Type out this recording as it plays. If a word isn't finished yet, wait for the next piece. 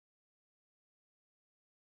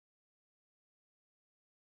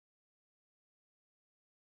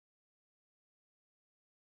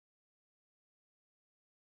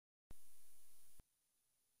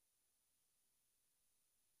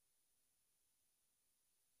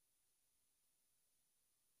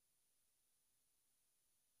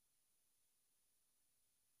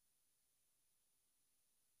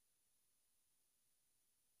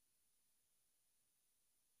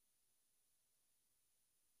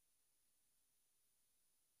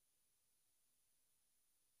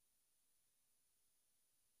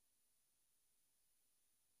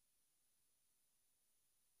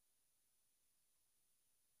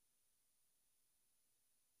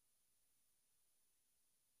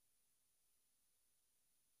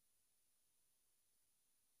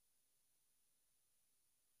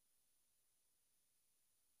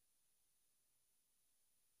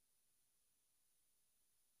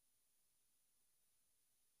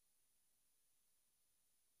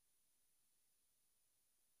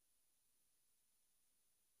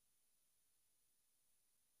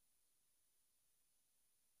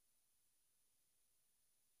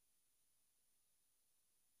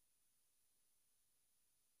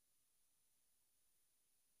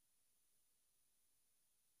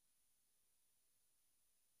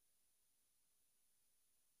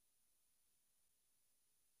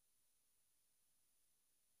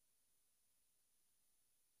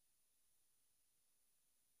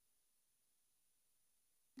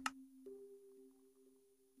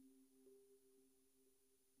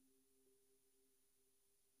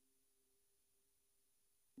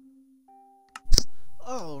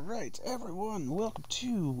Alright, everyone, welcome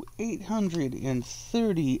to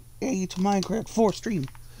 838 Minecraft 4 stream.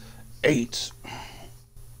 8.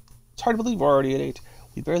 It's hard to believe we're already at 8.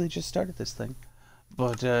 We barely just started this thing.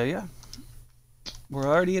 But, yeah. We're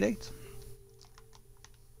already at 8.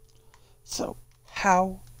 So,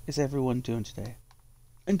 how is everyone doing today?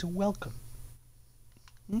 And welcome.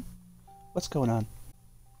 What's going on?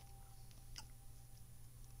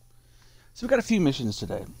 So, we've got a few missions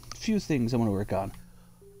today. A few things I want to work on.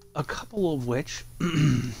 A couple of which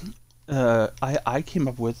I came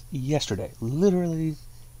up with yesterday. Literally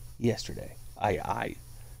yesterday. I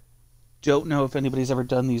don't know if anybody's ever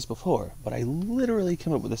done these before, but I literally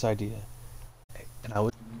came up with this idea. And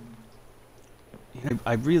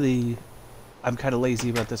I'm kind of lazy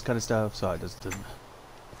about this kind of stuff, so I just did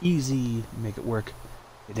easy, make it work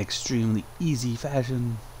in extremely easy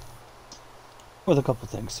fashion. With a couple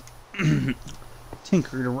things.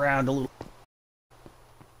 Tinkered around a little.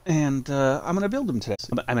 And I'm gonna build them today.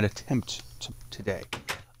 I'm gonna attempt to today.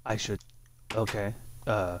 I should. Okay.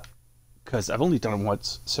 Because I've only done them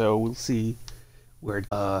once, so we'll see where.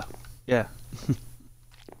 Yeah.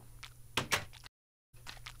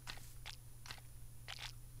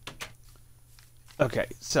 Okay,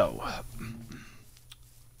 so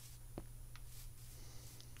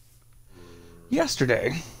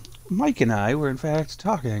yesterday, Mike and I were in fact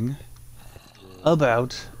talking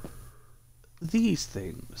about these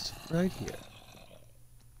things right here.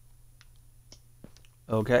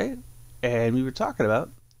 Okay? And we were talking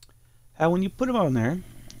about how when you put them on there,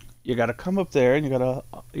 you gotta come up there and you gotta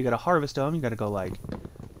harvest them. You gotta go like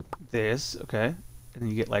this, okay? And then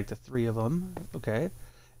you get like the 3 of them, okay?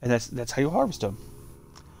 And that's how you harvest them.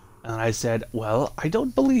 And I said, well, I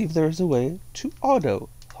don't believe there is a way to auto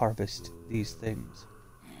harvest these things.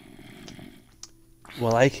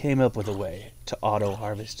 Well, I came up with a way to auto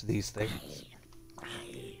harvest these things.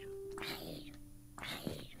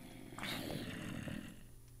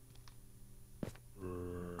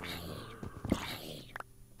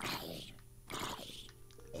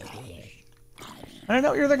 And I know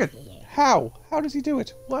what you're thinking. How? How does he do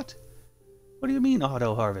it? What? What do you mean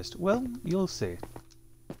auto harvest? Well, you'll see.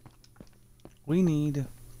 We need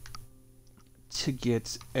to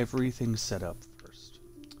get everything set up first.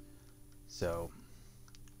 So,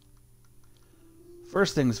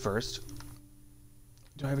 first things first.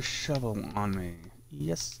 Do I have a shovel on me?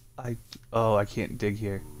 Yes, oh, I can't dig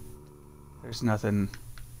here. There's nothing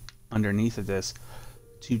underneath of this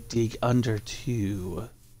to dig under to.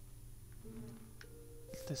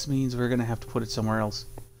 This means we're gonna have to put it somewhere else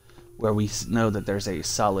where we know that there's a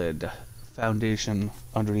solid foundation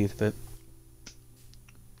underneath it.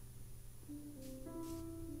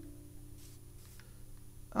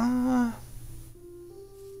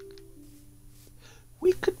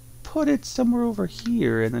 We could put it somewhere over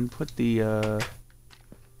here and then put the,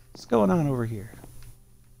 what's going on over here?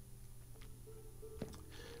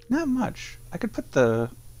 Not much. I could put the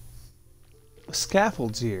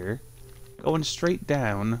scaffolds here, going straight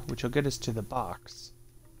down, which will get us to the box.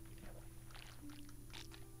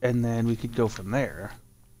 And then we could go from there.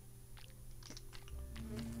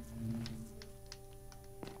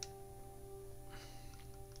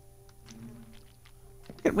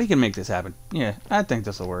 We can make this happen. Yeah, I think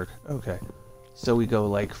this will work. Okay. So we go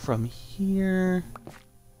like from here.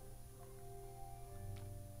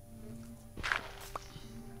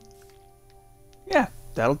 Yeah,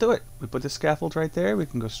 that'll do it. We put the scaffold right there. We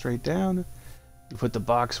can go straight down. We put the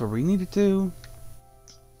box where we need it to.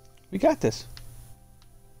 We got this.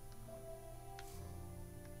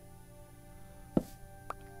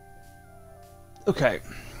 Okay.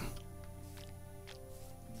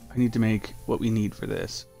 I need to make what we need for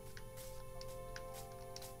this.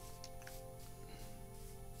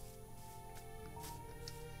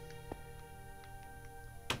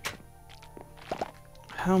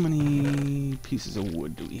 How many pieces of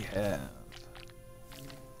wood do we have?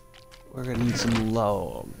 We're gonna need some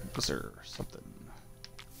logs or something.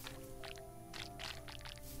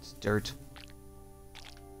 It's dirt.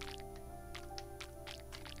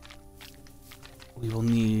 We will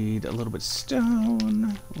need a little bit of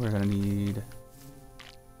stone. We're gonna need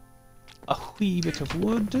a wee bit of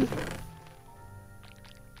wood.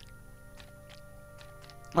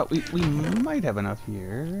 Oh, we might have enough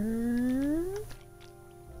here.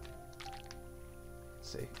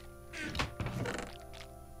 Let's see.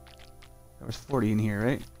 There was 40 in here,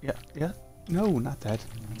 right? Yeah, yeah. No, not that.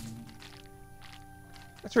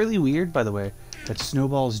 That's really weird, by the way, that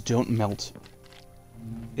snowballs don't melt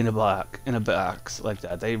in a box like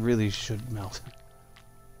that. They really should melt.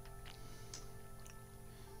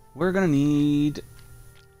 We're gonna need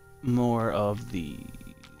more of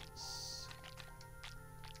these.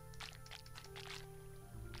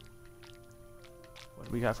 What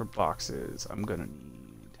do we got for boxes? I'm gonna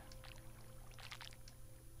need...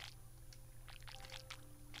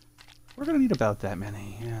 We're gonna need about that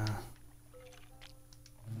many, yeah.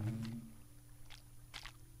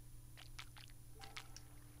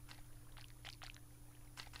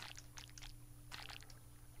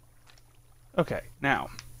 Okay, now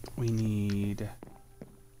we need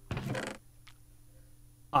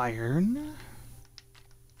iron,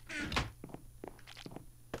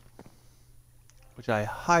 which I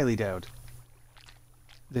highly doubt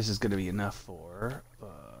this is going to be enough for,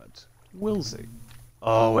 but we'll see.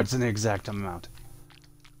 Oh, it's an exact amount.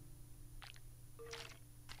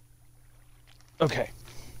 Okay.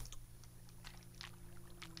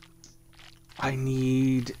 I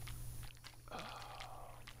need...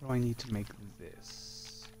 What do I need to make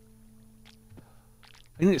this?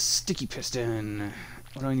 I need a sticky piston.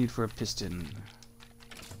 What do I need for a piston?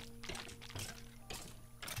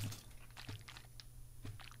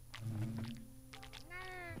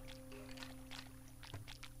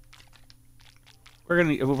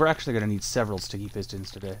 We're actually gonna need several sticky pistons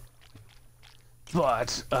today.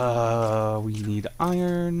 But we need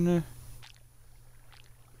iron,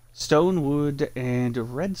 stone, wood,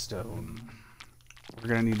 and redstone. We're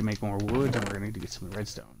gonna need to make more wood, and we're gonna need to get some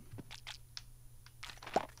redstone.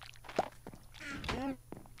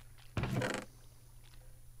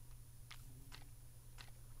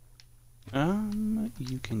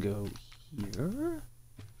 You can go here.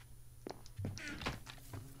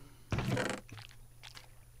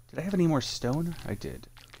 Did I have any more stone? I did.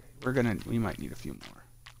 Okay, we might need a few more.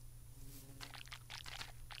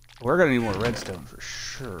 We're gonna need more redstone for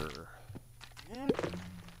sure.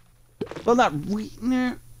 Well, not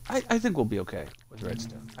nah, I think we'll be okay with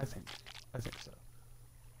redstone. I think so.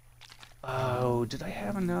 Oh, did I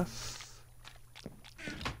have enough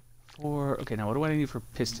for... Okay, now what do I need for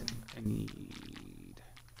piston? I need...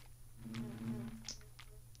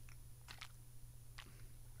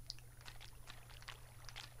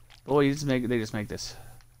 Boy, they just make this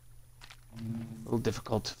a little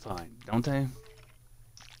difficult to find, don't they?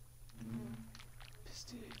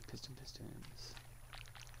 Pistons.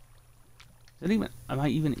 Am I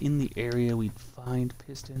even in the area we'd find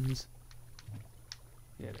pistons?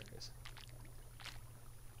 Yeah, there it is.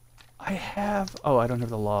 Oh, I don't have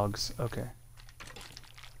the logs. Okay.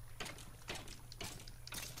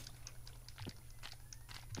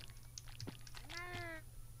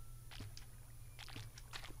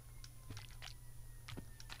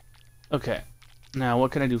 Okay. Now,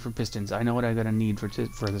 what can I do for pistons? I know what I'm gonna need for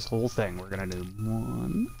this whole thing. We're gonna do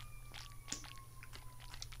 1,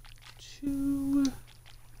 2,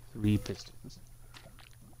 3 pistons.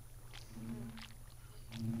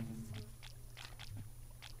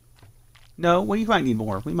 No, we might need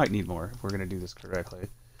more. We might need more if we're gonna do this correctly.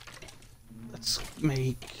 Let's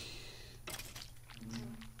make...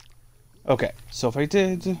 Okay, so if I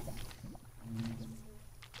did...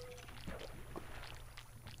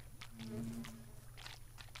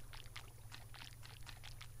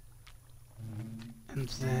 And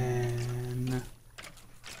then...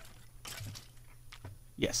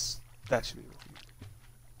 Yes, that should be working.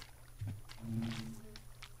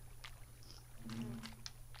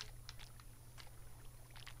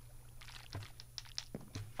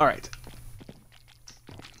 Alright.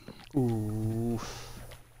 Ooh.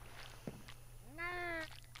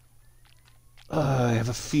 I have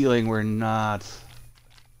a feeling we're not...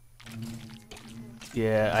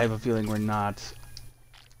 Yeah, I have a feeling we're not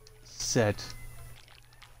set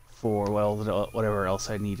for, well, whatever else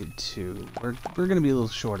I needed to. We're gonna be a little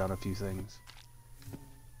short on a few things.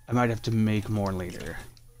 I might have to make more later.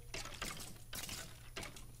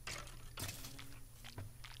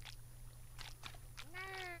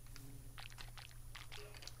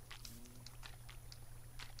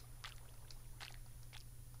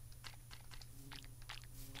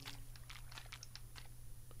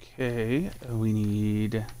 Okay, we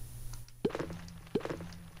need...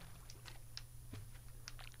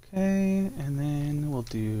 Okay, and then we'll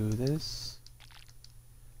do this.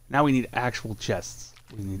 Now we need actual chests.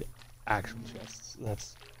 We need actual chests.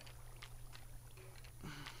 That's...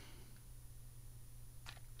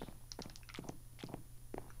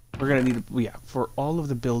 We're gonna need... Yeah, for all of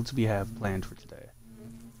the builds we have planned for today,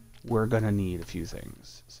 we're gonna need a few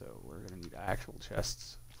things. So we're gonna need actual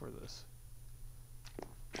chests for this.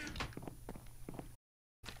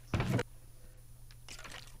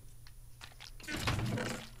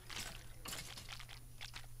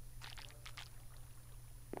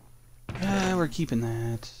 We're keeping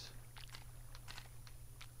that.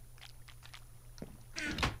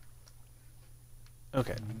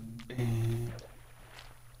 Okay. And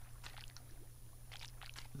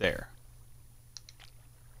there.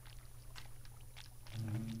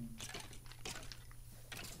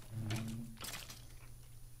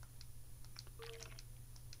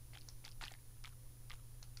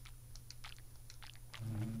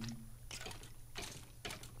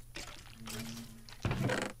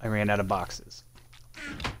 I ran out of boxes.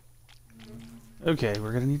 Okay,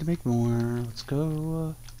 we're gonna need to make more. Let's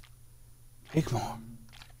go make more.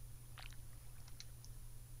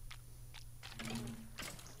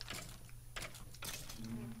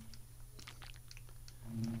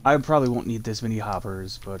 I probably won't need this many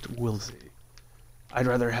hoppers, but we'll see. I'd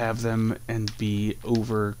rather have them and be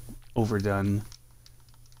overdone.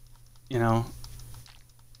 You know?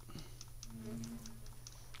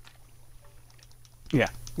 Yeah,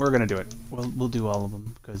 we're gonna do it. We'll do all of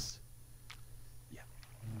them because yeah.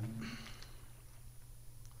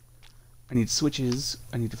 I need switches.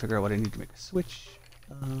 I need to figure out what I need to make a switch.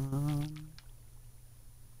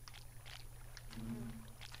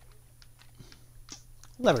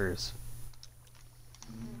 Levers.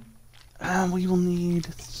 We will need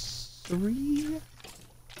 3,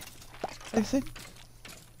 I think.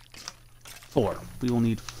 4. We will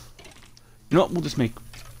need. You know what? We'll just make.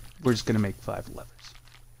 We're just gonna make 5 levers.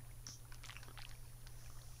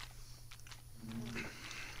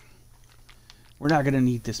 We're not gonna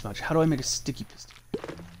need this much. How do I make a sticky piston?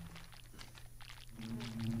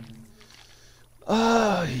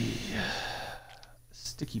 Yeah.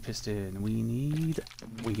 Sticky piston. We need.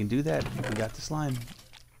 We can do that. We got the slime.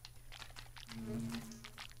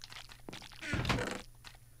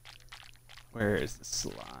 Where is the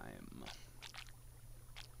slime?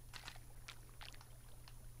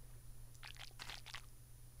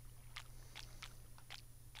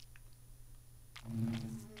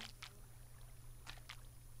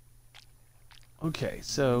 Okay,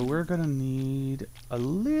 so we're gonna need a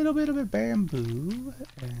little bit of a bamboo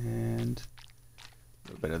and a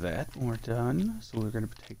little bit of that when we're done. So we're gonna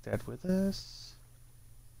take that with us.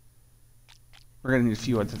 We're gonna need a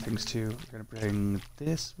few other things too. We're gonna bring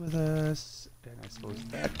this with us, and I suppose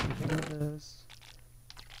that can go with us.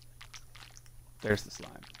 There's the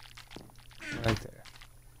slime. Right there.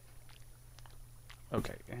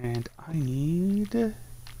 Okay, and I need...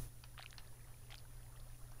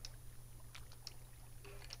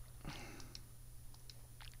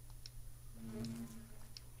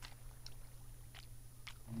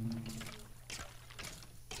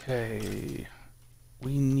 Okay,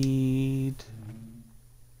 we need...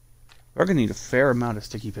 We're gonna need a fair amount of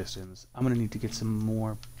sticky pistons. I'm gonna need to get some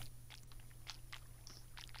more.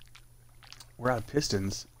 We're out of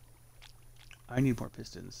pistons. I need more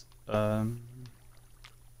pistons. Okay,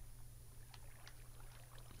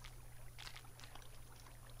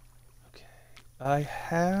 I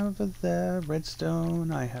have the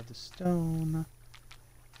redstone. I have the stone.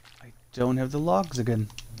 I don't have the logs again.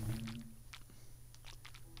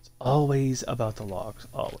 Always about the logs,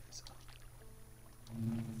 always.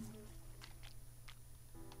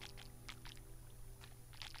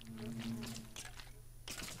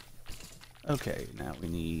 Okay, now we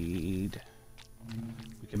need...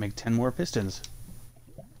 We can make 10 more pistons.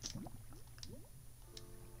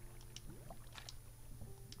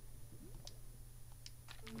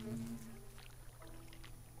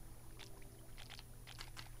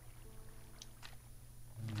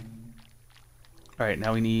 Alright,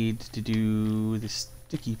 now we need to do the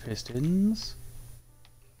sticky pistons.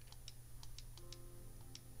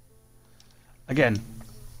 Again,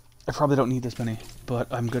 I probably don't need this many, but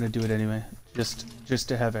I'm gonna do it anyway, just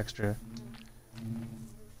to have extra.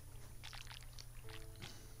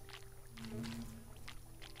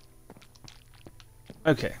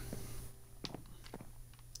 Okay.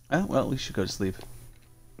 Oh, well, we should go to sleep.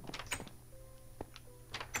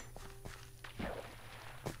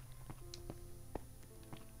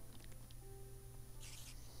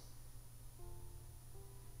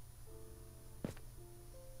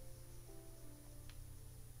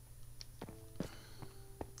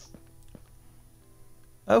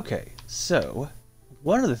 Okay, so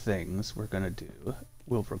one of the things we're gonna do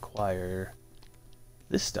will require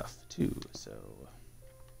this stuff too, so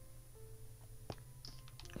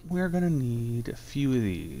we're gonna need a few of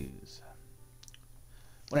these.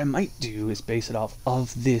 What I might do is base it off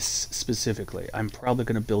of this specifically. I'm probably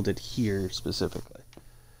gonna build it here specifically,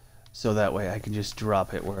 so that way I can just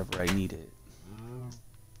drop it wherever I need it.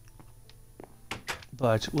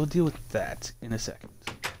 But we'll deal with that in a second.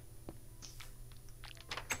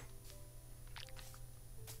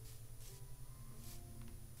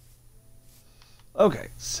 Okay,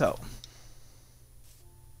 so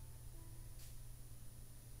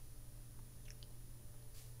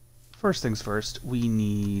first things first, we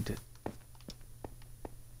need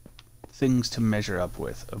things to measure up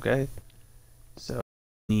with, okay? So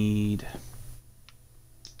we need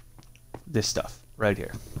this stuff right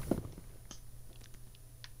here.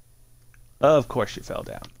 Of course you fell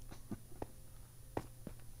down.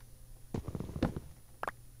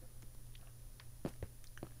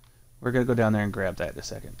 We're gonna go down there and grab that in a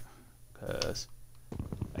second, because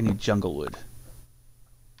I need jungle wood.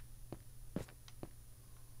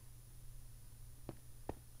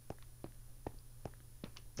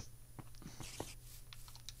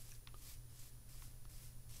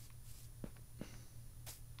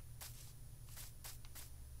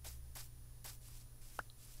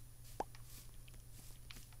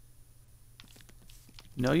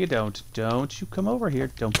 No, you don't. Don't you come over here.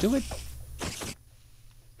 Don't do it.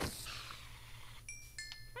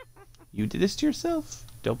 You did this to yourself.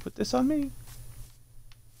 Don't put this on me.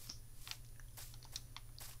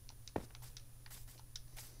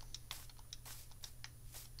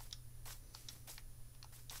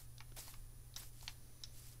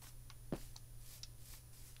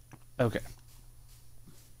 Okay.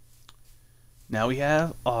 Now we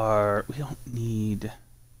have our... We don't need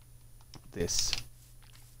this.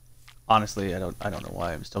 Honestly, I don't know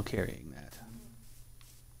why I'm still carrying that.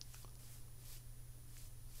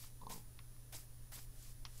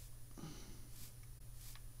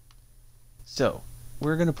 So,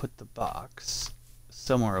 we're going to put the box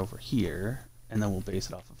somewhere over here, and then we'll base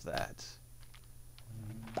it off of that.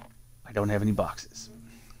 I don't have any boxes.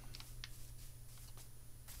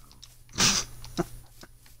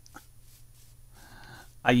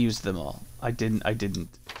 I used them all. I didn't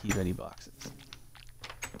keep any boxes.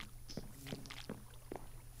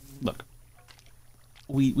 Look.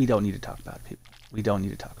 We don't need to talk about it, people. We don't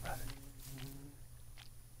need to talk about it.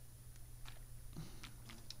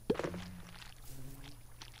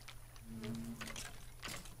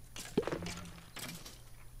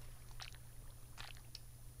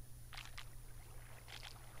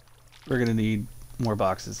 We're gonna need more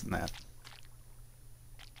boxes than that.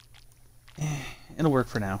 It'll work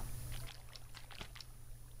for now.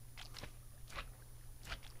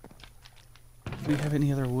 Do we have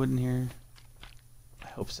any other wood in here? I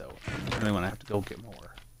hope so. I really want to have to go get more.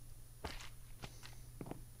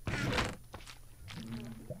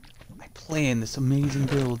 I plan this amazing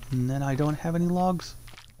build and then I don't have any logs.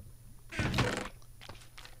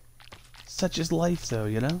 Such is life though,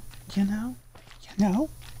 you know? You know? You know?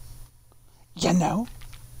 You know?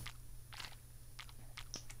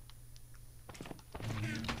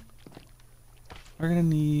 We're gonna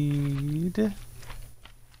need... I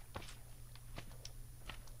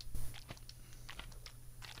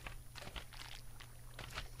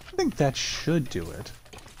think that should do it.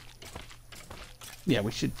 Yeah,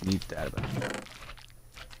 we should need that. But...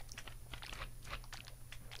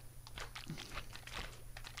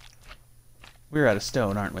 We're out of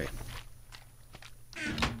stone, aren't we?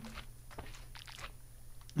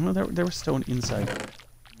 No, there was stone inside.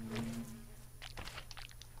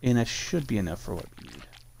 And that should be enough for what we need.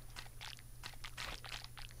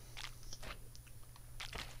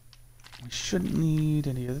 We shouldn't need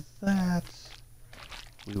any of that.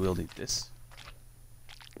 We will need this.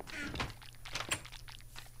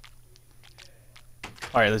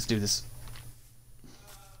 Alright, let's do this.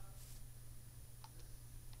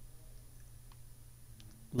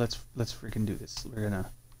 Let's freaking do this. We're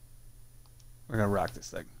gonna rock this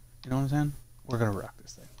thing. You know what I'm saying? We're gonna rock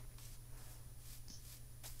this thing.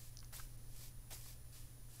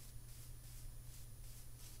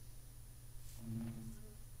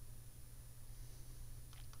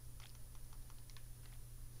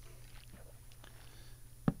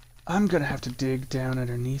 I'm gonna have to dig down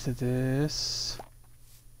underneath of this.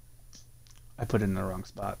 I put it in the wrong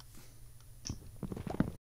spot.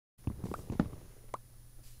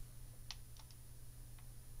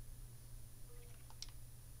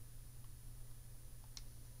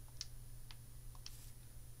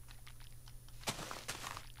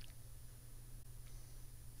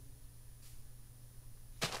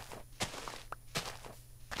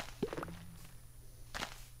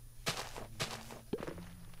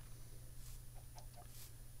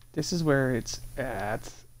 This is where it's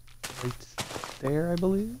at, right there, I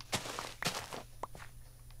believe.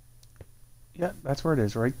 Yeah, that's where it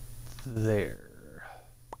is, right there.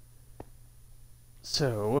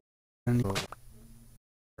 So,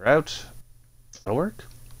 we're out. That'll work.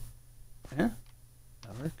 Yeah,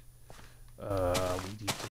 that'll work. We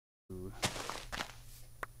need to...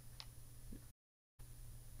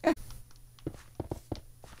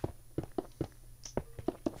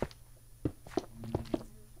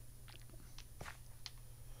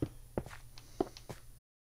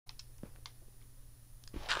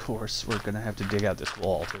 course, we're gonna have to dig out this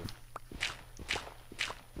wall, too.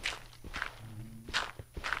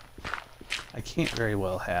 I can't very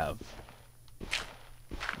well have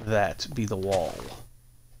that be the wall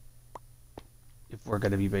if we're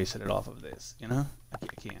gonna be basing it off of this, you know? I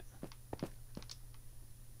can't.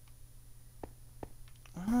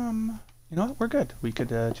 You know what? We're good. We could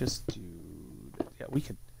just do... Yeah, we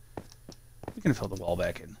can fill the wall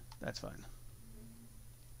back in. That's fine.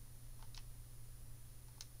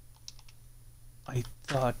 I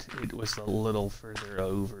thought it was a little further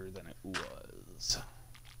over than it was.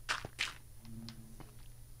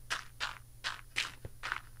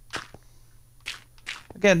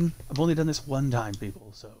 Again, I've only done this one time,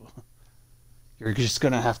 people, so you're just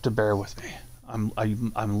gonna have to bear with me.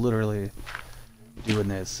 I'm literally doing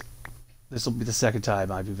this. This will be the second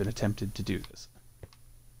time I've even attempted to do this.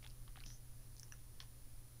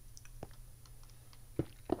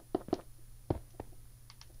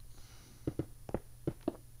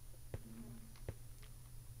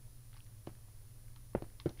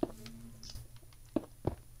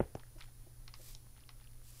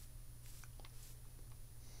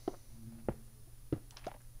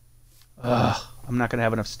 I'm not gonna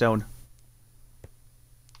have enough stone.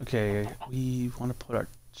 Okay, we want to put our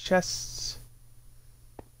chests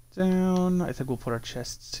down. I think we'll put our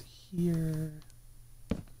chests here.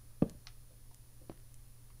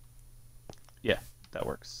 Yeah, that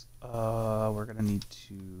works. We're gonna need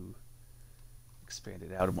to expand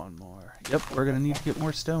it out one more. Yep, we're gonna need to get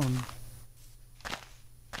more stone.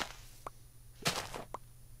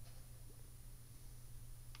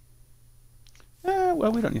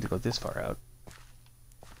 Well, we don't need to go this far out.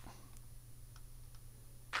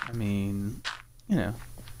 I mean, you know,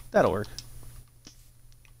 that'll work.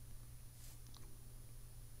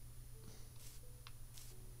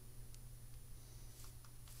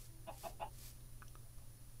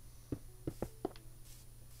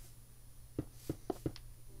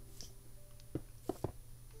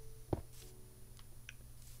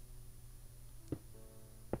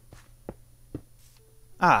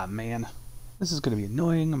 Ah, man. This is going to be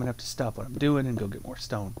annoying. I'm going to have to stop what I'm doing and go get more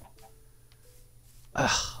stone. Ugh,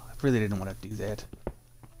 I really didn't want to do that.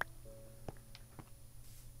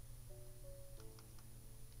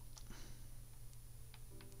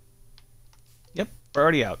 Yep, we're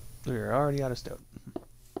already out. We're already out of stone.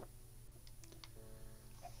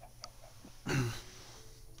 I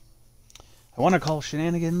want to call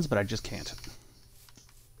shenanigans, but I just can't.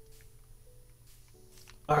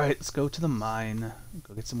 Alright, let's go to the mine.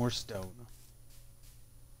 Go get some more stone.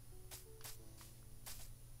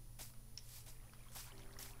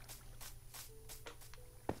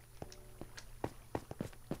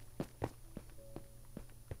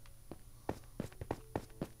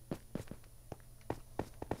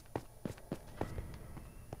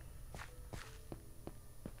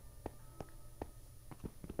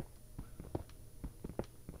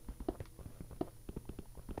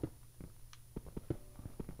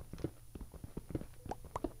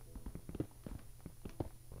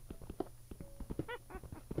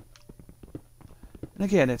 And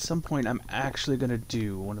again, at some point, I'm actually going to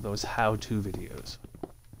do one of those how-to videos.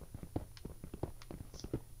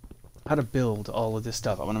 How to build all of this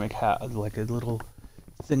stuff. I want to make like a little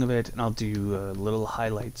thing of it, and I'll do little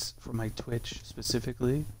highlights for my Twitch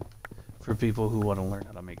specifically for people who want to learn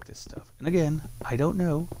how to make this stuff. And again, I don't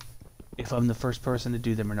know if I'm the first person to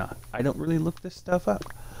do them or not. I don't really look this stuff up.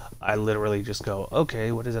 I literally just go,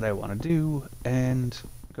 okay, what is it I want to do, and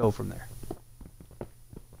go from there.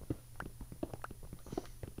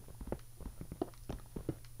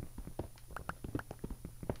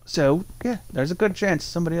 So, yeah, there's a good chance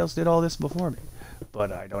somebody else did all this before me,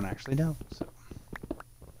 but I don't actually know, so.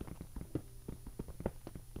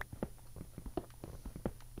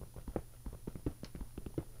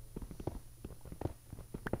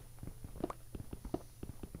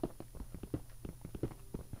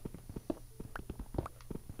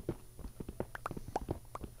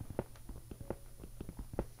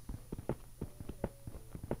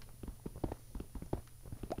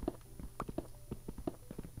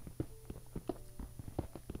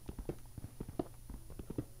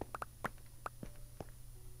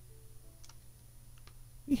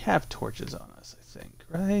 We have torches on us, I think,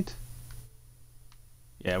 right?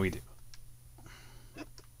 Yeah, we do.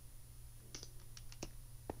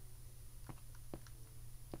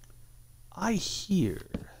 I hear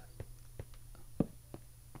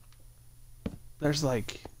there's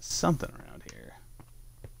like something around here.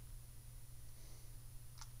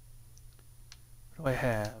 What do I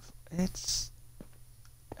have? It's...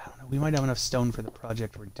 I don't know, we might have enough stone for the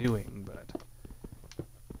project we're doing, but...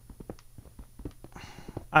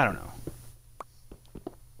 I don't know.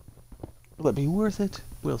 Will it be worth it?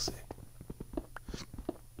 We'll see.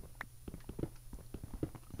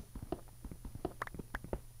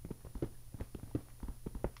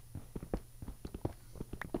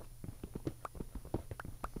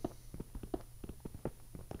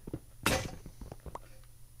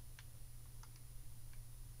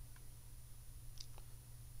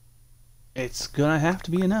 It's gonna have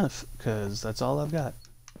to be enough, because that's all I've got.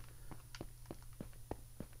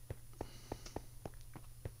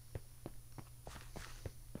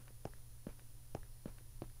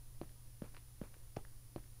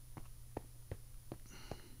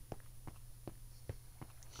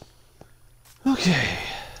 Okay.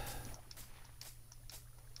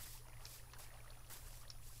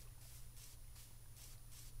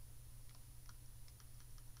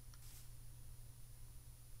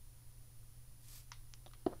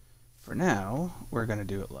 For now, we're going to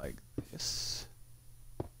do it like this.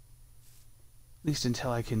 At least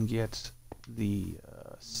until I can get the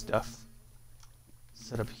stuff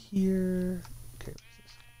set up here. Okay, what's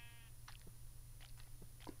this?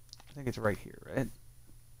 I think it's right here, right?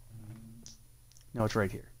 No, it's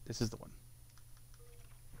right here. This is the one.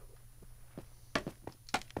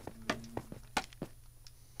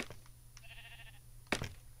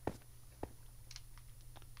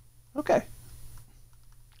 Okay.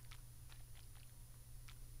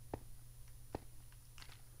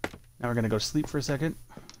 Now we're going to go sleep for a second.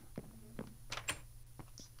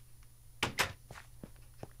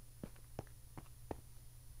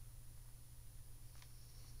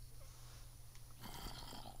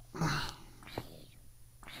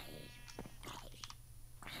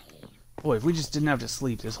 Boy, if we just didn't have to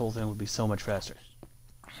sleep, this whole thing would be so much faster.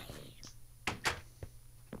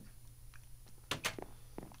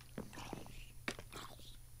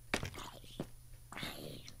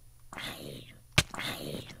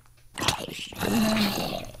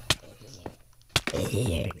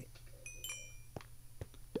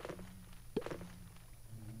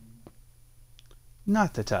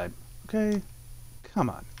 Not the time, okay? Come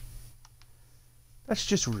on. That's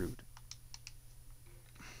just rude.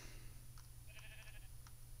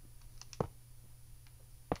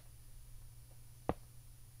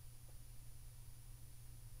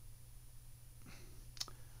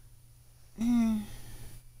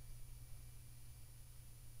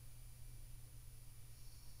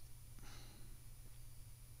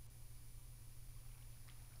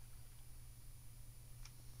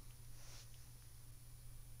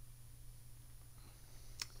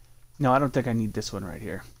 No, I don't think I need this one right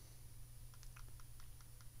here.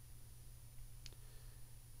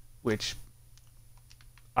 Which,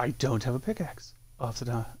 I don't have a pickaxe. Off the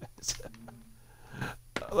top.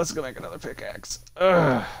 Let's go make another pickaxe.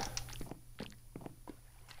 Ugh.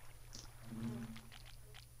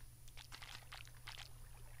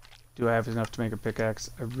 Do I have enough to make a pickaxe?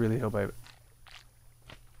 I really hope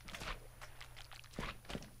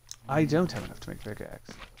I don't have enough to make a pickaxe.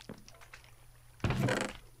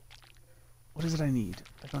 What is it I need?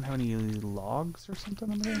 I don't have any logs or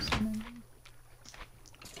something, I'm assuming?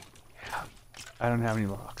 Yeah. I don't have any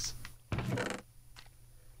logs. I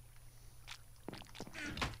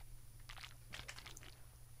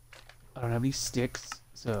don't have any sticks,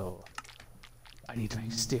 so I need to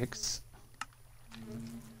make sticks.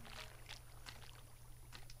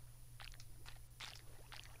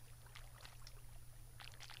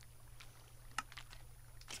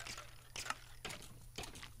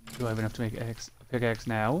 Do I have enough to make a pickaxe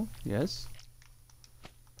now? Yes.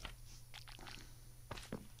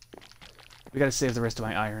 We gotta save the rest of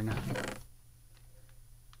my iron.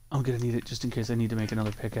 I'm gonna need it just in case I need to make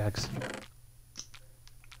another pickaxe.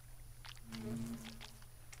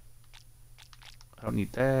 I don't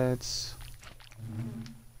need that.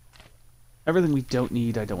 Everything we don't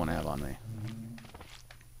need, I don't want to have on me.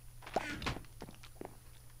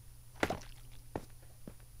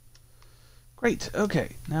 Great.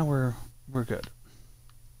 Okay, now we're good.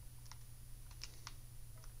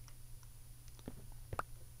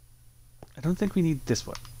 I don't think we need this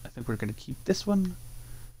one. I think we're going to keep this one,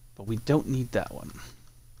 but we don't need that one.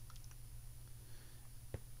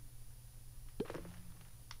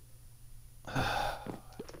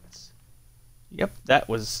 Yep, that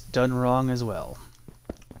was done wrong as well.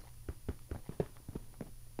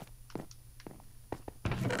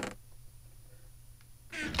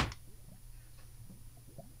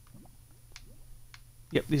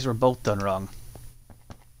 Yep, these were both done wrong.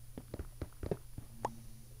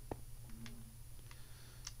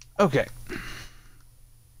 Okay.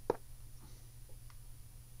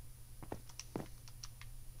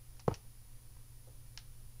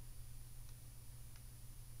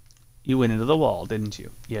 You went into the wall, didn't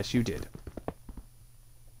you? Yes, you did.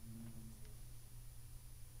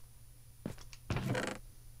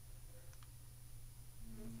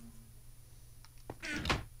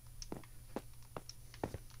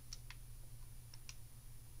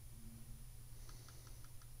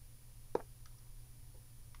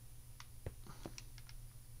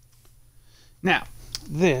 Now,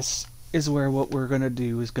 this is where what we're going to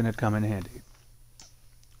do is going to come in handy.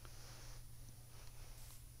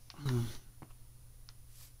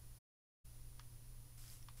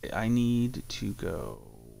 I need to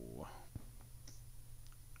go...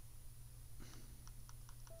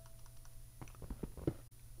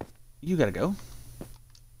 You gotta go.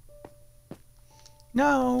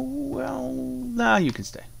 No, well, nah, you can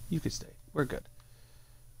stay. You can stay. We're good.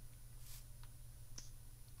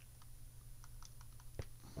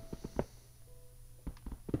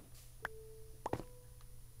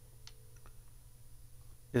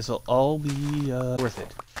 This'll all be worth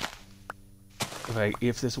it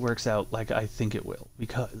if this works out like I think it will,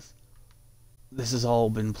 because this has all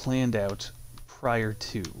been planned out prior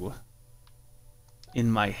to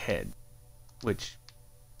in my head, which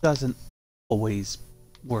doesn't always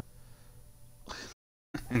work.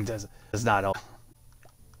 It does not all.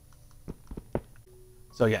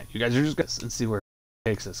 So yeah, you guys are just gonna see where it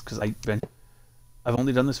takes us, because I've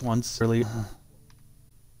only done this once early.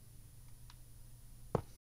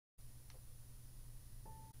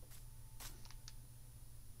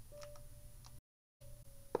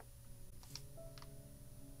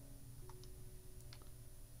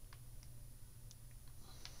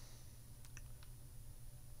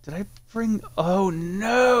 Did I bring... Oh,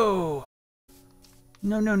 no!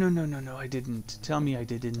 No, no, no, no, no, no, I didn't. Tell me I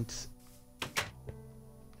didn't.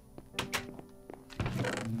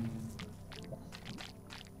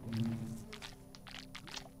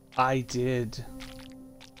 I did.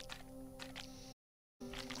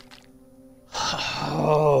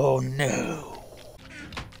 Oh, no.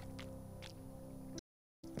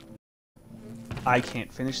 I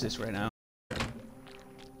can't finish this right now.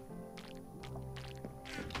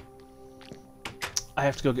 I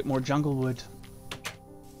have to go get more jungle wood.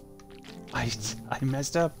 I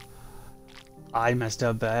messed up. I messed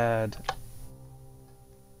up bad.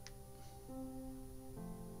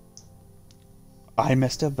 I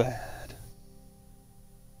messed up bad.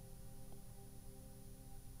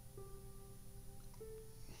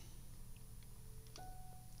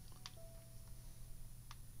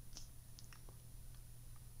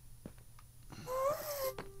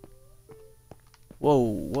 Whoa,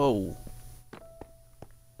 whoa.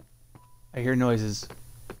 I hear noises.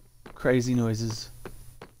 Crazy noises.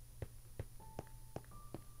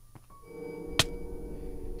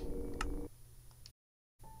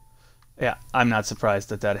 Yeah, I'm not surprised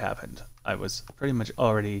that that happened. I was pretty much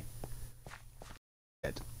already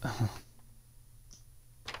dead.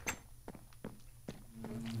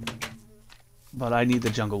 But I need the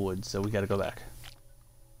jungle wood, so we gotta go back.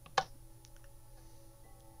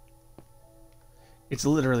 It's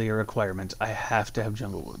literally a requirement. I have to have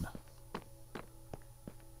jungle wood.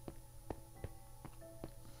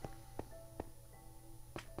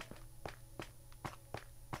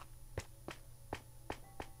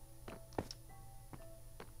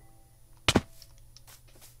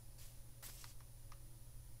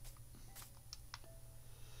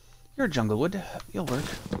 You're jungle wood. You'll work.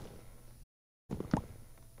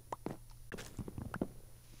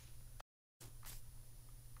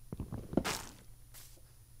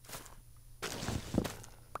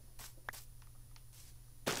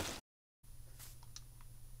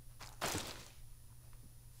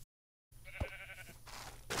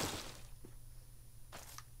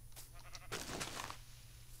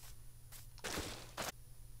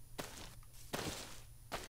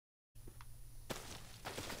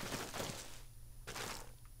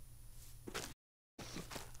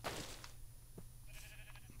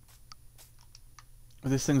 If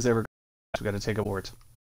this thing's ever, we gotta take a port.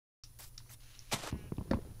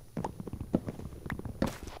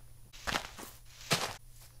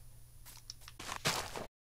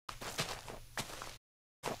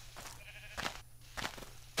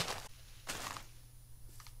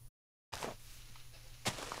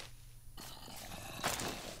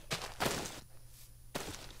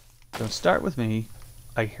 Don't start with me.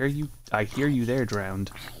 I hear you. I hear you there,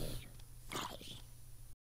 drowned.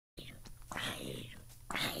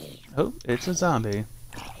 Oh, it's a zombie.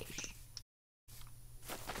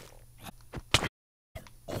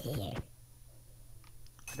 I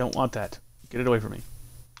don't want that. Get it away from me.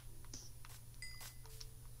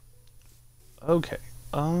 Okay.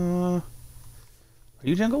 Are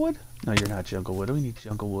you Junglewood? No, you're not Junglewood. We need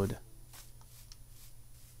Junglewood.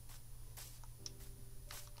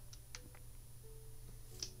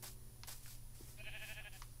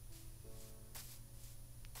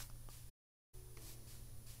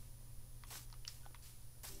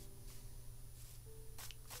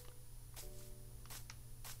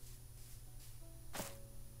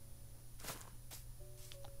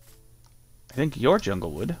 I think you're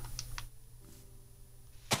jungle wood.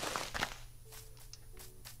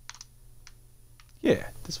 Yeah,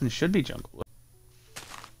 this one should be jungle wood.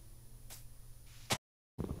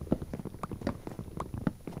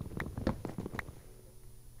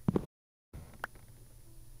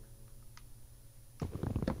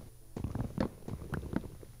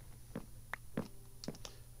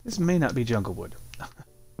 This may not be jungle wood.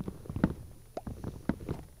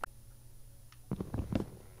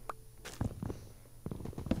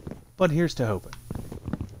 But here's to hoping.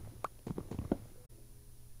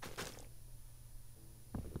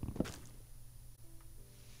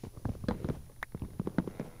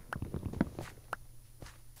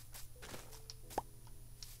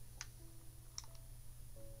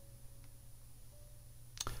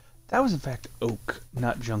 That was in fact oak,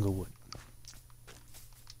 not jungle wood.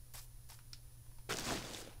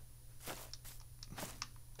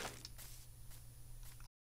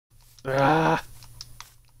 Ah!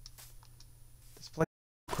 This place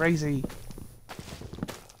is crazy.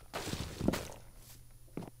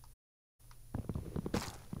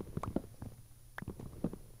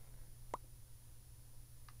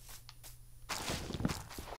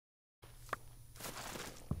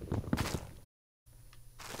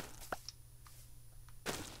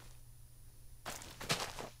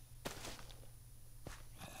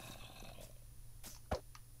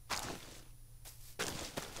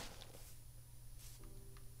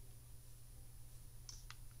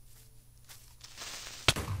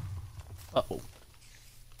 Uh-oh.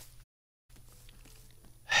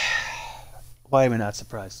 Why am I not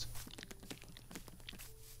surprised?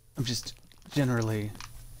 I'm just generally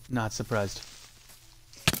not surprised.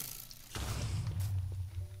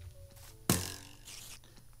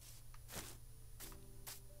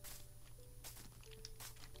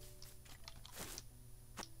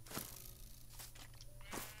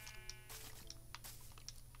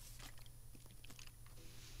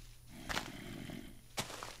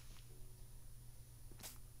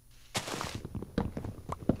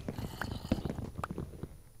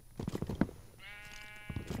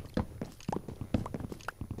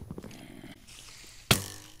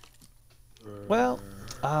 Well,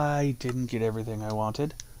 I didn't get everything I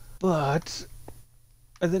wanted, but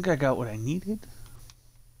I think I got what I needed.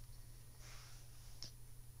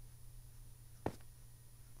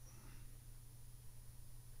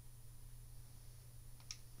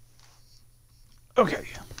 Okay.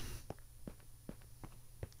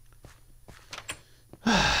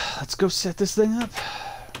 Let's go set this thing up.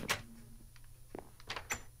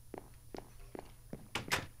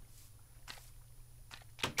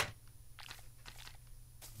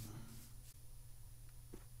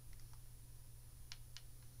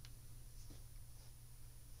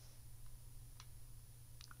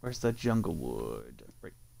 Where's the jungle wood?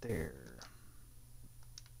 Right there.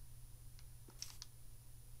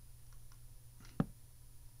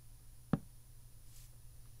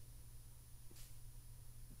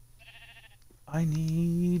 I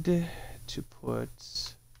need to put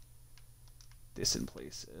this in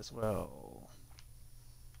place as well.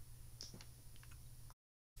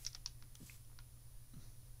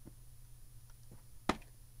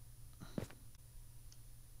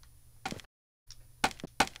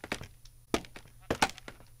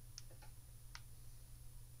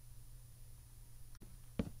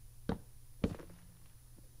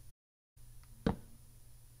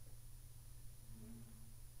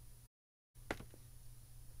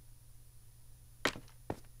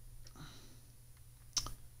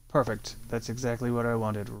 Perfect. That's exactly what I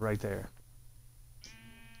wanted right there.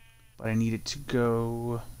 But I need it to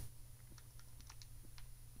go...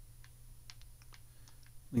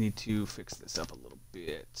 We need to fix this up a little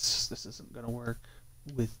bit. This isn't gonna work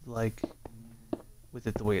with, like, with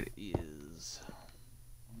it the way it is.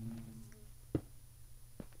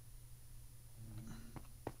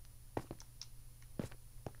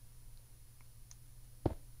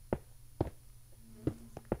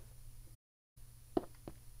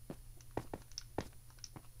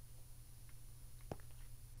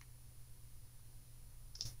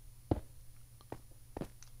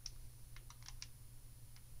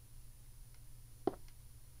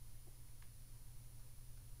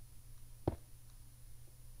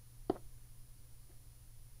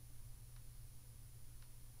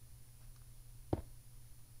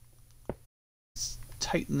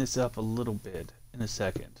 Tighten this up a little bit in a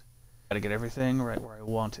second. Gotta get everything right where I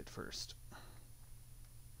want it first.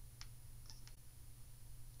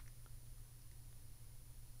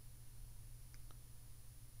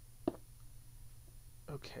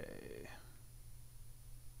 Okay.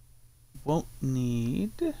 Won't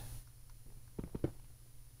need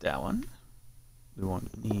that one. We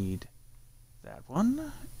won't need that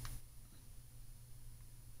one.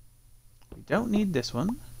 We don't need this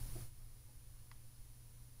one.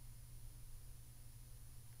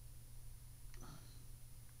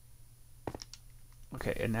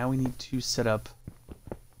 Okay, and now we need to set up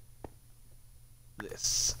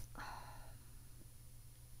this.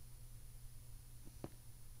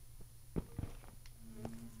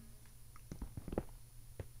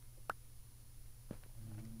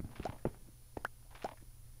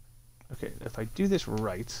 Okay, if I do this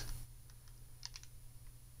right,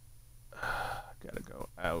 gotta go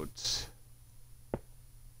out.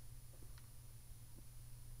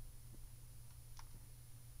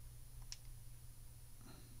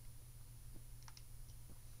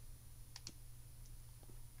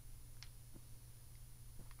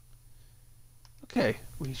 Okay,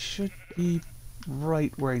 we should be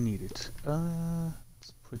right where I need it.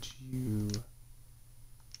 Let's put you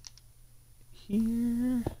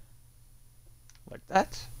here, like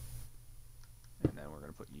that. And then we're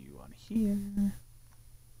going to put you on here.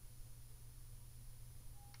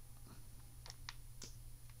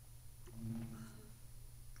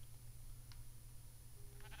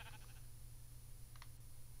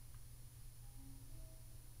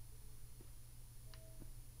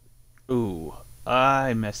 Ooh,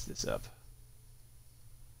 I messed this up.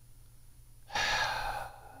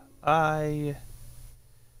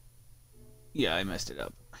 Yeah, I messed it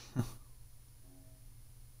up.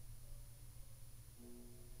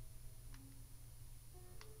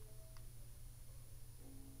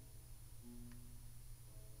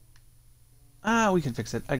 We can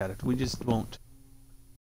fix it. I got it. We just won't.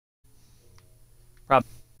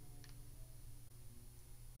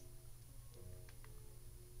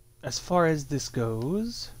 As far as this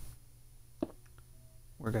goes,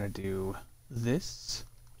 we're gonna do this.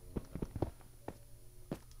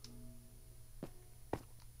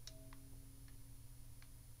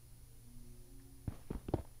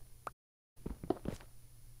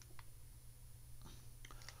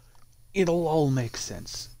 It'll all make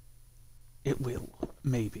sense. It will,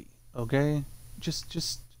 maybe. Okay?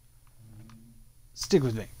 Just stick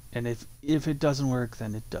with me. And if it doesn't work,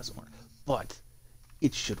 then it doesn't work. But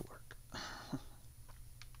it should work.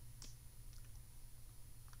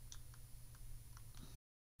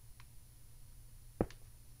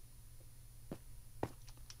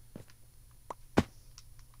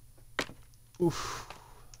 Oof.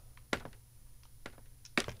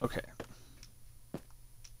 Okay.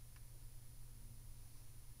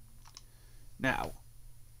 Now,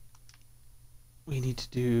 we need to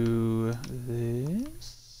do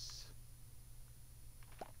this.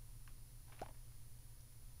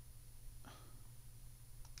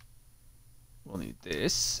 We'll need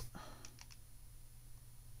this.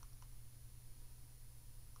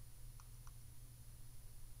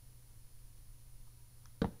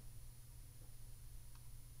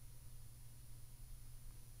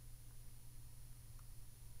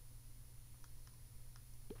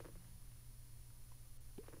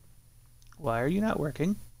 Why are you not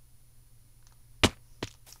working?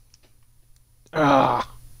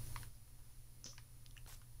 Ah!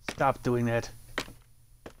 Stop doing that.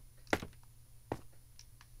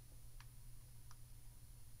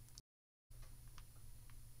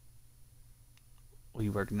 Will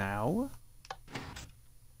you work now?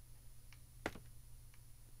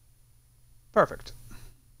 Perfect.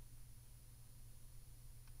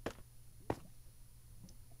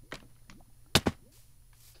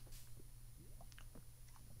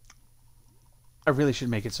 I really should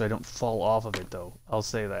make it so I don't fall off of it, though. I'll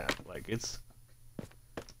say that. Like, it's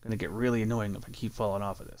gonna get really annoying if I keep falling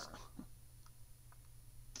off of this.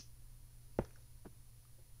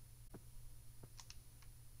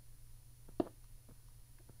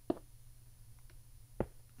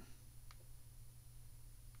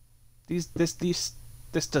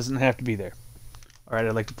 This doesn't have to be there. All right,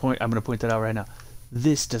 I'm gonna point that out right now.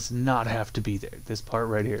 This does not have to be there. This part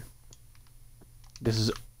right here. This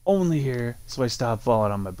is only here so I stop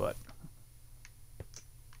falling on my butt.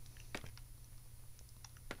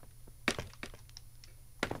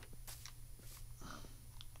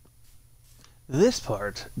 This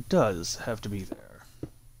part does have to be there.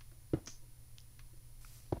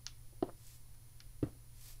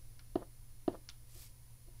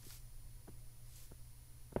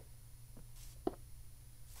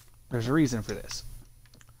 There's a reason for this.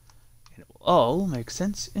 And it will all make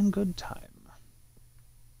sense in good time.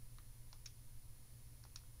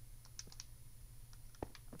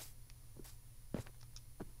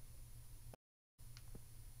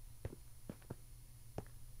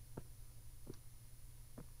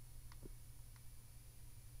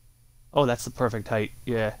 Oh, that's the perfect height.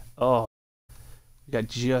 Yeah. Oh, we got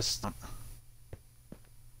just...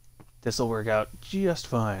 This'll work out just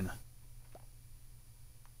fine.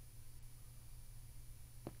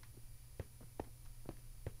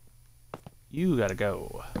 You gotta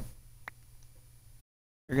go.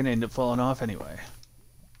 You're gonna end up falling off anyway.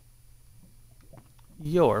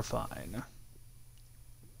 You're fine.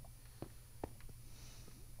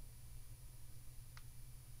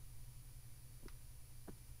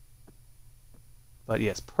 But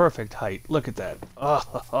yes, perfect height. Look at that.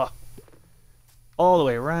 Oh, all the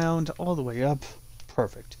way around, all the way up.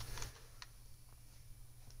 Perfect.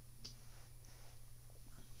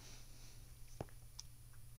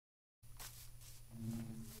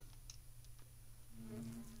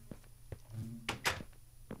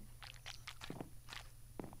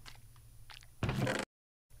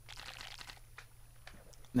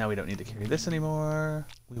 Now we don't need to carry this anymore.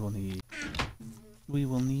 We will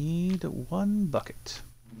need one bucket.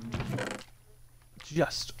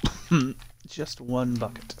 Just just one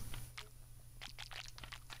bucket.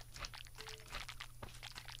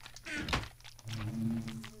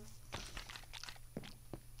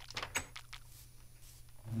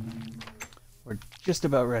 We're just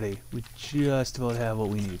about ready. We just about have what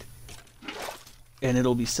we need. And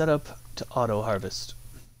it'll be set up to auto harvest.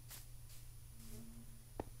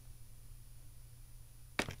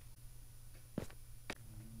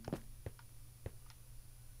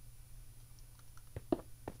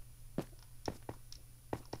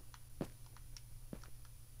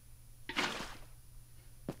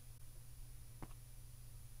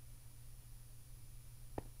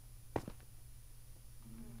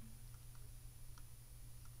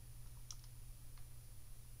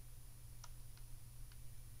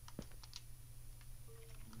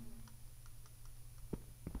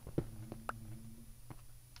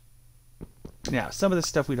 Now, some of this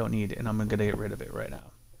stuff we don't need, and I'm going to get rid of it right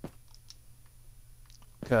now.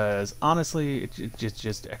 Because, honestly, it's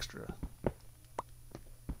just extra.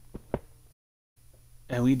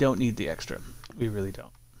 And we don't need the extra. We really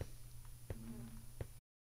don't.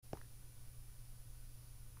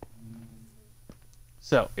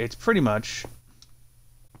 So, it's pretty much...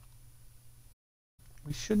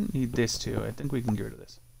 We shouldn't need this, too. I think we can get rid of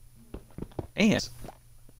this. And...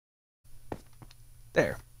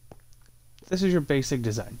 There. This is your basic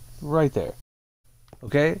design. Right there.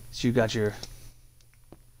 Okay? So you got your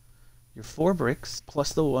 4 bricks,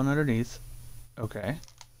 plus the one underneath. Okay.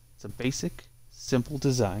 It's a basic, simple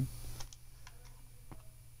design.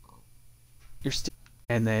 Your stick,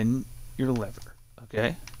 and then your lever.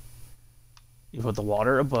 Okay? You put the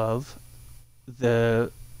water above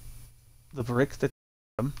the brick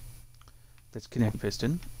that's connected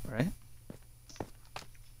piston, right?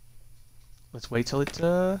 Let's wait till it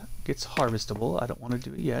gets harvestable. I don't want to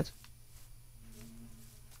do it yet.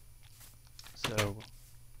 So,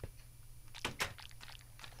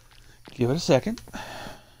 give it a second.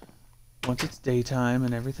 Once it's daytime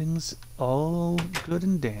and everything's all good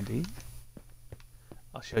and dandy,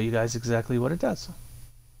 I'll show you guys exactly what it does.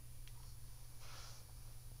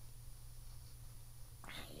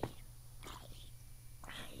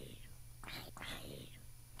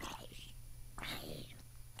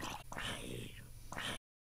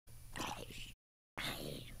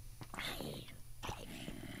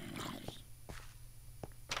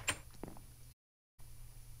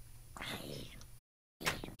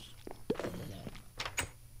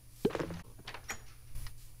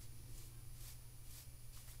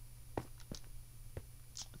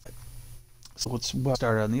 So let's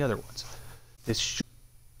start on the other ones. This should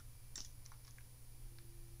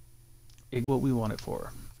be what we want it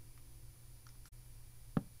for.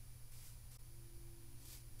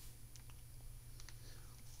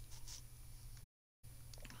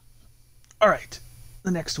 Alright,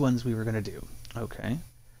 the next ones we were going to do, okay,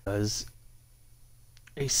 was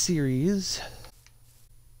a series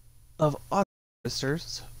of auto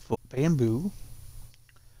harvesters for bamboo,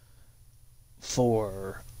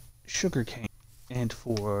 for sugarcane, and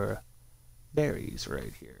for berries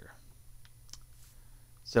right here.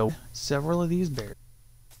 So several of these berries.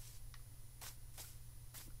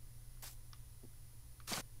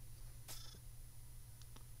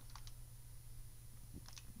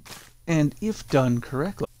 And if done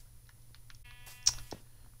correctly,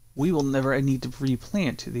 we will never need to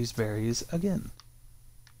replant these berries again.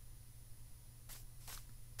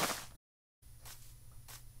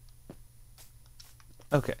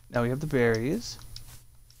 Okay, now we have the berries.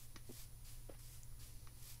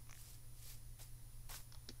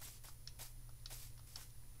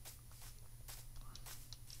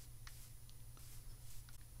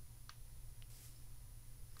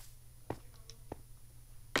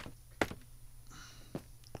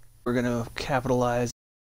 we're gonna capitalize.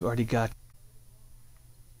 We already got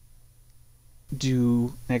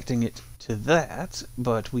do connecting it to that,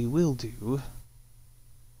 but we will do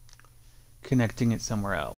connecting it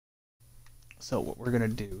somewhere else. So what we're gonna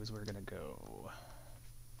do is we're gonna go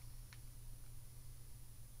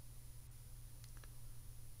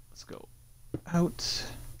let's go out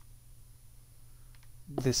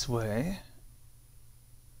this way,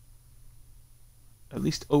 at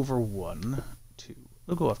least over 1, 2.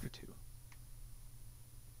 We'll go after 2.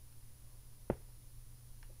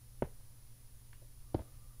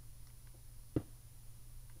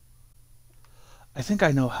 I think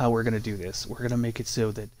I know how we're going to do this. We're going to make it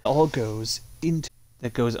so that all goes into,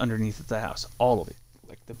 that goes underneath the house. All of it.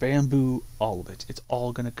 Like the bamboo, all of it. It's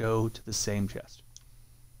all going to go to the same chest.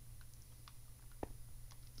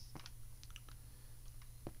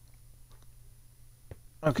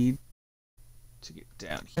 Okay. To get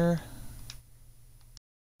down here.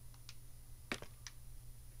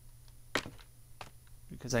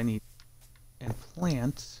 Because I need and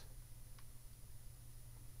plant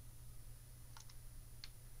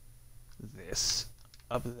this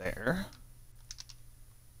up there.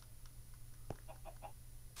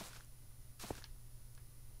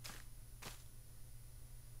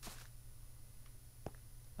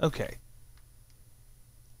 Okay.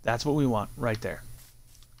 That's what we want right there.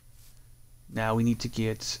 Now we need to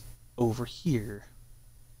get over here.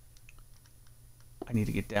 I need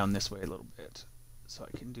to get down this way a little bit so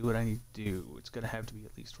I can do what I need to do. It's going to have to be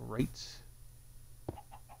at least right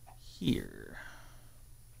here.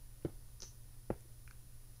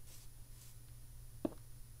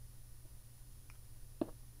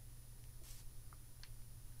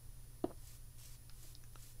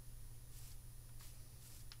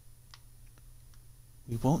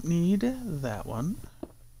 We won't need that one.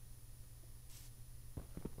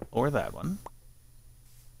 Or that one.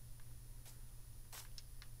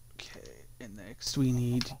 Okay, and next we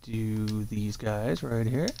need to do these guys right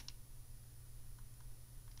here.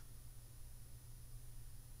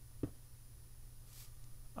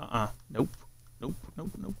 Nope. Nope,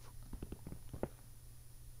 nope, nope.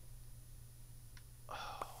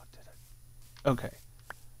 Oh, did I? Okay.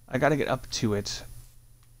 I gotta get up to it.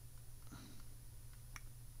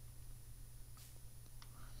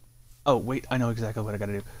 Oh, wait, I know exactly what I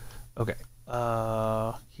gotta do. Okay.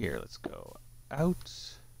 Here, let's go out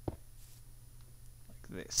like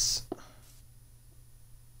this.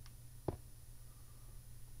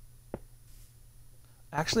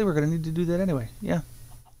 Actually, we're gonna need to do that anyway. Yeah.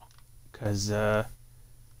 Because,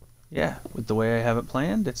 yeah, with the way I have it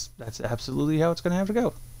planned, that's absolutely how it's gonna have to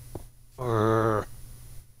go.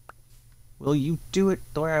 Will you do it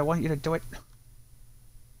the way I want you to do it?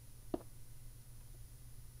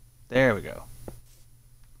 There we go.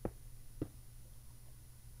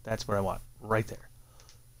 That's what I want, right there.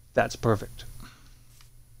 That's perfect.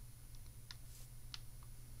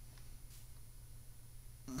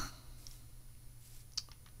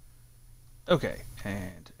 Okay,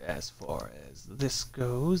 and as far as this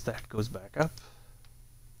goes, that goes back up.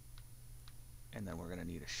 And then we're gonna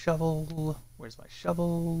need a shovel. Where's my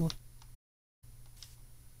shovel?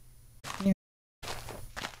 Here.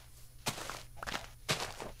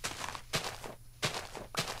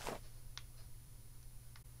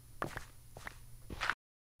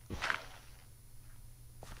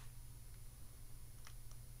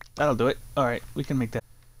 That'll do it. Alright, we can make that.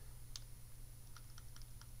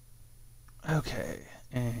 Okay,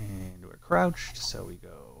 and we're crouched, so we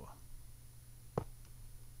go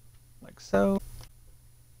like so.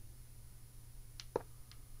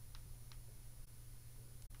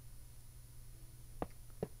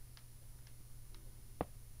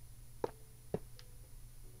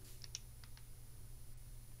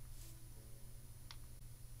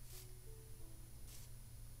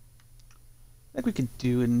 I think we could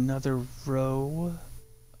do another row.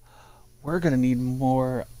 We're gonna need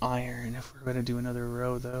more iron if we're gonna do another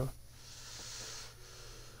row, though.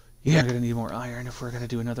 Yeah, we're gonna need more iron if we're gonna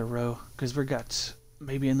do another row, because we got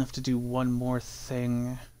maybe enough to do one more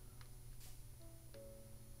thing.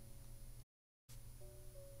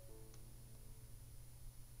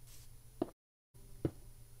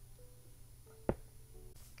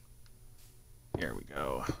 Here we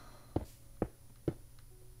go.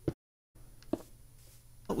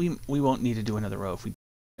 But we won't need to do another row if we do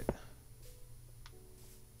it.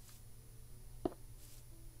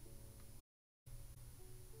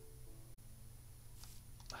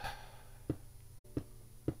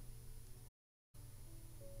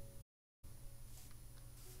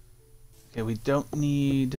 Okay, we don't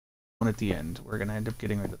need one at the end. We're gonna end up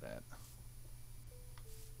getting rid of that.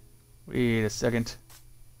 Wait a second.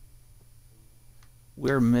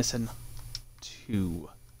 we're missing 2.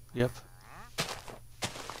 Yep.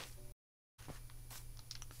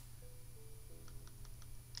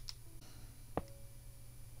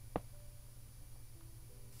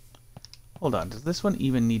 Hold on, does this one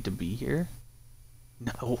even need to be here?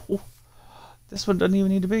 No. This one doesn't even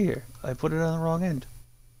need to be here. I put it on the wrong end.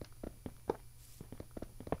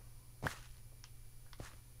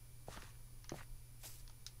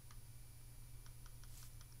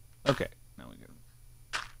 Okay, now we go.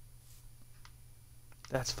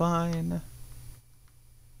 That's fine.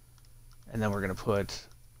 And then we're going to put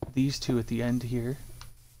these 2 at the end here.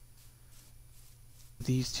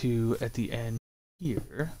 These 2 at the end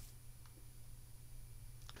here.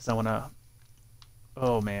 Because I want to...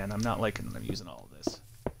 Oh man, I'm not liking that I'm using all of this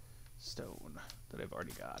stone that I've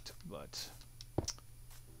already got. But...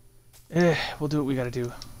 we'll do what we got to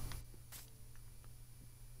do.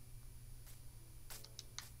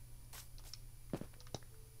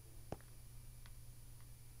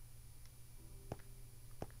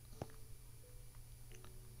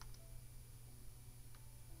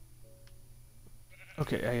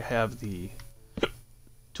 Okay, I have the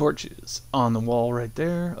torches on the wall right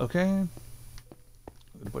there. Okay.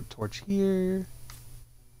 We put a torch here.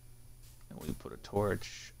 And we put a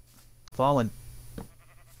torch fallen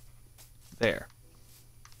there.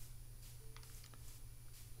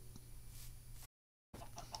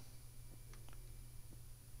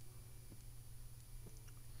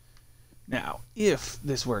 Now, if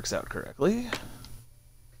this works out correctly,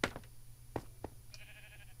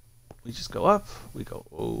 we just go up, we go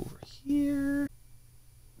over here.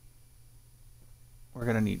 We're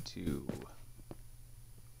gonna need to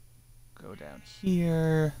go down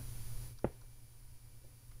here.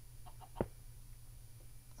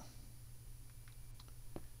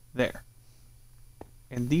 There.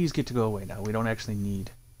 And these get to go away now. We don't actually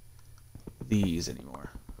need these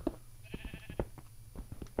anymore.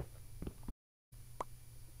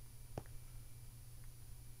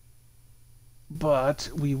 But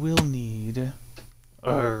we will need...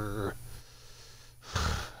 I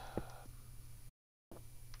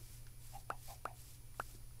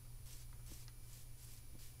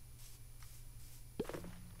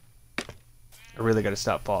really got to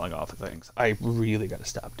stop falling off of things. I really got to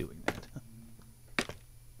stop doing that.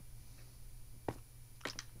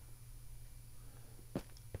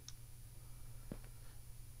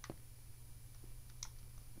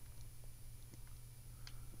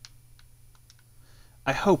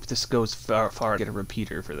 I hope this goes far to get a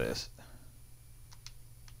repeater for this.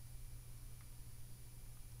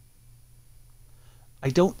 I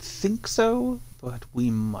don't think so, but we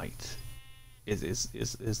might. Is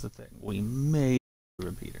the thing. We may do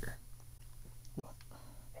a repeater.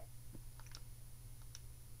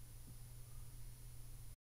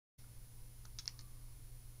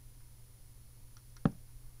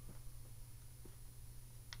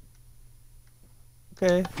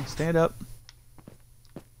 Okay, stand up.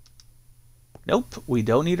 Nope, we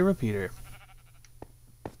don't need a repeater.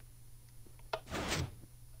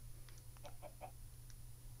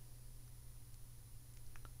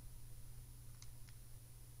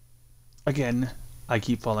 Again, I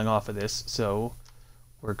keep falling off of this, so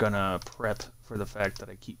we're gonna prep for the fact that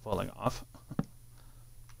I keep falling off.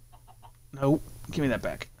 No, give me that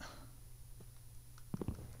back.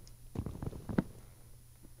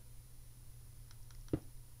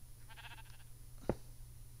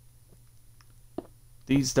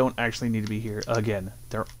 These don't actually need to be here. Again,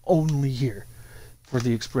 they're only here for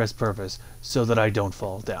the express purpose so that I don't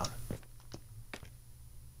fall down.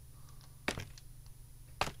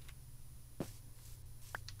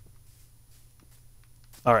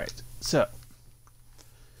 Alright, so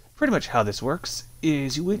pretty much how this works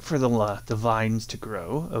is you wait for the vines to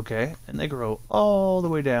grow, okay? And they grow all the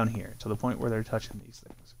way down here to the point where they're touching these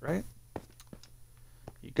things, right?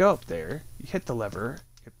 You go up there, you hit the lever,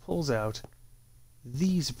 it pulls out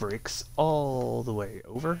these bricks all the way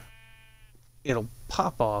over. It'll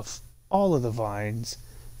pop off all of the vines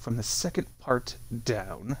from the second part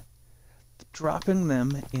down, dropping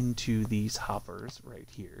them into these hoppers right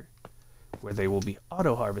here, where they will be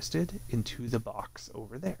auto-harvested into the box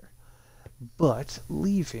over there, but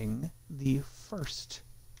leaving the first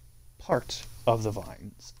part of the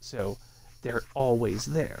vines. So they're always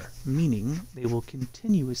there, meaning they will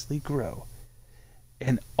continuously grow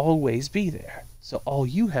and always be there. So all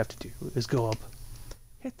you have to do is go up,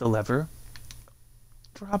 hit the lever,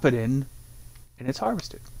 drop it in, and it's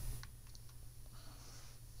harvested.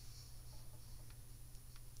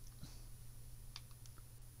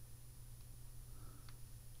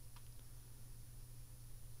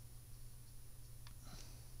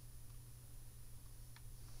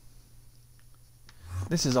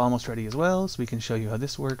 This is almost ready as well, so we can show you how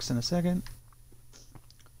this works in a second.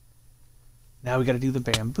 Now we got to do the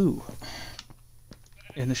bamboo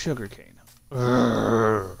and the sugarcane.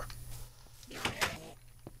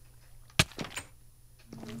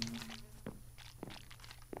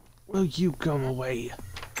 Will you go away?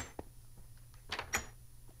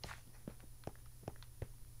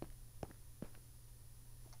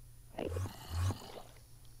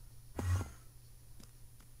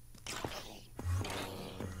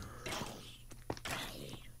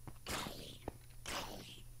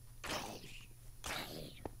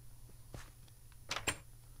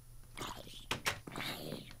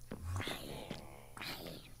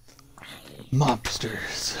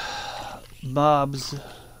 Mobsters. Mobs.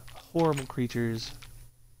 Horrible creatures.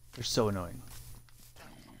 They're so annoying.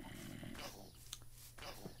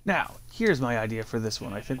 Now, here's my idea for this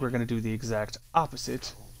one. I think we're going to do the exact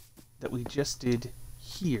opposite that we just did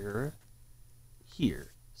here.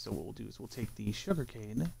 So what we'll do is we'll take the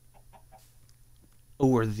sugarcane,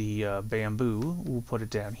 or the bamboo, we'll put it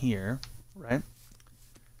down here, right?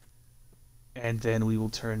 And then we will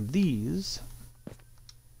turn these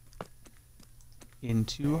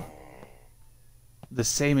into the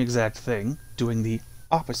same exact thing, doing the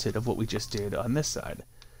opposite of what we just did on this side,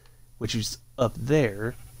 which is up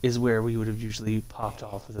there is where we would have usually popped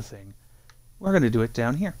off of the thing. We're going to do it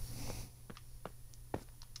down here.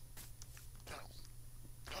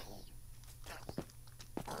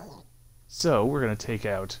 So we're going to take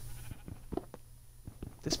out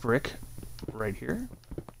this brick right here.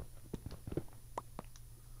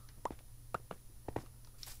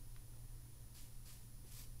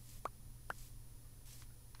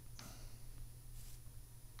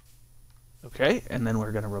 Okay, and then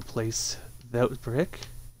we're going to replace that brick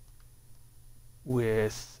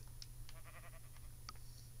with...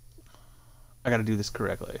 I got to do this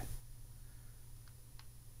correctly.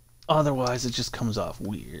 Otherwise, it just comes off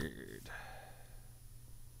weird.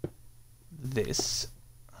 This.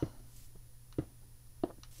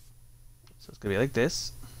 So it's going to be like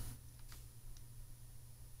this.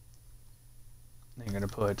 Then you're going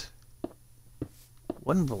to put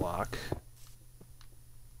one block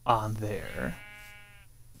on there.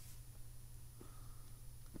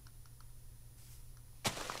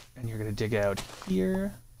 And you're going to dig out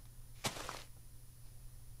here.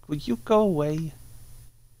 Will you go away?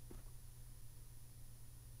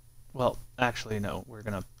 Well, actually, no. We're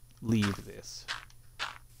going to leave this.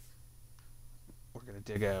 We're going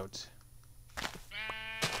to dig out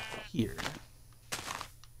here.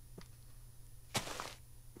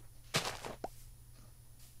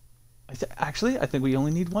 Actually, I think we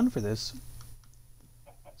only need one for this.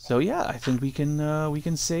 So yeah, I think we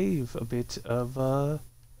can save a bit of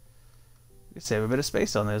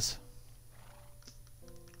space on this.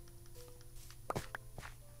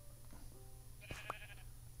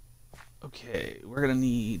 Okay, we're gonna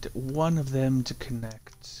need one of them to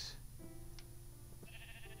connect.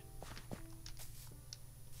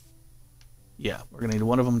 Yeah, we're gonna need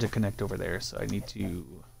one of them to connect over there, so I need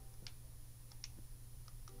to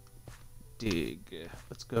dig.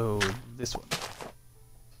 Let's go this one.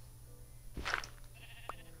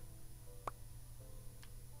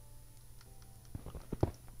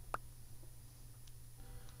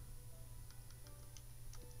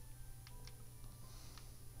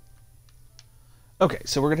 Okay,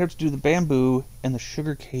 so we're going to have to do the bamboo and the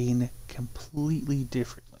sugarcane completely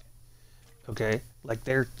differently. Okay? Like,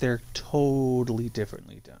 they're totally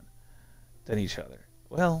differently done than each other.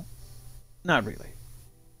 Well, not really.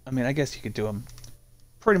 I mean, I guess you could do them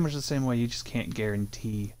pretty much the same way. You just can't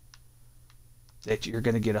guarantee that you're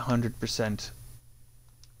going to get 100%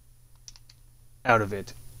 out of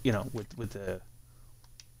it, you know, with the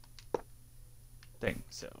thing,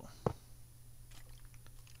 so...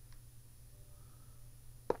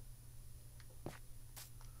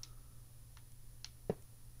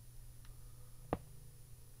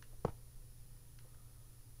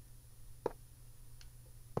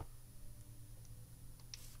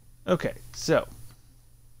 Okay, so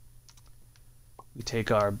we take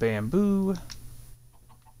our bamboo,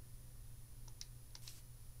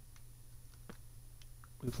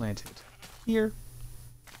 we plant it here,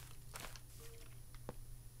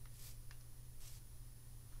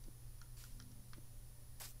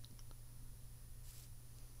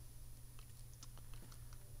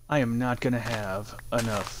 I am not going to have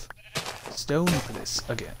enough stone for this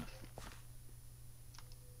again.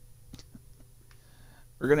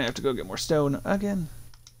 We're going to have to go get more stone again.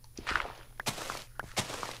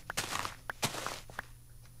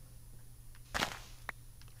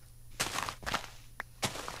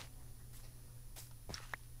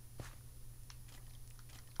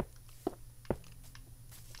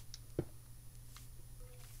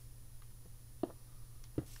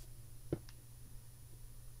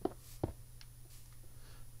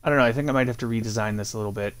 I don't know, I think I might have to redesign this a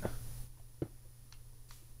little bit.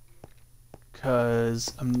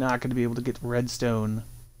 Because I'm not going to be able to get redstone.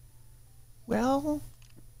 Well,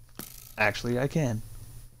 actually I can.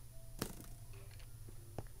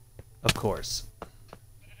 Of course.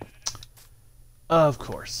 Of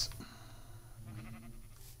course.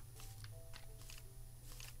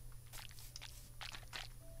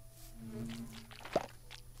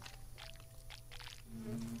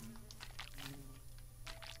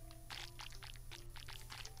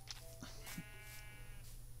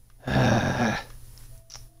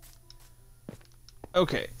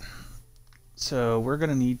 Okay. So we're going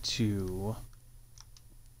to need to...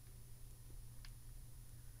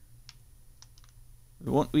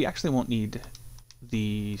 We actually won't need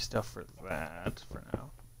the stuff for that for now.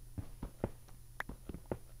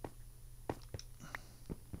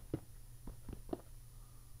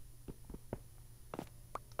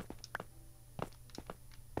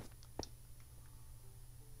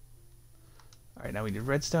 Alright, now we need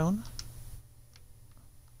redstone.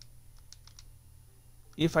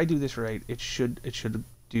 If I do this right, it should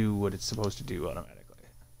do what it's supposed to do automatically.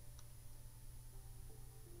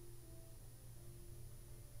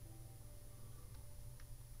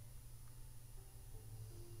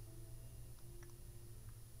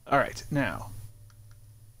 Alright, now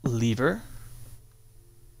lever.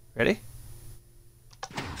 Ready?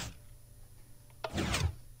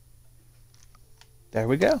 There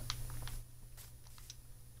we go.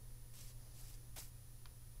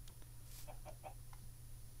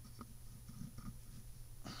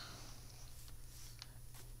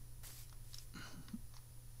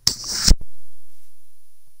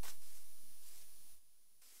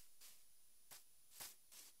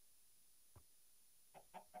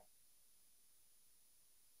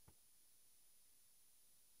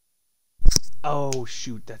 Oh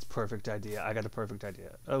shoot, that's perfect idea. I got a perfect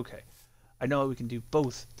idea. Okay. I know we can do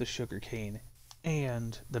both the sugar cane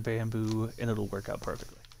and the bamboo and it'll work out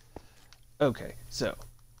perfectly. Okay, so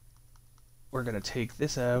we're gonna take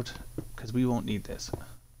this out because we won't need this.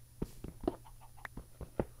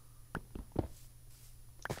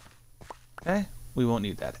 Okay, we won't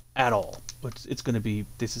need that at all. It's gonna be,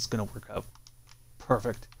 this is gonna work out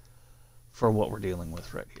perfect for what we're dealing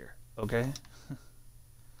with right here. Okay.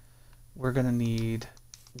 We're gonna need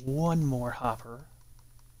one more hopper.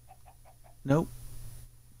 Nope.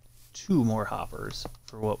 Two more hoppers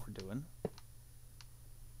for what we're doing.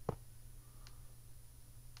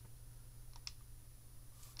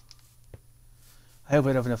 I hope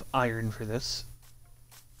I have enough iron for this.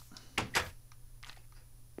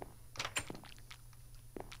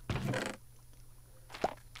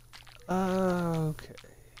 Okay.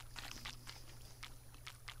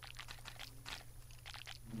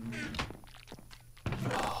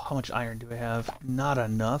 Oh, how much iron do I have? Not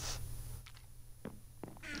enough.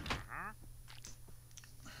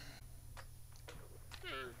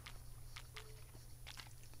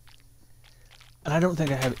 And I don't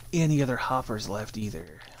think I have any other hoppers left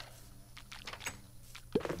either.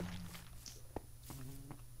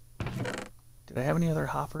 Did I have any other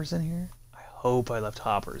hoppers in here? I hope I left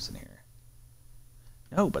hoppers in here.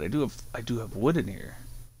 No, but I do have wood in here,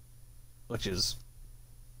 which is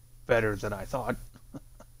better than I thought.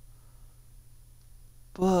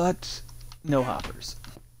 But no hoppers,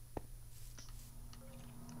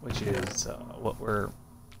 which is what we're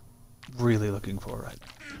really looking for right now.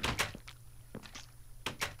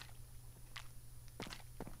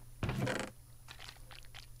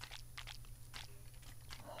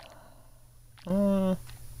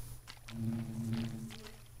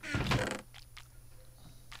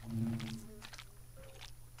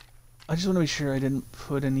 I just want to be sure I didn't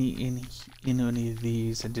put any in any of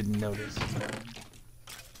these. I didn't notice.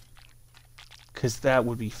 Because that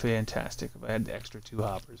would be fantastic if I had the extra 2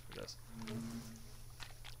 hoppers for this.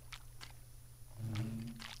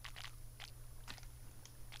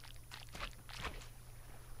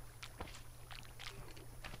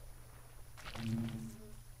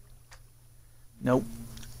 Nope.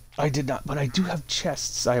 I did not, but I do have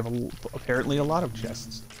chests. I have apparently a lot of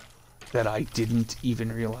chests that I didn't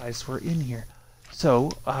even realize were in here.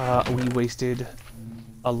 So, we wasted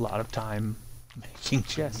a lot of time making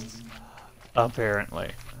chests,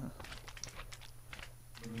 apparently.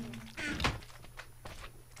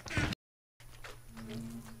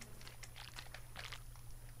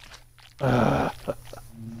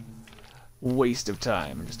 Waste of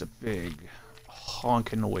time. Just a big,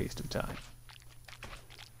 honking waste of time.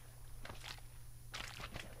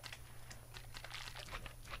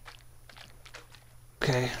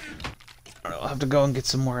 Okay. I'll have to go and get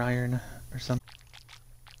some more iron or something.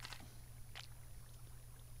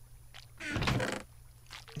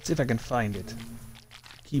 see if I can find it.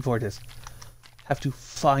 Keyboard is have to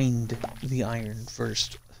find the iron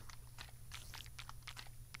first.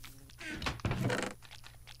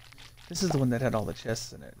 This is the one that had all the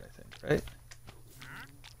chests in it, I think, right?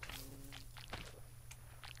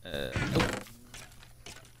 Nope.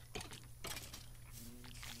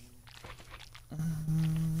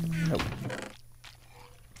 Nope.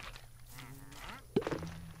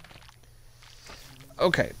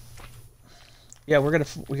 Okay. Yeah, we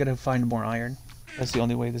gotta find more iron. That's the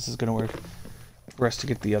only way this is gonna work for us to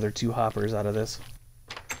get the other 2 hoppers out of this.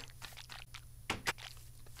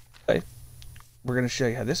 Okay. We're gonna show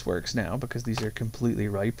you how this works now because these are completely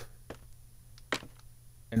ripe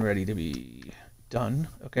and ready to be done.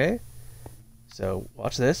 Okay. So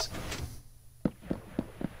watch this.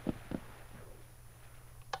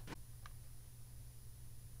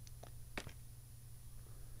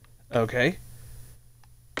 Okay.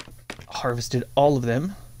 Harvested all of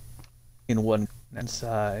them in one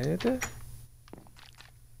side.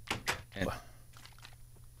 And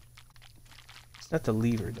it's not the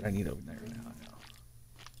lever that I need over there now.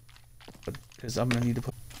 Because I'm gonna need to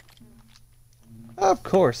put. Of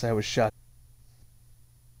course, I was shot.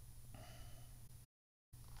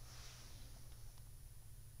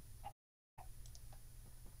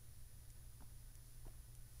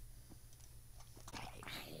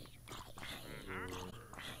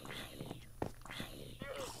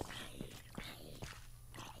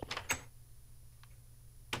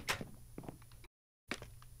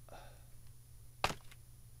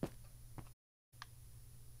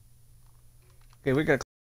 Okay, we gotta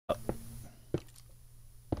clean up.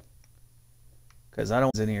 Because I don't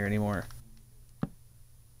want in here anymore.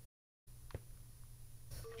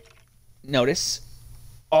 Notice,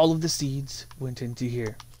 all of the seeds went into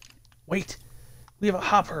here. Wait, we have a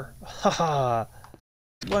hopper. Haha.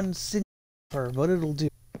 One single hopper, but it'll do.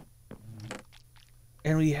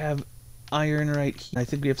 And we have iron right here. I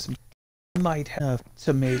think we have some. Might have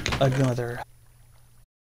to make another.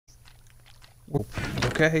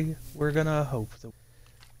 Okay, we're gonna hope that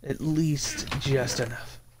at least just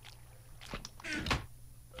enough.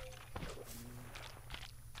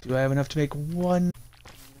 Do I have enough to make one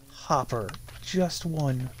hopper? Just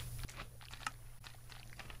one.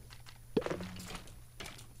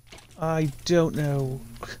 I don't know.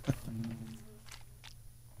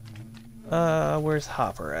 Where's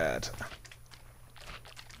Hopper at?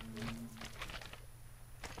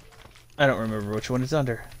 I don't remember which one it's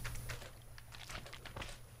under.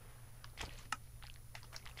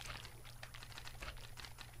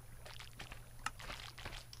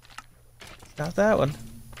 Not that one.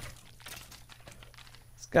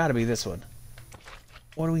 It's gotta be this one.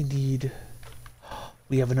 What do we need?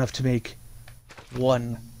 We have enough to make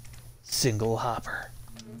one single hopper.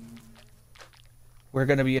 We're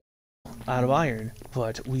gonna be out of iron,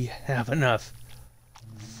 but we have enough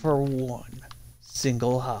for one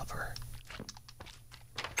single hopper.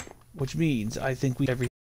 Which means I think we have everything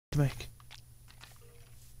to make.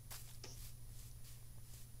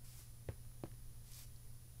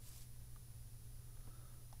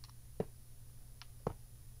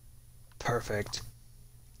 Perfect.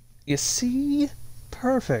 You see?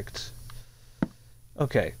 Perfect.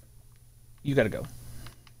 Okay. You gotta go.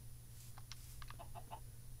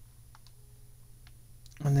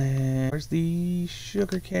 And then, where's the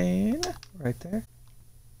sugar cane? Right there.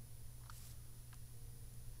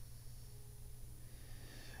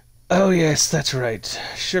 Oh yes, that's right.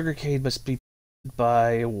 Sugar cane must be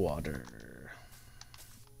by water.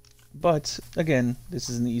 But, again, this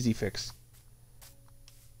is an easy fix.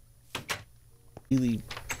 Really,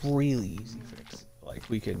 really easy fix. Like,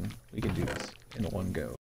 we can do this in one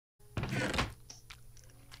go.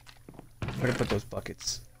 Where to put those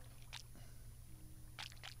buckets?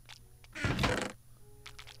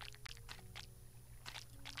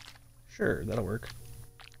 Sure, that'll work.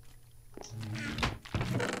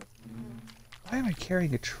 Why am I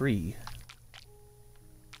carrying a tree?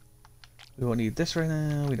 We won't need this right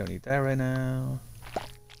now. We don't need that right now.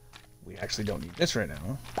 We actually don't need this right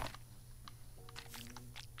now.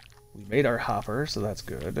 We made our hopper, so that's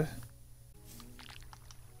good.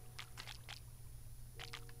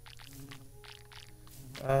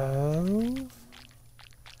 I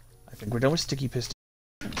think we're done with sticky pistons,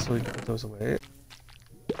 so we can put those away.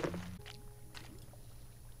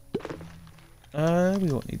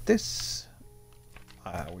 We won't need this.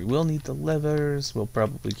 We will need the levers. We'll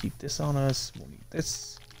probably keep this on us. We'll need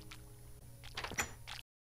this.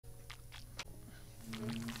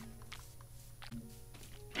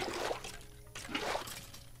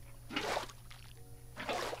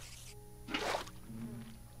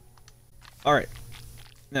 Alright.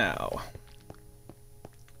 Now,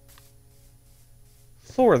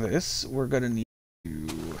 for this, we're gonna need to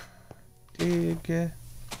dig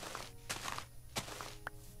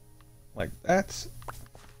like that.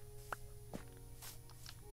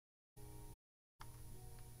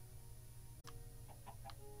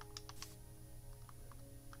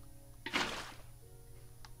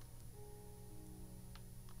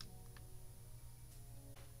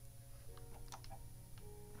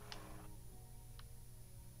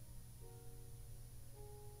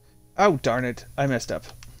 Oh, darn it. I messed up.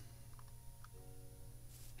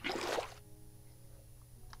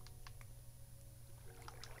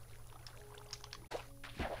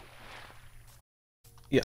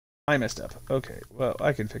 Yeah, I messed up. Okay, well,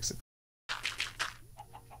 I can fix it.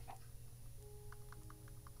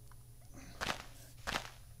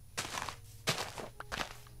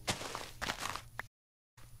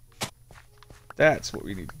 That's what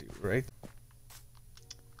we need to do, right?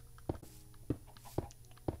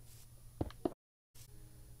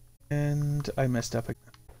 And I messed up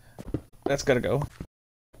again. That's gotta go.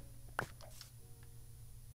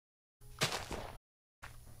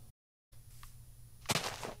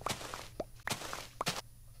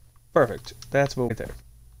 Perfect. That's what right there.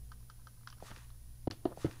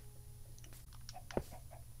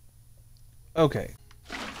 Okay.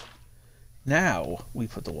 Now we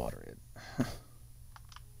put the water in.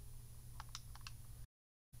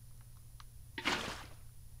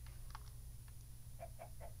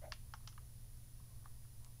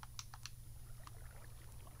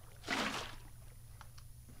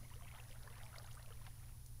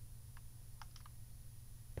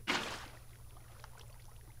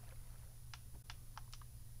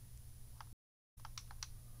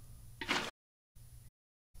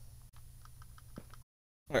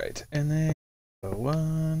 Alright, and then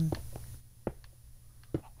one.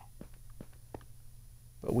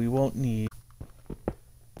 But we won't need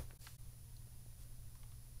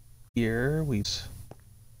here.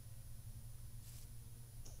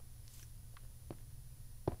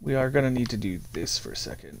 We are gonna need to do this for a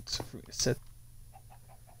second. So for me to set,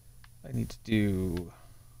 I need to do.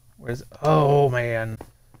 Where's? Oh man!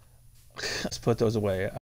 Let's put those away.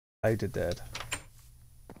 I did that.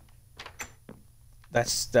 That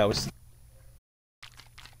was.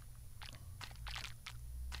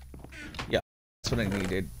 Yeah, that's what I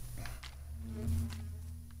needed.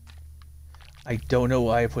 I don't know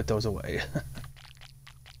why I put those away.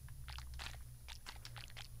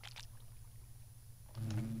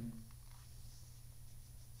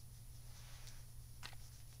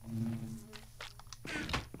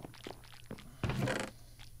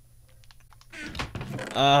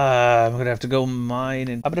 I'm gonna have to go mine,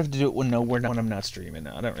 and I'm gonna have to do it when I'm not streaming.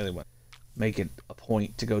 I don't really want to make it a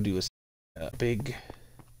point to go do a big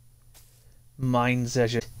mine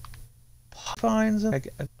session. Finds I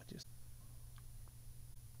just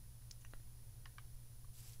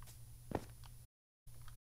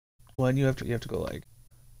one you have to go like,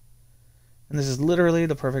 and this is literally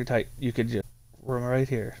the perfect height. You could just room right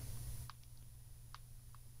here.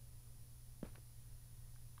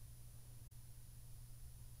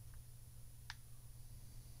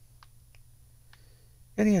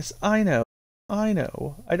 And yes, I know,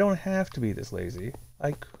 I don't have to be this lazy.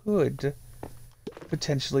 I could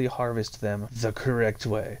potentially harvest them the correct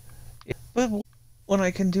way. But when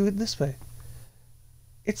I can do it this way,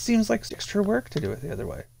 it seems like extra work to do it the other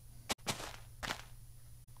way.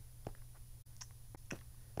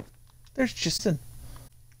 There's just an...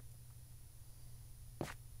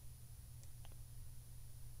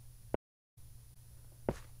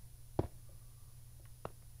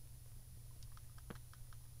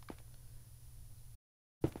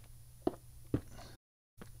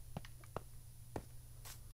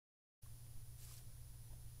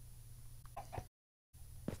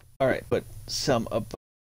 Alright, put some up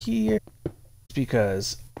here,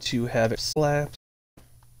 because to have it slapped,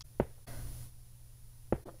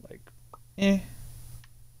 like,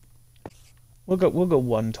 we'll go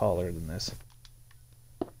one taller than this.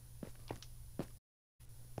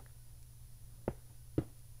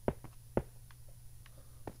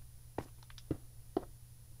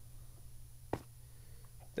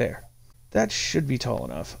 There. That should be tall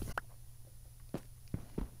enough.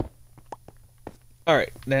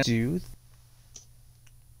 Alright, now do,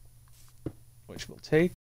 which we'll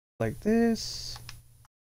take like this,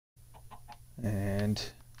 and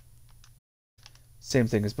same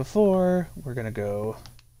thing as before, we're gonna go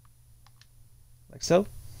like so,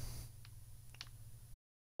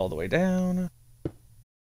 all the way down.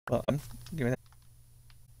 Well, give me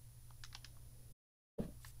that.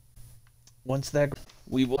 Once that,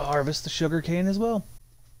 we will harvest the sugar cane as well.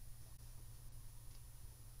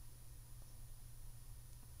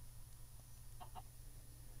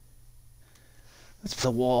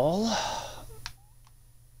 the wall.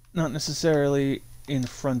 Not necessarily in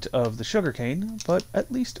front of the sugarcane, but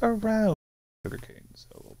at least around sugarcane. So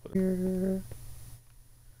we'll put it here.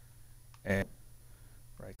 And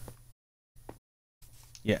right.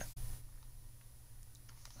 Yeah.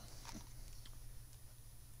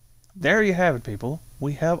 There you have it, people.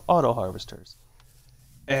 We have auto harvesters.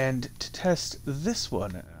 And to test this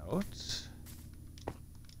one out,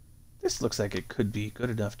 this looks like it could be good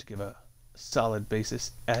enough to give a solid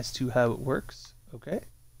basis as to how it works. Okay.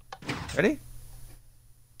 Ready?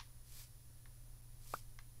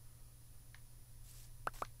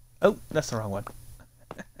 Oh, that's the wrong one.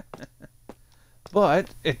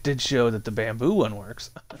 But it did show that the bamboo one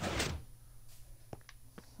works.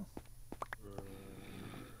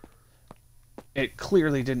 It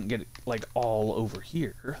clearly didn't get like all over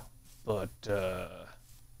here, but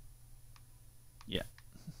yeah.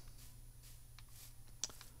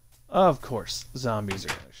 Of course, zombies are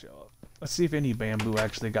going to show up. Let's see if any bamboo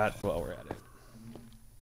actually got while we're at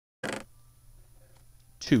it.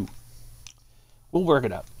 2. We'll work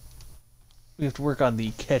it out. We have to work on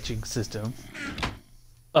the catching system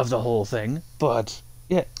of the whole thing, but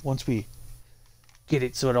yeah, once we get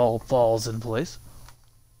it so it all falls in place.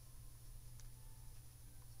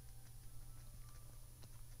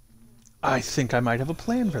 I think I might have a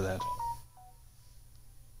plan for that.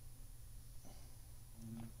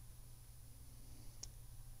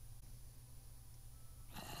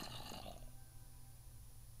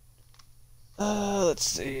 Let's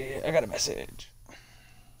see. I got a message.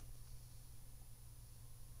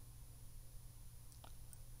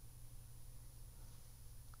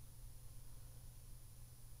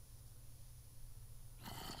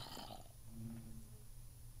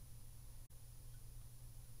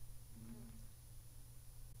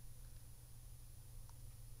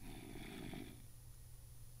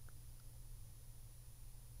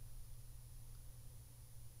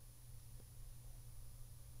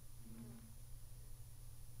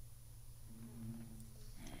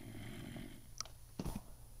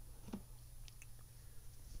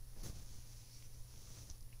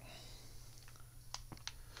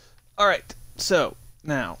 All right, so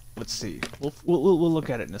now let's see. We'll look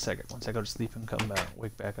at it in a second. Once I go to sleep and come back,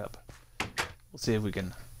 wake back up, we'll see if we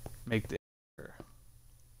can make this.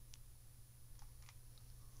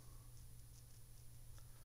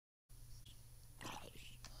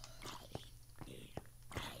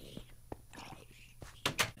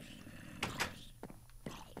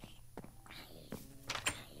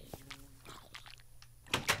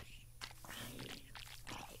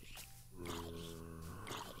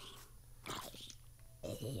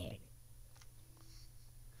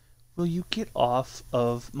 Will you get off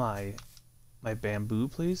of my bamboo,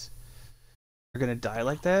 please? If you're gonna die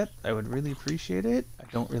like that, I would really appreciate it. I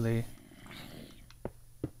don't really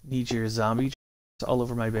need your zombie all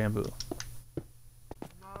over my bamboo.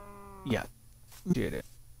 Yeah, appreciate it.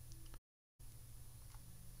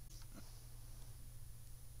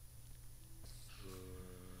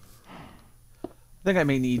 I think I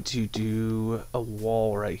may need to do a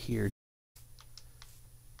wall right here.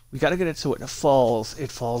 We gotta get it so it falls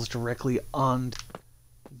directly on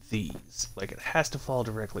these. Like, it has to fall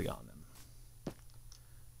directly on them.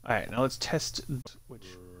 Alright, now let's test which...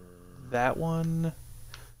 That one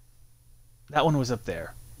was up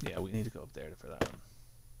there. Yeah, we need to go up there for that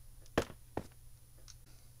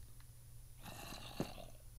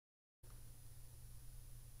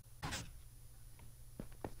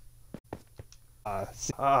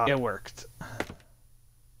one. It worked.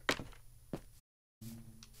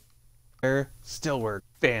 Still work.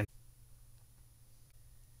 Fan.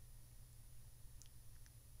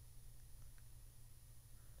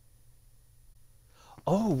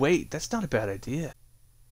 Oh, wait, that's not a bad idea.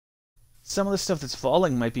 Some of the stuff that's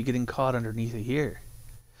falling might be getting caught underneath it here.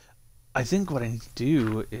 I think what I need to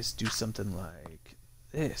do is do something like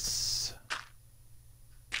this.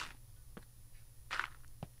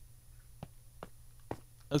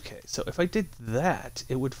 Okay, so if I did that,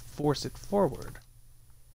 it would force it forward.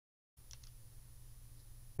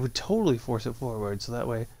 It would totally force it forward, so that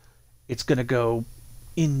way it's gonna go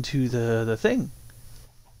into the thing.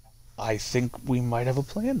 I think we might have a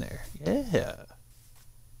plan there. Yeah.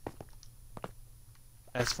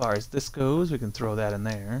 As far as this goes, we can throw that in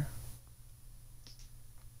there.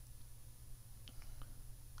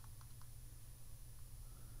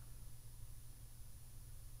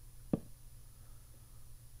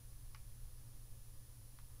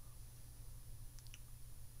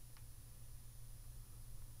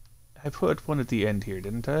 I put one at the end here,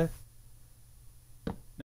 didn't I?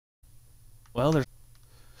 Well, there's...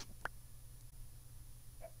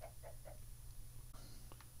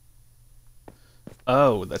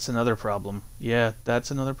 Oh, that's another problem. Yeah,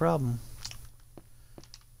 that's another problem.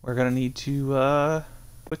 We're gonna need to,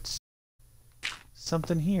 put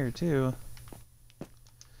something here, too.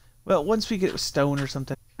 Well, once we get stone or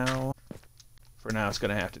something now, for now it's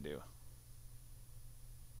gonna have to do.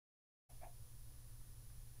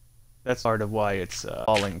 That's part of why it's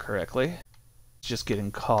falling correctly. It's just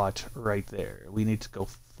getting caught right there. We need to go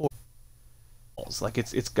forward. Like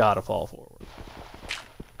it's gotta fall forward.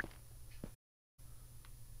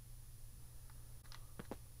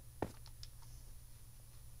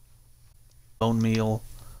 Bone meal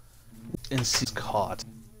and see caught.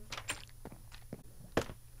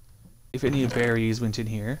 If any berries went in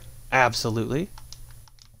here, absolutely.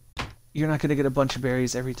 You're not gonna get a bunch of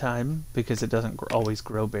berries every time because it doesn't always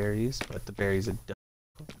grow berries, but the berries it does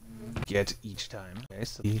get each time. Okay,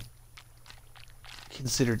 so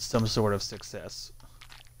considered some sort of success.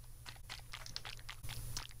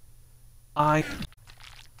 I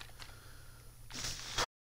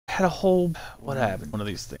had a whole... What happened? One of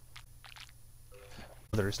these things.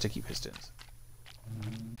 Other sticky pistons.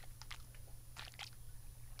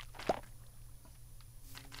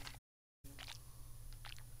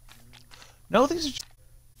 No, these are...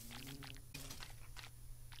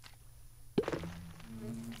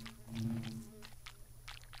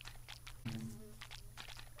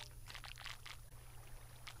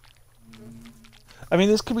 I mean,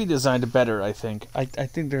 this could be designed better, I think. I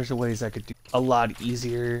think there's ways I could do a lot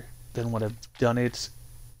easier than what I've done it.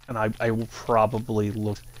 And I will probably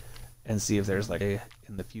look and see if there's like a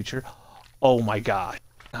in the future. Oh my god.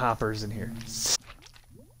 Hoppers in here.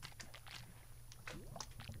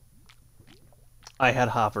 I had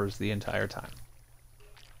hoppers the entire time.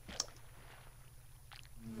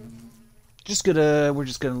 We're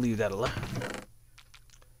just gonna leave that alone.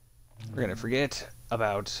 We're gonna forget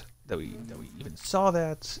about that we even saw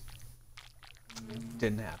that.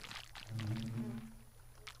 Didn't happen.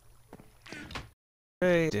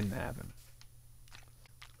 Okay, didn't happen.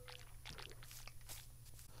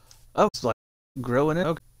 Oh, it's like growing it.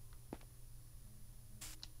 Okay.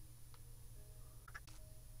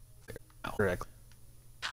 Correct.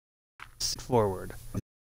 Forward.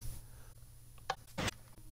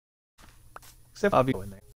 Except I'll be going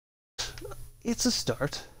there. It's a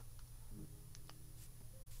start.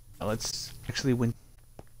 Now let's actually win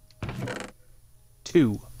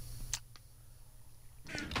 2.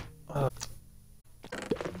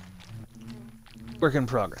 Work in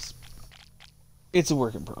progress. It's a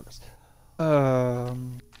work in progress.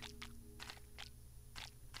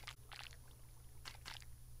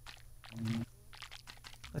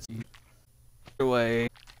 Let's see. Away.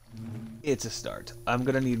 It's a start. I'm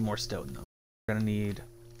gonna need more stone though. I'm gonna need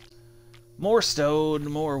more stone,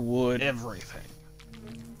 more wood, everything.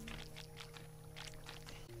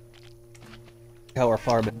 How our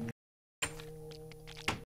farm.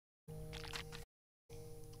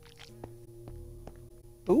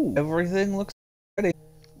 Ooh, everything looks ready.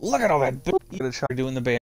 Look at all that. You gotta try doing the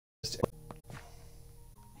band.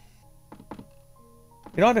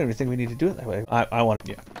 You know, I don't even think we need to do it that way. I want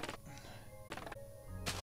to, yeah.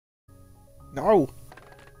 No!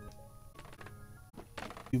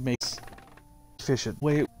 You make efficient.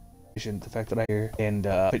 Way efficient. The fact that I hear and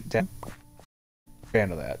put down.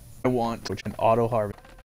 Fan of that. I want which an auto harvest.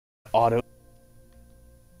 Auto.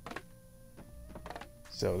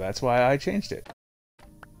 So that's why I changed it.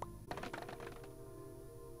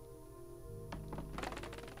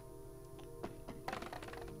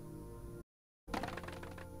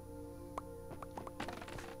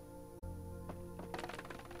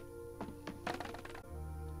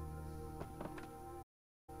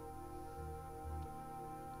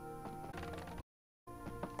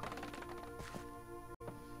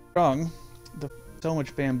 Wrong. So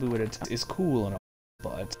much bamboo at a time is cool and all,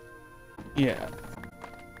 but yeah.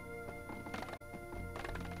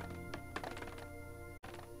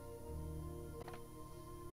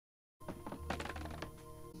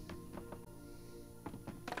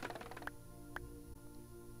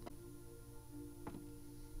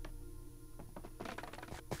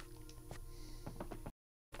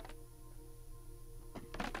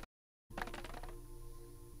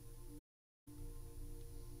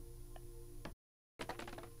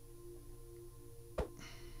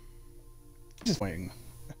 Just waiting.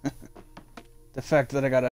 The fact that I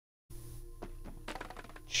gotta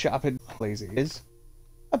chop it lazy is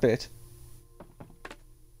a bit.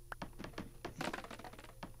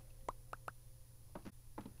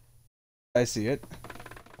 I see it.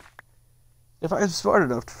 If I'm smart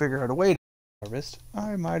enough to figure out a way to harvest,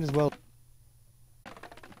 I might as well.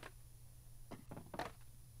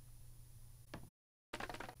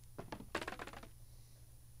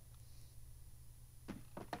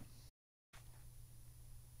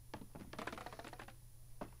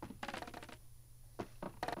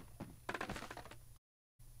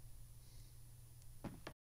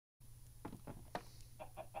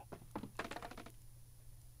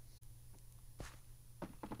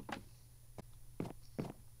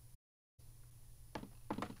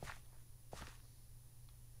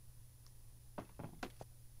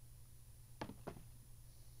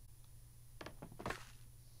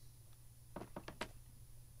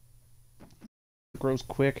 grows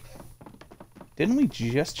quick. Didn't we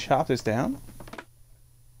just chop this down?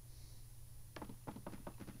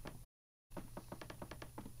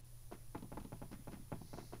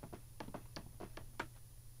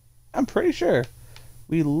 I'm pretty sure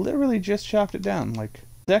we literally just chopped it down, like,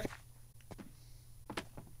 second.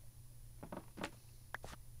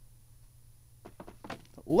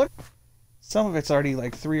 Look, some of it's already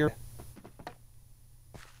like 3 or...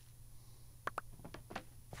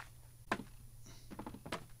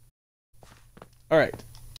 Alright.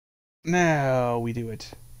 Now we do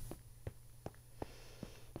it.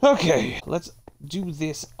 Okay, let's do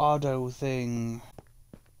this auto thing.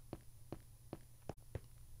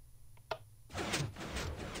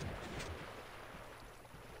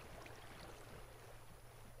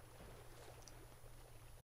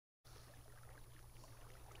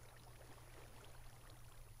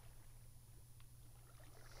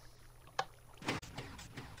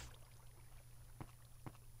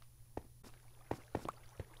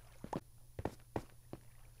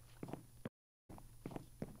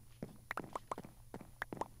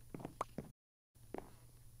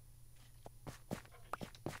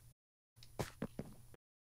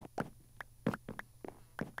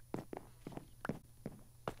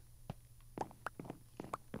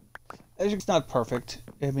 It's not perfect.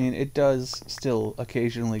 I mean, it does still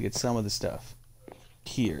occasionally get some of the stuff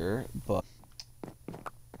here, but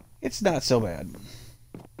it's not so bad.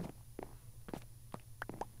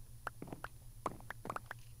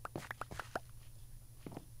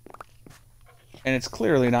 And it's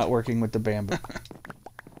clearly not working with the bamboo.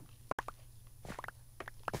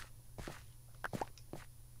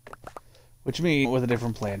 Which means with a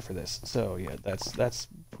different plan for this. So yeah, that's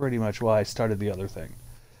pretty much why I started the other thing.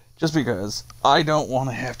 Just because I don't want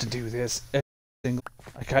to have to do this every single.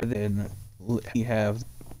 I kind of didn't have,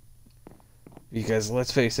 because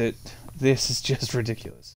let's face it, this is just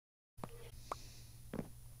ridiculous.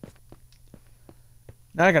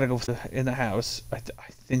 Now I gotta go in the house. I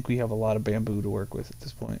think we have a lot of bamboo to work with at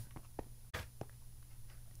this point.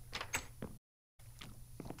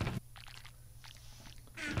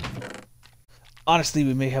 Honestly,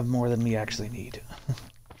 we may have more than we actually need.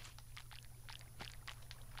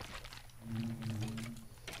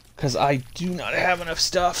 Because I do not have enough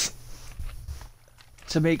stuff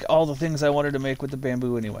to make all the things I wanted to make with the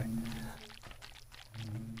bamboo anyway.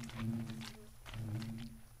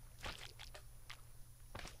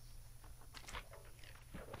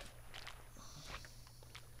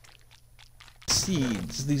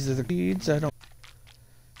 Seeds. These are the seeds.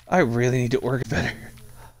 I really need to work better.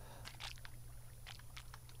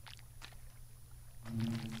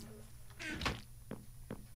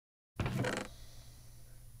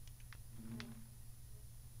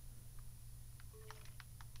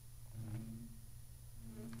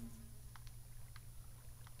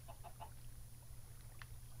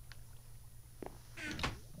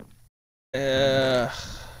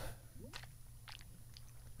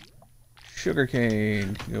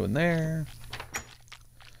 Sugarcane can go in there.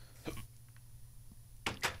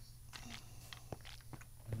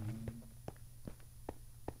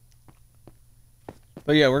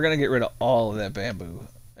 But yeah, we're gonna get rid of all of that bamboo.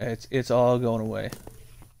 It's all going away.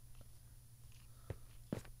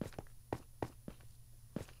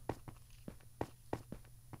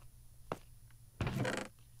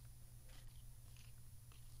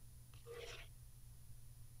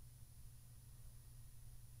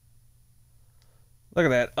 Look at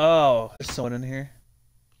that. Oh, there's someone in here.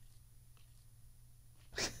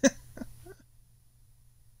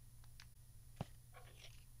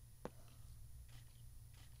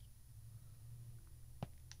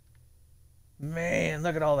 Man,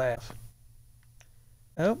 look at all that.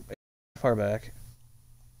 Oh, far back.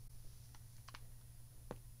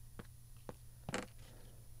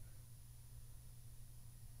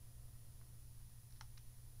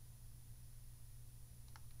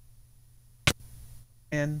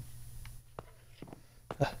 And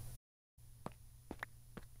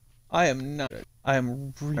I am not. I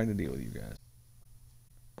am really trying to deal with you guys.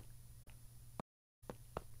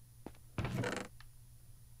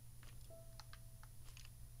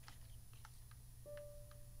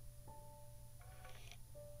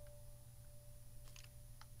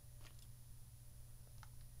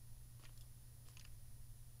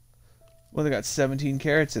 Well, they got 17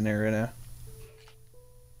 carrots in there right now.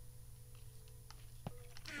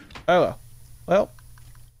 Oh well. Well,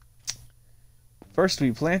 first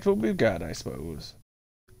we plant what we've got, I suppose.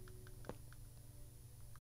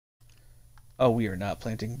 Oh, we are not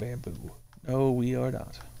planting bamboo. No, we are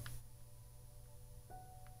not.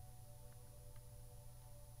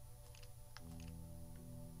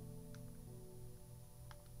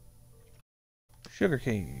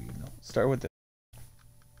 Sugarcane. Start with this.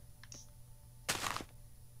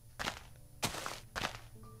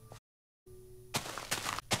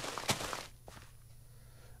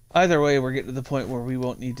 Either way, we're getting to the point where we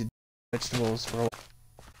won't need to do vegetables for a while.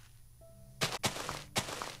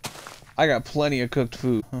 I got plenty of cooked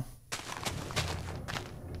food. Huh.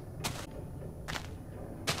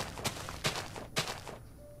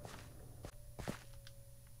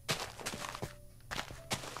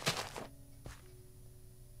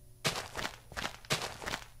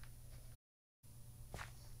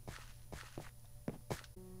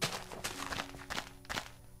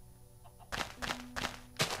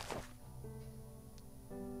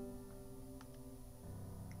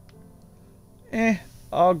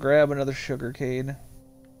 I'll grab another sugarcane,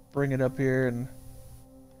 bring it up here, and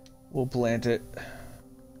we'll plant it.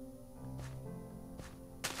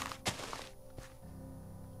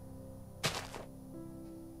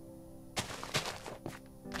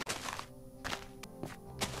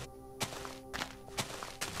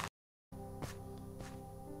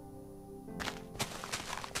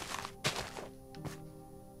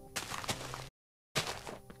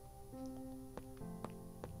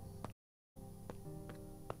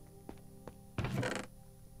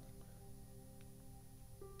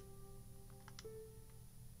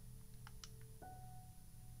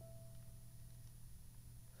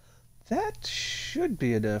 That should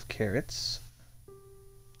be enough carrots.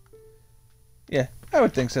 Yeah, I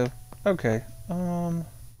would think so. Okay.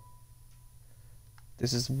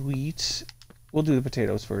 This is wheat. We'll do the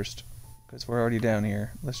potatoes first, because we're already down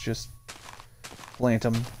here. Let's just plant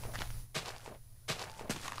them.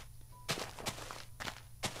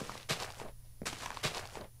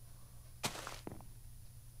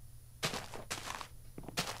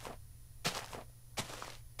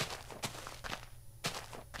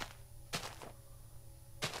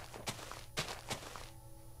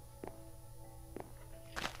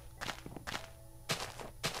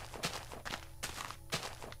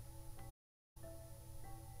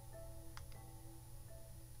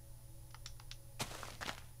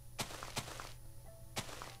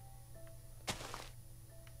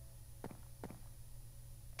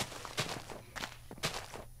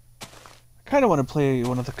 I kind of want to play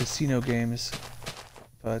one of the casino games,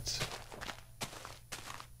 but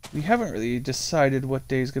we haven't really decided what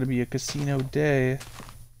day is going to be a casino day.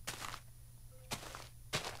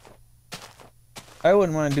 I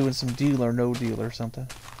wouldn't mind doing some Deal or No Deal or something.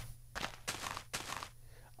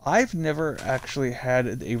 I've never actually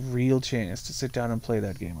had a real chance to sit down and play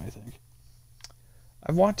that game, I think.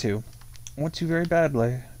 I want to. I want to very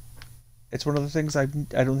badly. It's one of the things I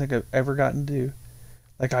don't think I've ever gotten to do.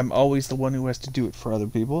 Like, I'm always the one who has to do it for other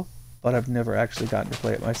people, but I've never actually gotten to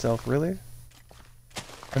play it myself, really.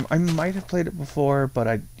 I might have played it before, but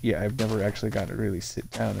I've never actually gotten to really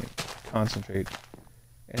sit down and concentrate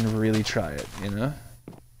and really try it, you know?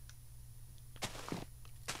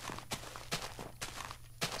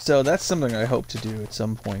 So that's something I hope to do at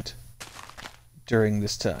some point during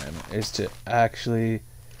this time, is to actually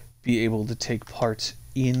be able to take part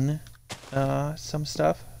in some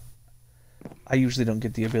stuff. I usually don't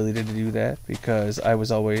get the ability to do that because I was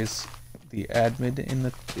always the admin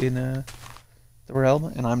in the realm,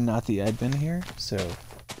 and I'm not the admin here, so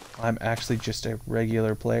I'm actually just a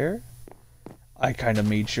regular player. I kind of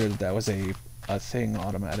made sure that that was a thing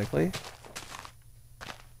automatically.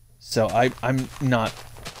 So I'm not,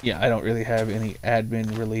 I don't really have any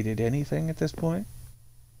admin related anything at this point.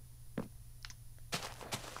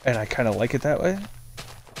 And I kind of like it that way.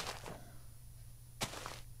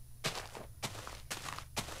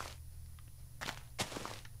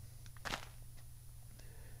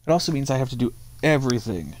 It also means I have to do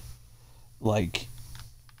everything, like,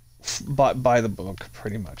 by the book,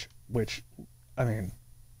 pretty much. Which, I mean,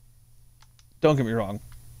 don't get me wrong,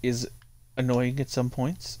 is annoying at some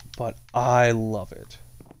points, but I love it.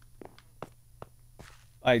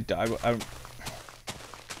 Well,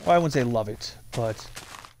 I wouldn't say love it, but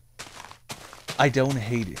I don't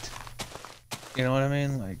hate it. You know what I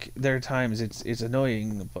mean? Like, there are times it's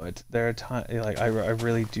annoying, but there are times, like, I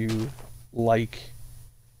really do like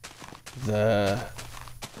the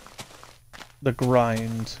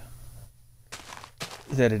grind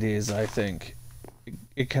that it is. I think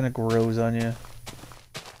it kind of grows on you.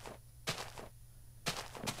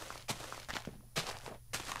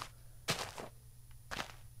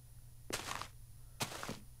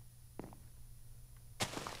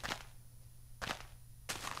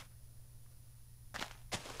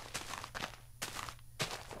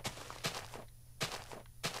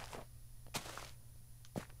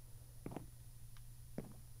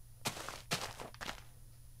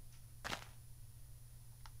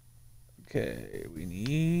 Okay, we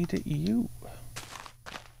need you.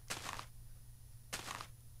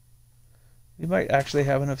 We might actually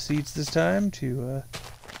have enough seeds this time to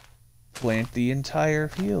plant the entire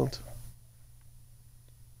field.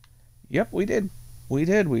 Yep, we did. We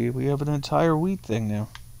did. We have an entire wheat thing now.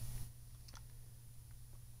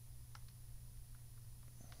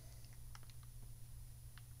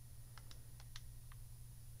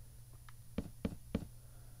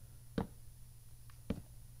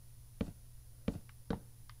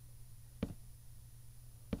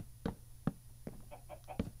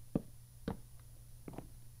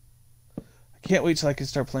 I can't wait till I can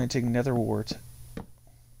start planting netherwort.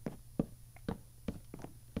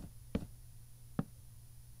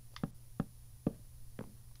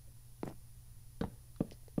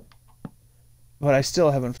 But I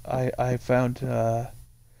still haven't. I found.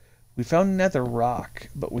 We found nether rock,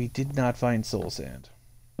 but we did not find soul sand.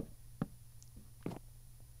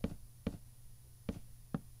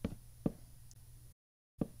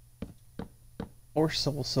 Or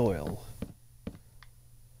soul soil.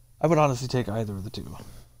 I would honestly take either of the two.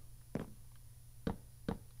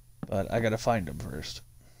 But I gotta find them first.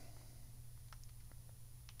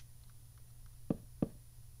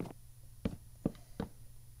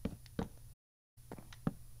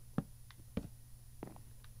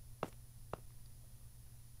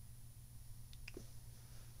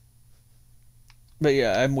 But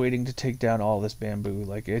yeah, I'm waiting to take down all this bamboo.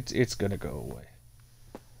 Like, it's gonna go away.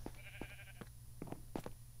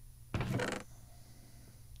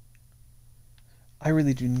 I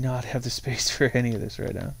really do not have the space for any of this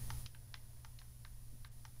right now.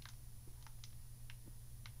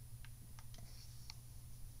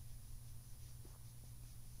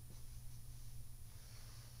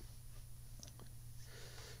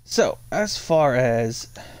 So, as far as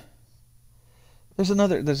there's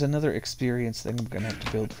another experience thing I'm gonna have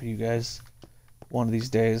to build for you guys one of these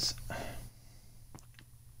days.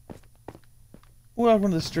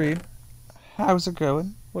 Welcome to the stream. How's it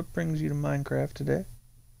going? What brings you to Minecraft today?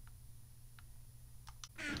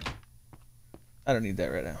 I don't need that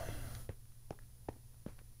right now.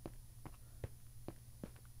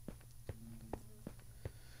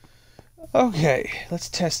 Okay, let's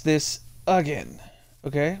test this again.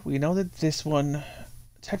 Okay, we know that this one,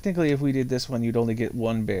 technically if we did this one, you'd only get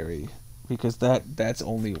one berry, because that's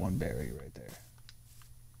only one berry right there.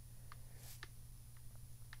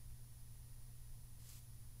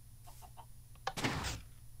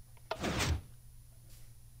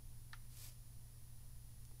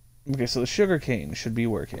 Okay, so the sugarcane should be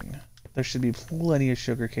working. There should be plenty of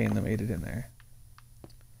sugarcane that made it in there.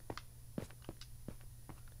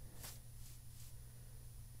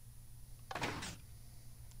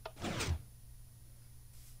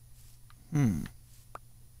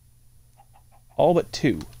 All but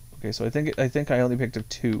 2. Okay, so I think I only picked up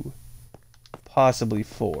 2, possibly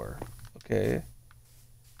 4. Okay,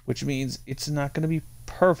 which means it's not going to be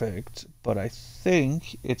perfect, but I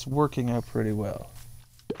think it's working out pretty well.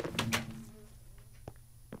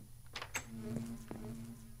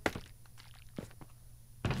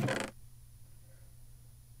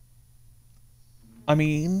 I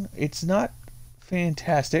mean, it's not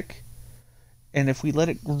fantastic, and if we let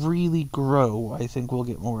it really grow, I think we'll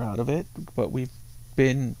get more out of it, but we've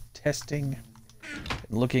been testing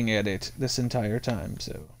and looking at it this entire time,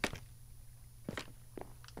 so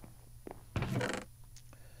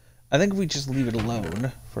I think if we just leave it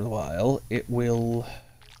alone for a while, it will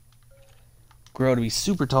grow to be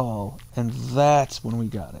super tall, and that's when we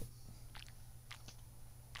got it.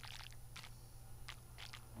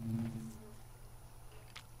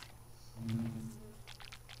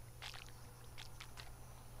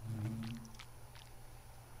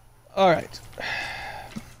 Alright.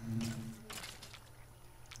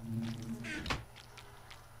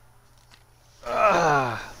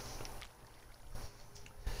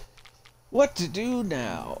 What to do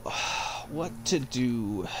now? What to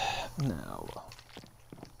do now?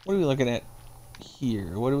 What are we looking at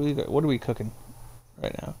here? What are we cooking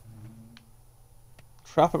right now?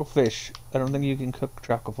 Tropical fish. I don't think you can cook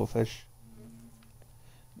tropical fish.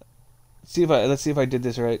 Let's see if I did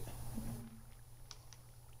this right.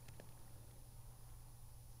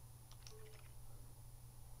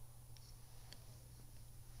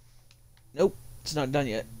 Nope, it's not done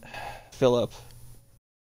yet. Fill up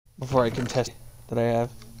before I can test that I have.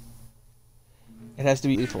 It has to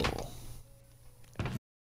be full.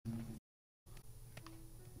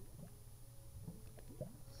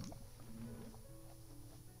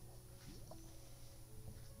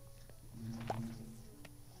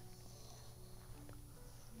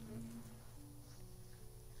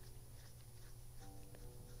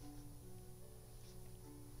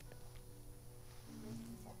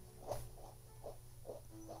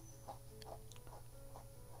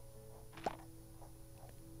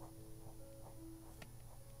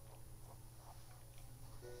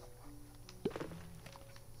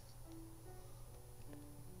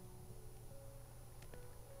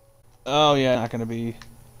 Oh yeah, not gonna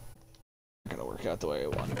work out the way I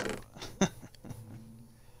wanted to.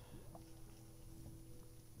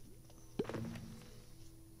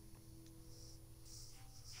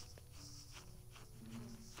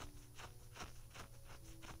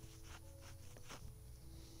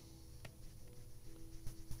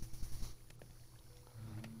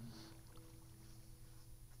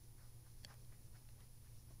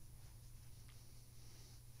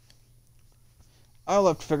 I'll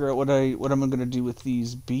have to figure out what I'm gonna do with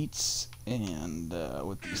these beets and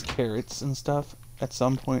with these carrots and stuff at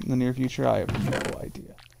some point in the near future. I have no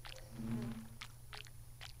idea.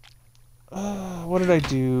 What did I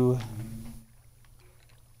do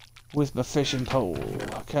with my fishing pole?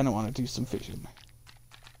 I kind of want to do some fishing.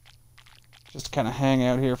 Just kind of hang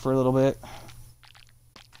out here for a little bit.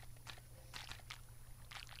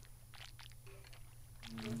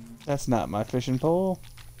 That's not my fishing pole.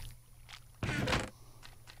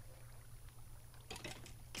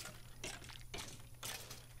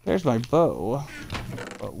 There's my bow,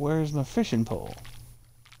 but where's my fishing pole?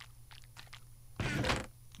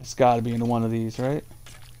 It's gotta be in one of these, right?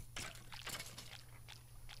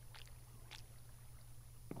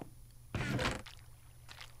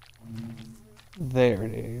 There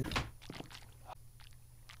it is.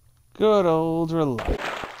 Good old reliable.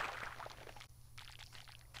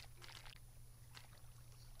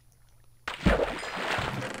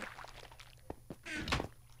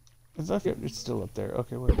 Is that it? It's still up there.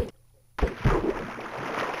 Okay, wait.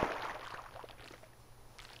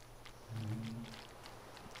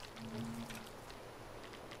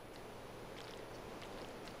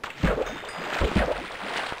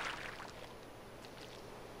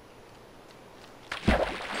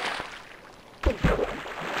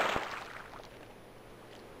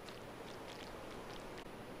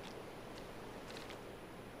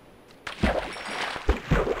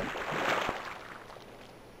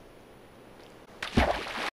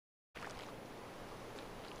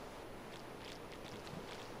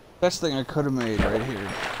 Best thing I could have made right here.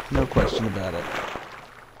 No question about it.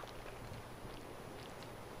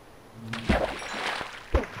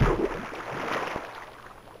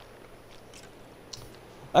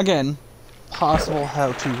 Again, possible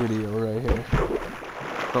how-to video right here.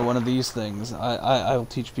 For one of these things. I'll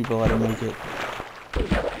teach people how to make it.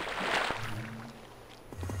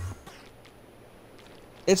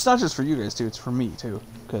 It's not just for you guys too, it's for me too.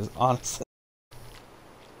 Because honestly,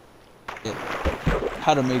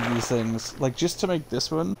 how to make these things. Like, just to make this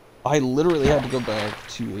one, I literally had to go back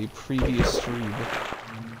to a previous stream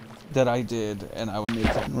that I did, and I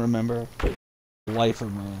couldn't remember the life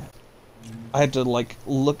of me. I had to, like,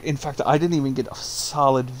 look. In fact, I didn't even get a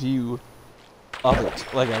solid view of it.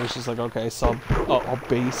 Like, I was just like, okay, I saw a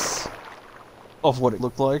base of what it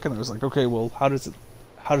looked like, and I was like, okay, well, how does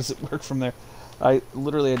it work from there? I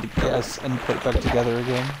literally had to guess and put it back together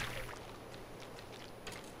again.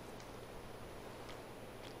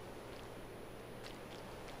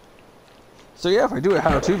 So yeah, if I do a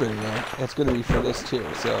how-to video, it's gonna be for this too,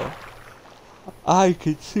 so I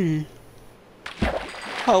could see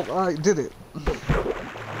how I did it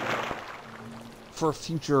for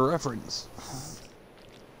future reference.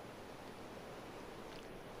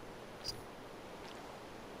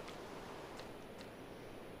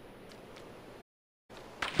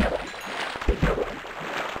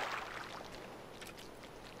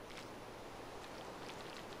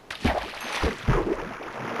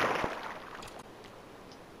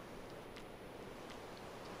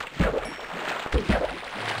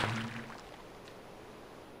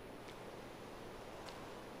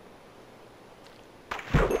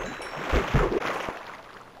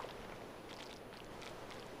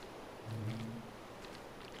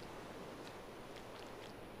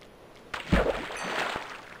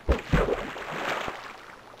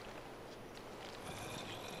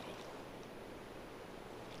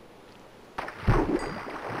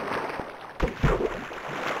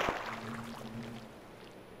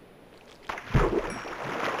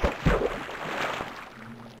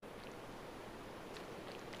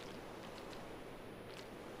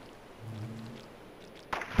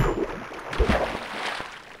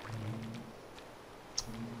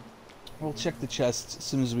 We'll check the chest as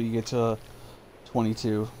soon as we get to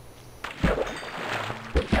 22.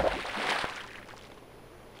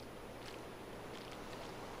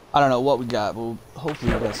 I don't know what we got, but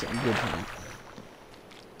hopefully we got something good tonight.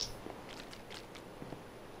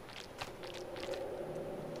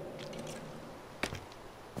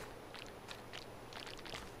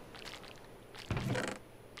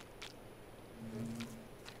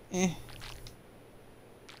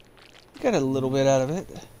 Got a little bit out of it.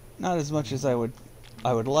 Not as much as I would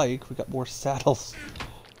I would like. We got more saddles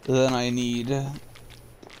than I need.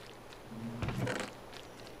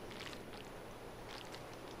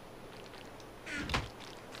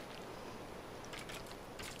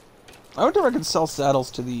 I wonder if I can sell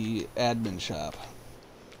saddles to the admin shop.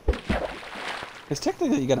 Because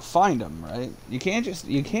technically you gotta find them, right? You can't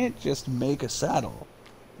just make a saddle.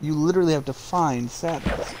 You literally have to find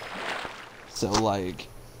saddles. So like,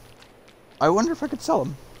 I wonder if I could sell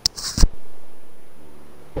them.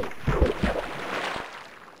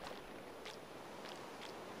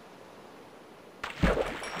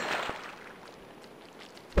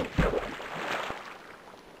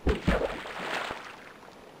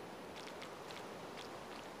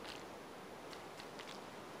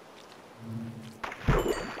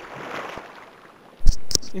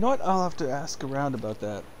 You know what? I'll have to ask around about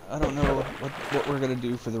that. I don't know what we're gonna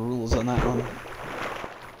do for the rules on that one.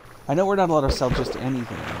 I know we're not allowed to sell just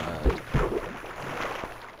anything, but...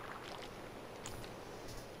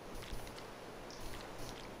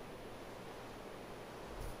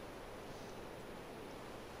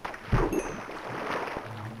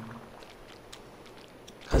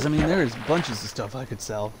 Because, I mean, there's bunches of stuff I could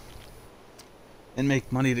sell. And make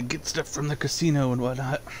money to get stuff from the casino and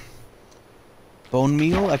whatnot. Bone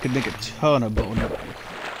meal? I could make a ton of bone meal.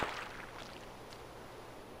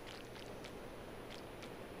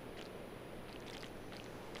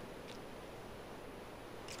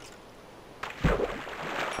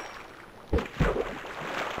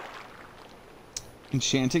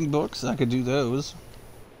 Enchanting books? I could do those.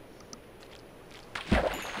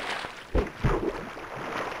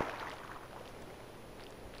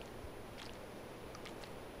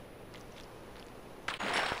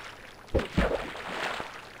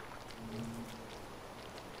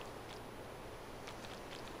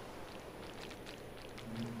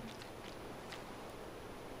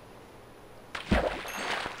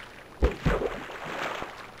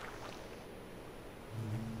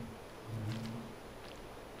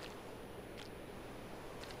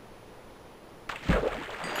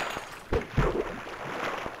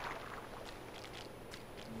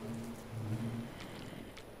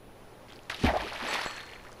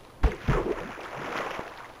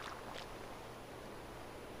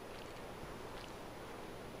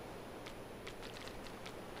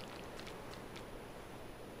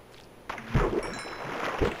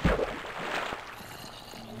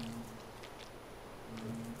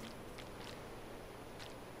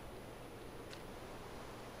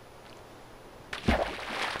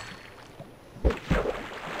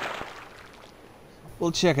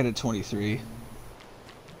 We'll check it at 23.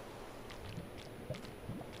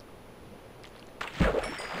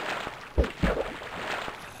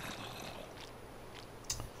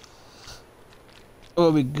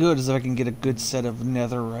 What would be good is if I can get a good set of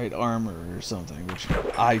netherite armor or something, which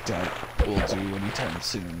I doubt we'll do anytime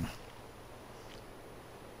soon.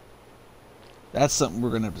 That's something we're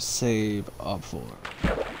gonna have to save up for.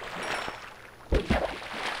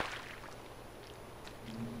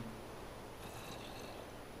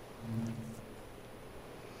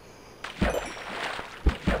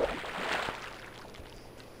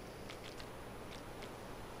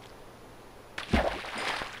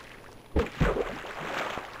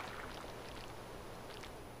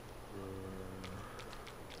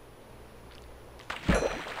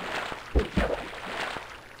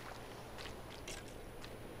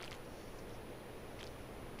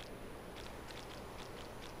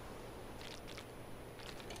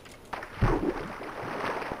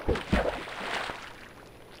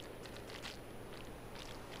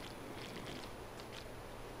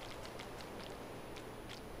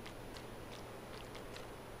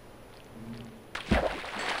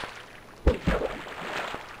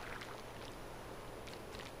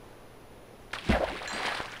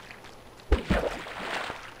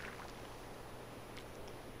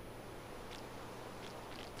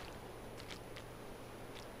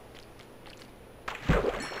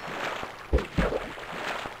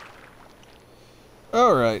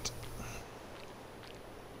 Alright.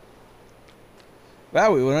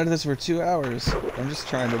 Wow, we went into this for 2 hours. I'm just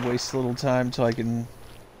trying to waste a little time till I can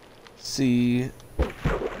see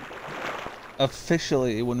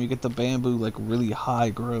officially when we get the bamboo like really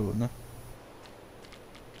high grown.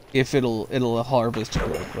 If it'll harvest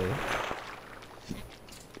correctly.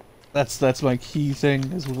 That's my key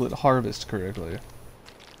thing, is will it harvest correctly.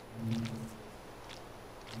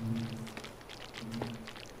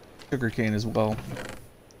 Sugarcane as well.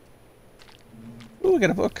 Ooh, we got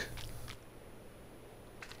a book.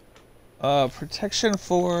 Protection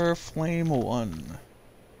for Flame 1.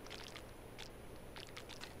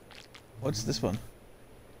 What's this one?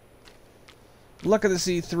 Luck of the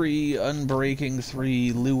Sea 3, Unbreaking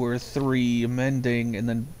 3, Lure 3, Mending, and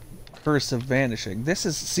then Curse of Vanishing. This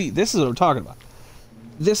is what I'm talking about.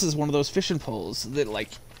 This is one of those fishing poles that, like,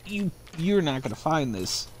 you're not gonna find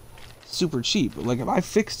this super cheap. Like, if I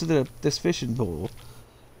fixed this fishing pole,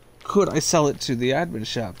 could I sell it to the admin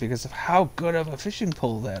shop because of how good of a fishing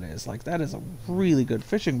pole that is? Like, that is a really good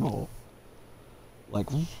fishing pole. Like,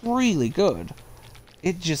 really good.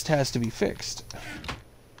 It just has to be fixed.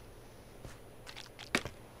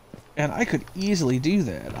 And I could easily do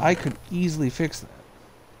that. I could easily fix that.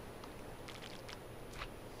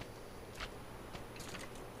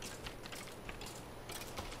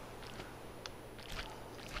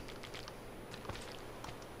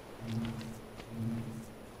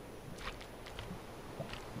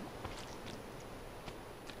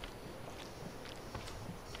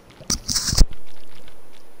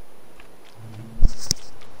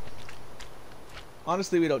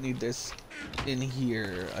 Honestly, we don't need this in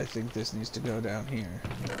here. I think this needs to go down here.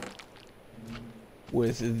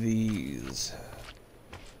 With these.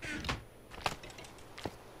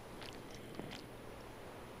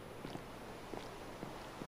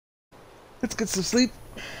 Let's get some sleep.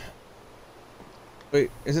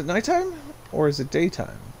 Wait, is it nighttime? Or is it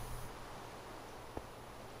daytime?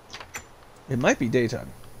 It might be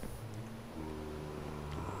daytime.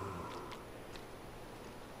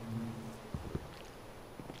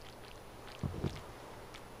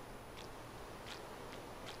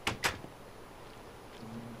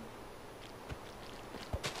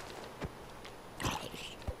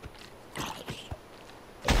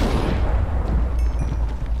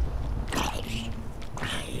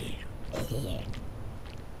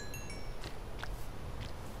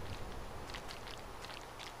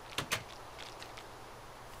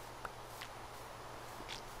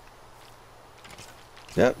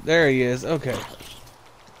 Yep, there he is. Okay.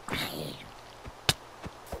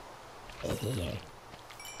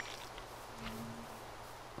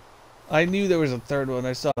 I knew there was a third one.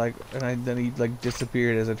 I saw like, and then he like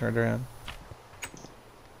disappeared as I turned around.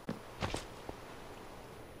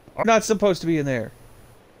 I'm not supposed to be in there.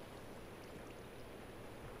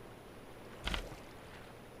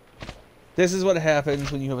 This is what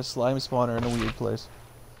happens when you have a slime spawner in a weird place.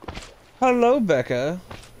 Hello, Becca.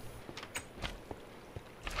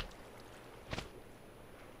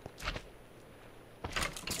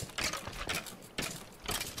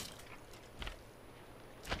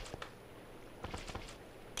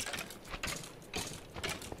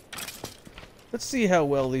 Let's see how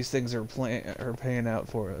well these things are paying out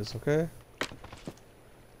for us, okay?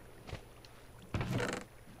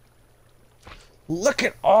 Look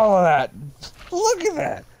at all of that! Look at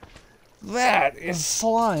that! That is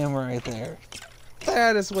slime right there.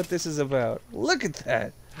 That is what this is about. Look at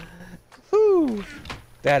that! Whew!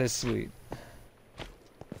 That is sweet.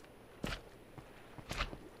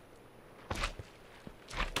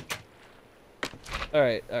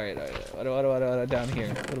 Alright. What down here?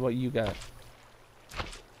 What about you got?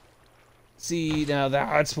 See, now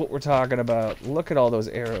that's what we're talking about. Look at all those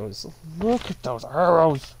arrows. Look at those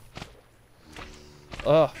arrows!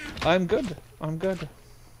 Ugh, I'm good. I'm good.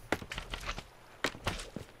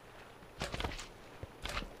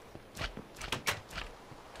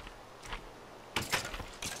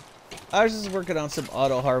 I was just working on some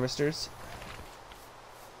auto harvesters.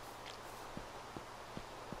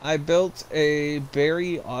 I built a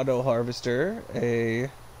berry auto harvester, a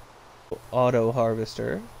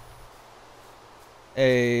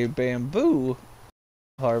bamboo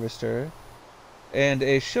harvester, and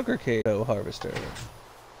a sugarcane harvester.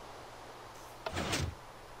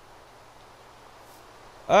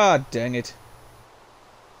 Ah, dang it.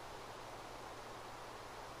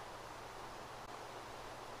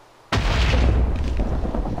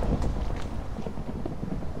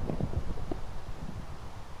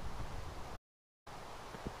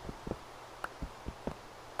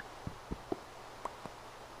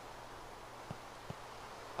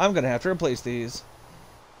 I'm gonna have to replace these.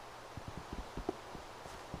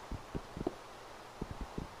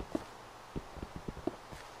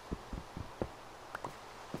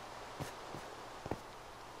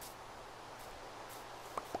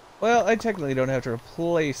 Well, I technically don't have to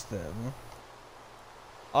replace them.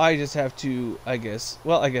 I just have to, I guess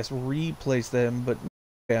replace them, but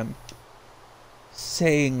I'm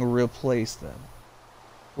saying replace them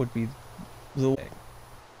would be the way.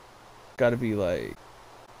 Gotta be like...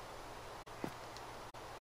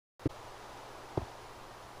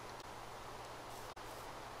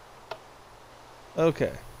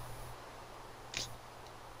 Okay.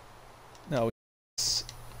 No.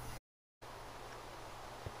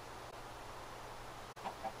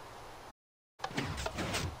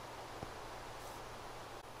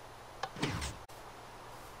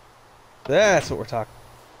 That's what we're talking.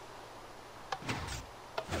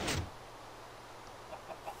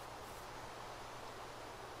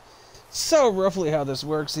 So roughly how this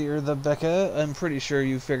works here, the Becca, I'm pretty sure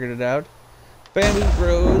you figured it out. Bamboo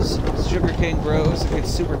grows, sugarcane grows, it gets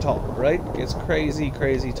super tall, right? It gets crazy,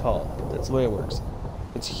 crazy tall. That's the way it works.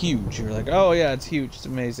 It's huge. You're like, oh yeah, it's huge, it's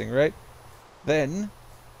amazing, right? Then,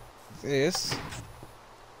 this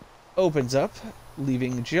opens up,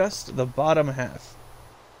 leaving just the bottom half.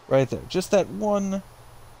 Right there. Just that one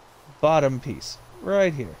bottom piece.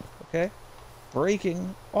 Right here, okay?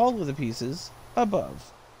 Breaking all of the pieces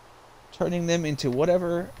above. Turning them into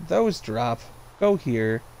whatever those drop. Go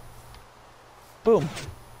here. Boom.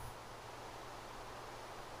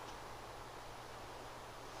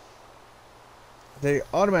 They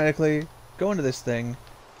automatically go into this thing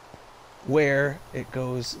where it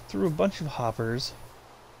goes through a bunch of hoppers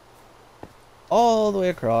all the way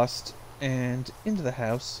across and into the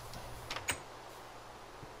house.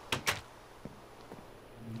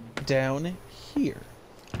 Down here.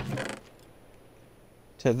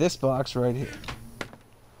 To this box right here.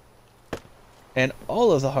 And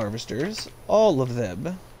all of the harvesters, all of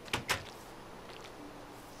them,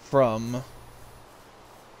 from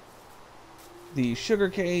the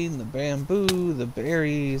sugarcane, the bamboo, the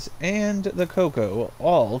berries, and the cocoa,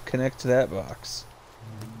 all connect to that box.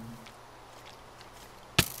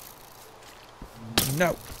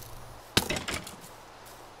 No.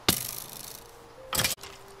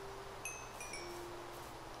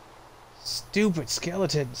 Stupid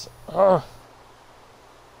skeletons. Ugh.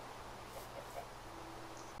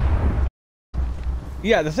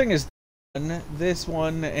 Yeah, the thing is, this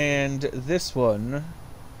one and this one,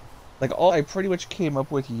 like, all I pretty much came up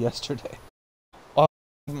with yesterday. Off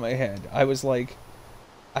my head. I was like,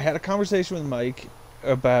 I had a conversation with Mike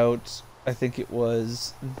about, I think it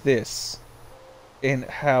was this, and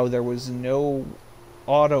how there was no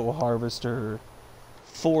auto harvester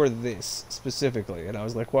for this specifically. And I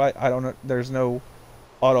was like, why? I don't know. There's no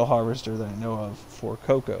auto harvester that I know of for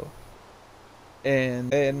cocoa.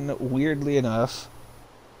 And then, weirdly enough,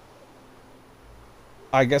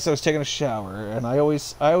 I guess I was taking a shower, and I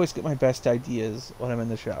always get my best ideas when I'm in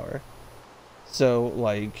the shower. So,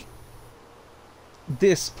 like,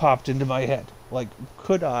 this popped into my head. Like,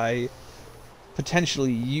 could I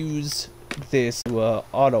potentially use this to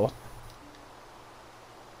auto?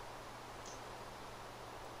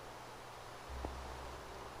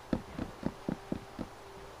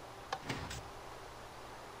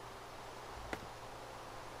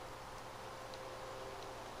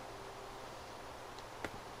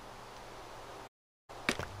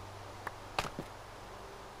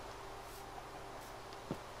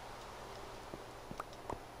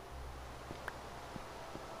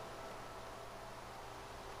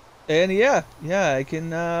 And yeah, I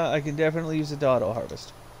can definitely use it to auto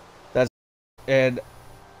harvest. That's and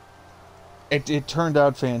it turned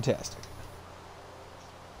out fantastic.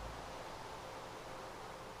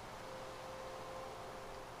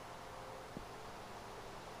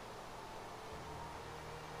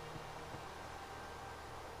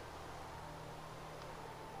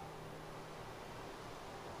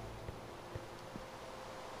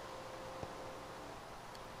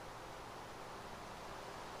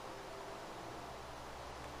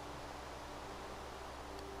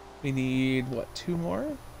 We need, what, 2 more?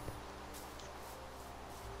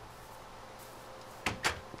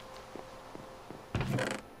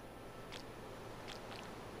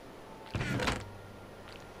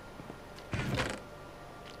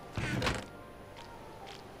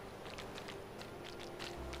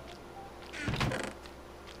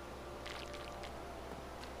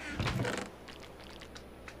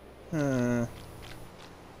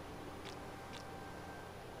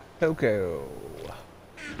 Cocoa.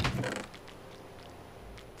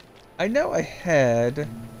 I know I had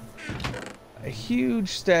a huge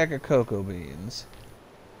stack of cocoa beans.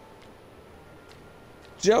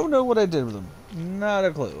 Don't know what I did with them. Not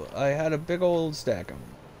a clue. I had a big old stack of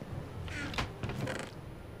them.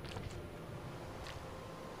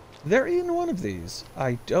 They're in one of these.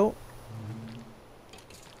 I think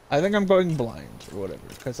I'm going blind or whatever,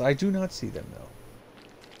 because I do not see them though.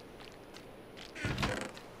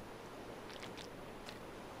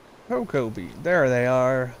 Cocoa bean. There they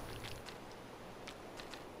are.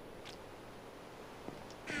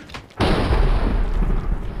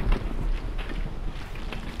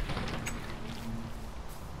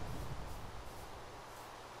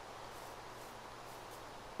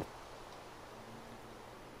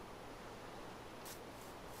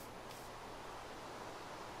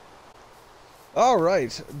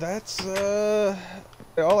 Alright, that's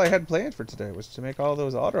all I had planned for today was to make all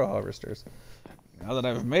those auto harvesters. Now that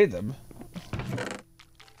I've made them,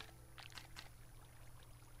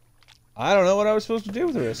 I don't know what I was supposed to do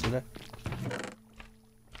with the rest of it.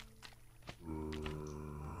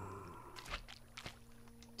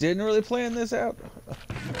 Didn't really plan this out.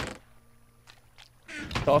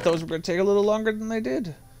 Thought those were going to take a little longer than they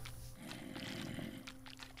did.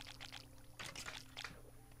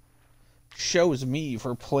 Shows me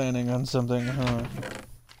for planning on something, huh?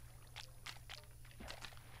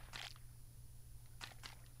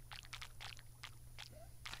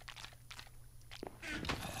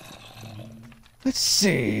 Let's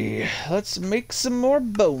see. Let's make some more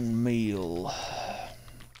bone meal.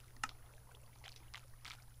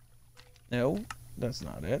 No, that's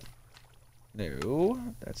not it. No,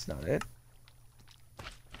 that's not it.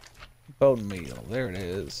 Bone meal. There it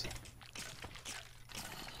is.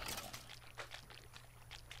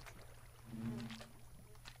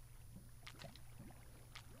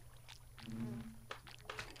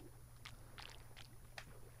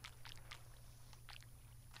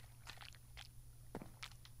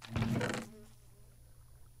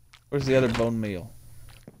 Where's the other bone meal?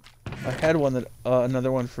 I had one that another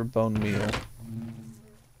one for bone meal.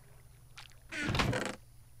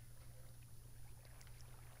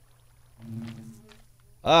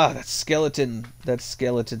 Ah, that skeleton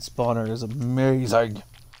spawner is amazing.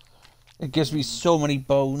 It gives me so many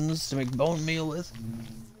bones to make bone meal with.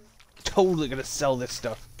 Totally gonna sell this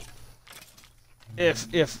stuff. If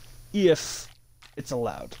it's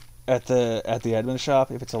allowed at the admin shop,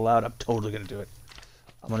 if it's allowed, I'm totally gonna do it.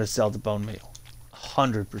 I'm gonna sell the bone meal,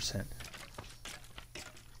 100%.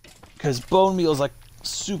 Because bone meal is like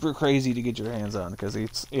super crazy to get your hands on. Because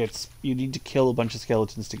it's you need to kill a bunch of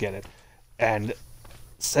skeletons to get it. And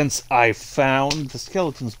since I found the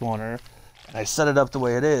skeleton spawner, and I set it up the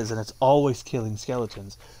way it is, and it's always killing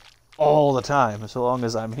skeletons all the time, so long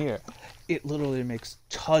as I'm here, it literally makes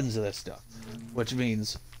tons of this stuff. Which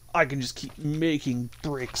means I can just keep making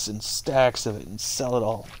bricks and stacks of it and sell it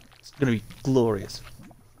all. It's gonna be glorious.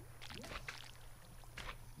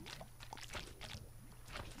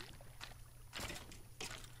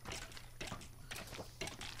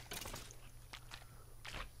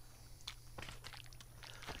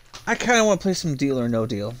 I kind of want to play some Deal or No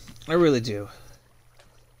Deal. I really do.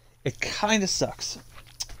 It kind of sucks.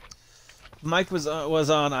 If Mike was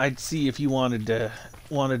on, I'd see if you wanted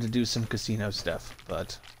to do some casino stuff,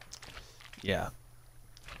 but yeah,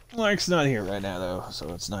 Mike's not here right now though,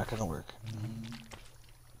 so it's not gonna work.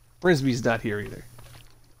 Frisbee's not here either.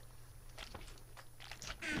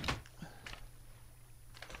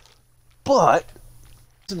 But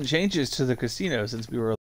some changes to the casino since we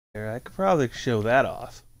were there. I could probably show that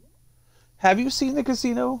off. Have you seen the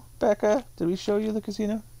casino, Becca? Did we show you the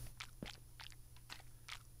casino?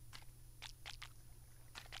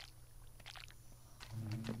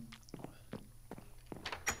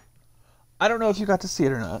 I don't know if you got to see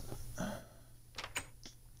it or not.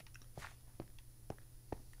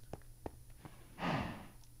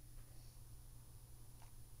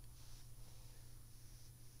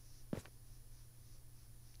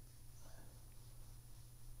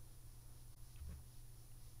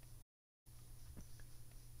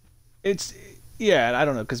 It's yeah, I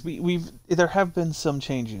don't know because there have been some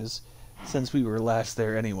changes since we were last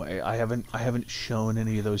there anyway. I haven't shown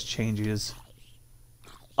any of those changes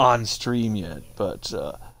on stream yet, but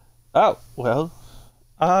oh well,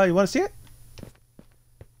 you want to see it?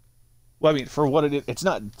 Well, I mean, for what it is, it's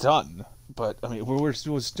not done, but I mean, we're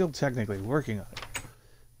still technically working on it.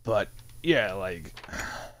 But yeah, like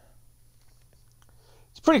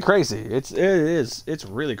it's pretty crazy. It's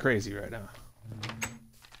really crazy right now.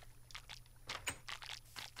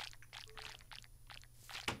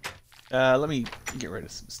 Let me get rid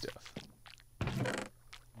of some stuff.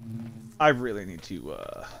 I really need to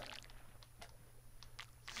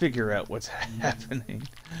figure out what's happening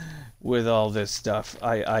with all this stuff.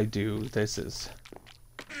 I do. This is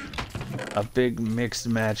a big mixed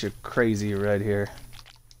match of crazy right here.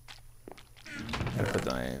 Gotta put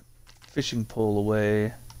my fishing pole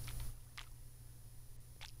away.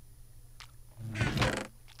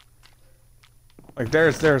 Like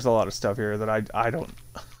there's a lot of stuff here that I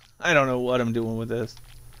don't know what I'm doing with this.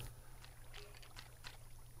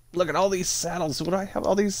 Look at all these saddles. What do I have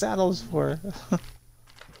all these saddles for?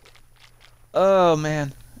 Oh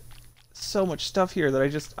man. So much stuff here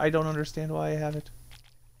that I don't understand why I have it.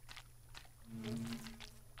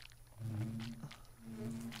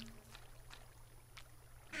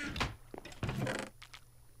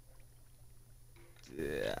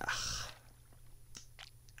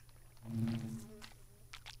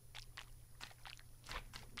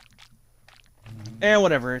 And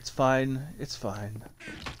whatever, it's fine. It's fine.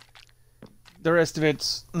 The rest of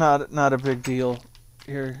it's not a big deal.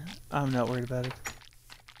 Here, I'm not worried about it.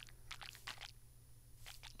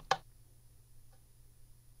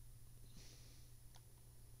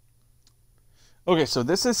 Okay, so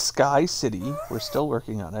this is Sky City. We're still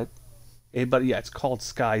working on it. But yeah, it's called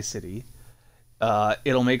Sky City.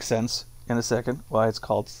 It'll make sense in a second why it's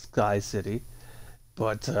called Sky City.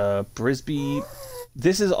 But Brisby,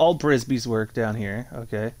 this is all Brisby's work down here,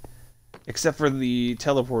 okay? Except for the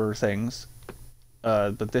teleporter things.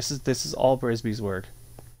 But this is all Brisby's work.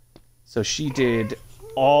 So she did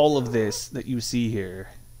all of this that you see here.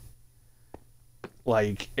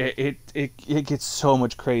 Like it gets so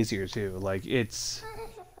much crazier too. Like it's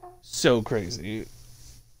so crazy.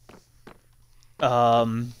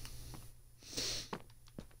 Let's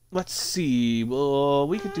see. Well,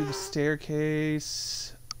 we could do the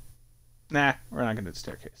staircase. Nah, we're not gonna do the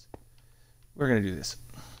staircase. We're gonna do this.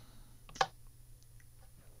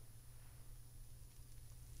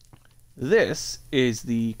 This is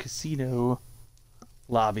the casino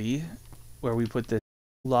lobby where we put the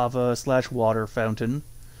lava/water fountain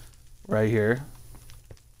right here.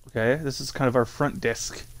 Okay, this is kind of our front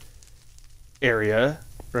desk area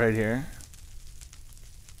right here.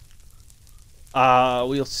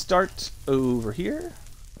 We'll start over here.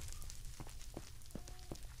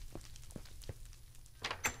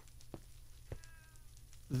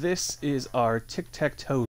 This is our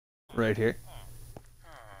tic-tac-toe right here.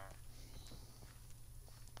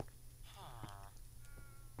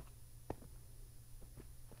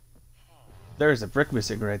 There's a brick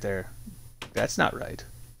missing right there. That's not right.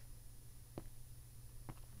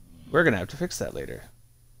 We're gonna have to fix that later.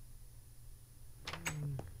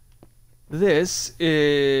 This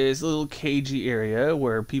is a little cagey area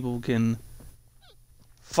where people can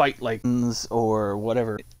fight like or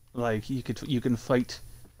whatever. Like you can fight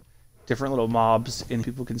different little mobs and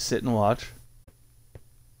people can sit and watch.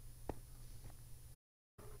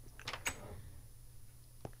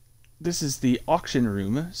 This is the auction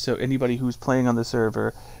room, so anybody who's playing on the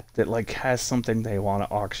server that like has something they want to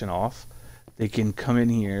auction off, they can come in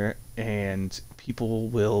here and people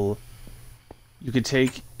will. You can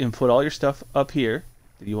take and put all your stuff up here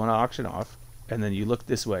that you want to auction off, and then you look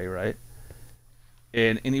this way, right?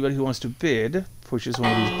 And anybody who wants to bid pushes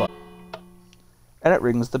one of these buttons, and it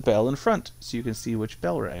rings the bell in front, so you can see which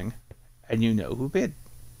bell rang, and you know who bid.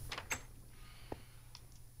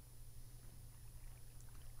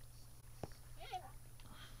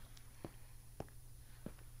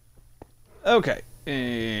 Okay,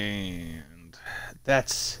 and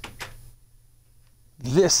that's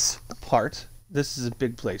this part. This is a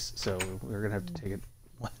big place, so we're gonna have to take it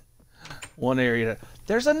one area.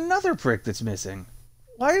 There's another brick that's missing.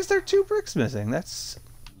 Why is there 2 bricks missing? That's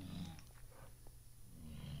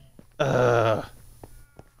Ha.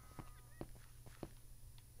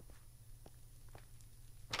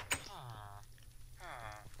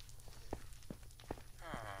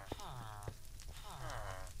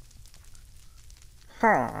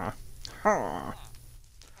 Ha.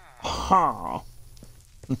 Ha.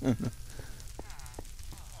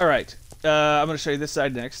 Alright. I'm going to show you this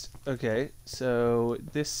side next. Okay, so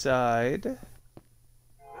this side.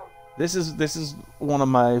 This is one of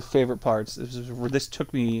my favorite parts. This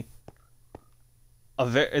took me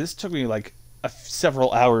like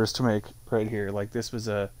several hours to make right here. Like this was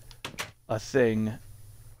a thing.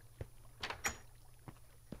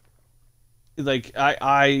 Like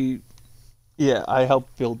I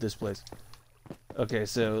helped build this place. Okay,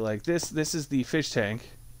 so like this is the fish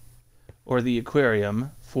tank or the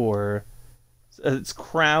aquarium for it's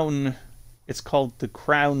Crown. It's called the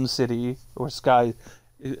Crown City or Sky.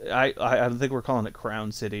 I think we're calling it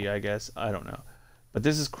Crown City, I guess. I don't know. But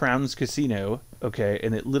this is Crown's Casino, okay,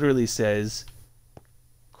 and it literally says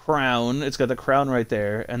Crown. It's got the crown right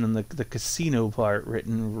there, and then the casino part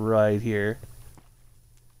written right here.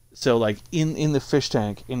 So like in the fish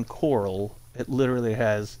tank in coral, it literally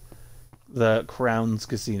has the Crown's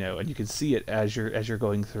Casino, and you can see it as you're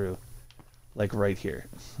going through, like right here.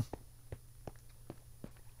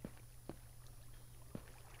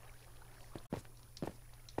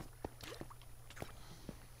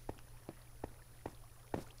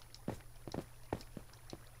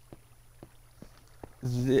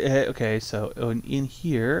 Okay, so in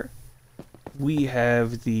here we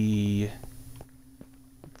have the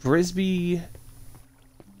Brisby.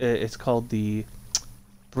 It's called the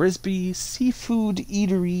Brisby Seafood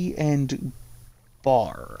Eatery and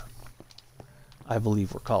Bar, I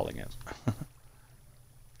believe we're calling it.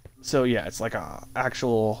 So yeah, it's like a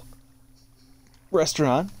actual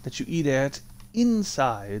restaurant that you eat at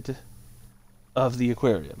inside of the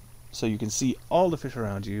aquarium, so you can see all the fish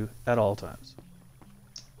around you at all times.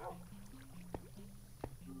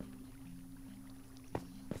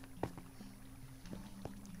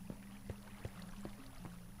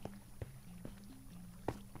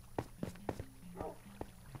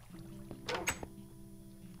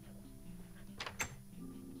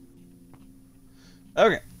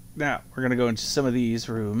 Okay, now we're gonna go into some of these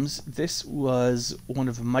rooms. This was one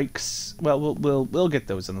of Mike's. Well, we'll get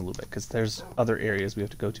those in a little bit because there's other areas we have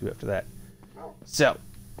to go to after that. So,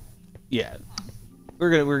 yeah,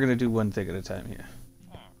 we're gonna do one thing at a time here.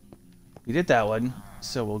 We did that one,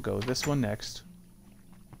 so we'll go this one next.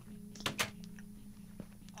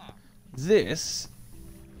 This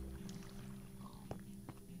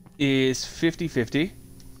is 50-50.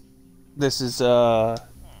 This is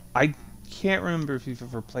I can't remember if you've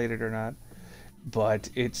ever played it or not, but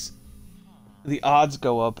it's the odds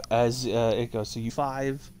go up as it goes. So you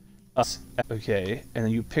 5, okay, and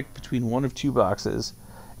then you pick between one of 2 boxes,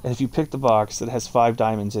 and if you pick the box that has 5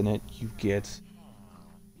 diamonds in it, you get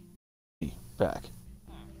back,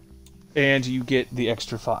 and you get the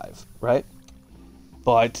extra 5, right?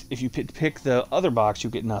 But if you pick the other box, you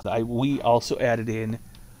get nothing. We also added in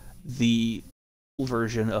the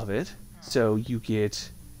version of it, so you get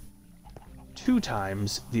 2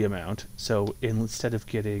 times the amount. So instead of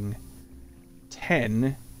getting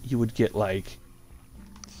 10, you would get like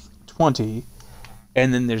 20.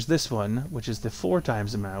 And then there's this one, which is the 4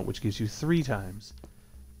 times amount, which gives you 3 times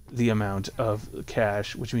the amount of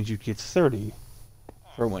cash, which means you get 30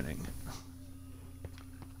 for winning.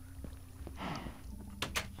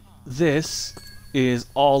 This is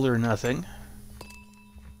All or Nothing.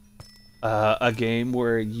 A game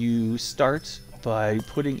where you start by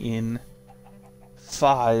putting in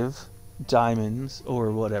 5 diamonds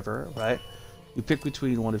or whatever, right? You pick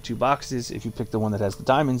between one of 2 boxes. If you pick the one that has the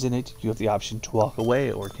diamonds in it, you have the option to walk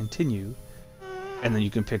away or continue. And then you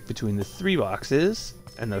can pick between the 3 boxes,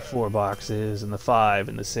 and the 4 boxes, and the 5,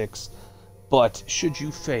 and the 6. But should you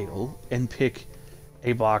fail and pick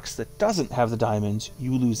a box that doesn't have the diamonds,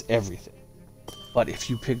 you lose everything. But if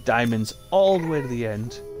you pick diamonds all the way to the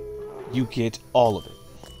end, you get all of it.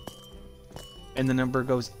 And the number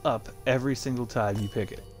goes up every single time you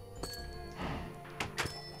pick it.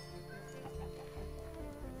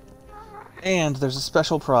 And there's a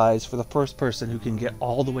special prize for the first person who can get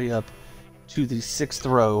all the way up to the 6th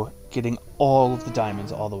row, getting all of the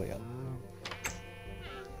diamonds all the way up.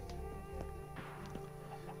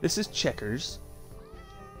 This is checkers,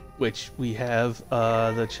 which we have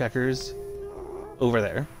the checkers over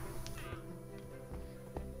there.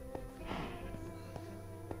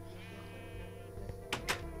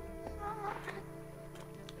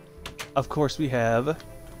 Of course, we have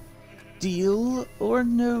Deal or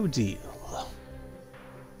No Deal,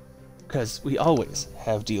 because we always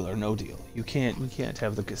have Deal or No Deal. We can't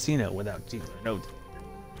have the casino without Deal or No Deal.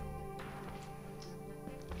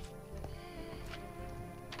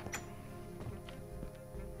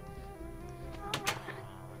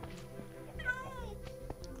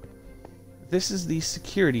 This is the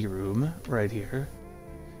security room right here.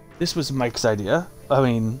 This was Mike's idea. I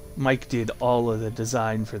mean, Mike did all of the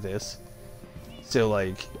design for this. So,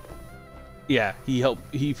 like, yeah,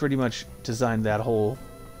 he pretty much designed that whole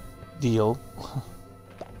deal.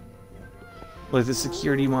 With the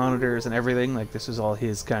security monitors and everything, like, this was all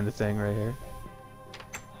his kind of thing right here.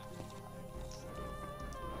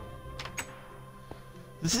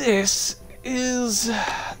 This is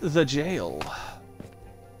the jail.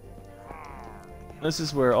 This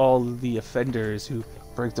is where all the offenders who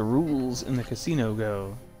break the rules in the casino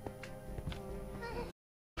go.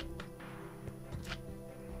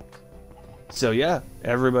 So yeah,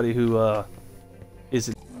 everybody who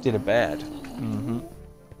did it bad. Mm-hmm.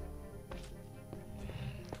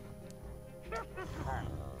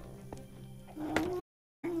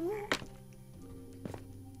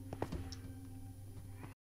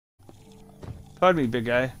 Pardon me, big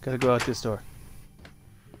guy. Gotta go out this door.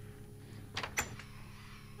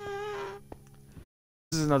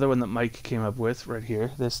 This is another one that Mike came up with right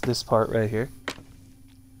here. This part right here.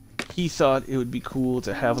 He thought it would be cool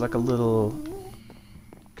to have like a little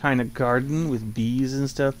kind of garden with bees and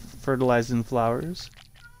stuff fertilizing flowers,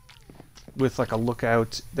 with like a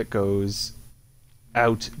lookout that goes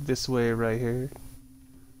out this way right here,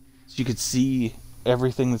 so you could see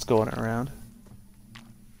everything that's going around.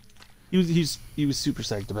 He was super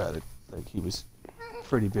psyched about it. Like, he was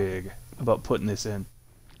pretty big about putting this in.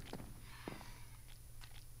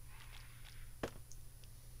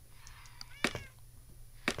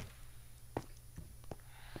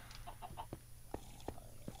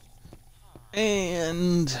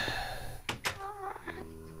 And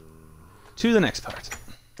to the next part.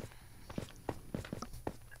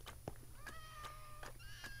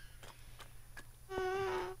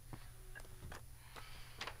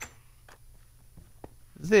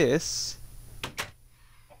 This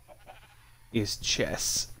is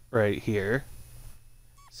chess right here.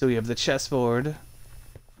 So we have the chessboard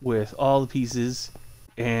with all the pieces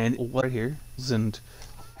and right here, and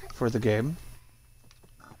for the game.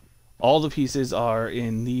 All the pieces are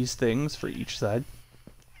in these things for each side.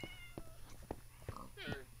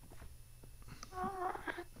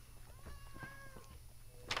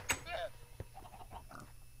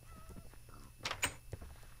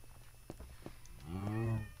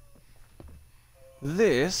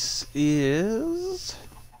 This is...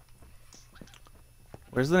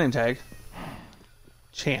 Where's the name tag?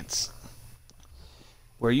 Chance.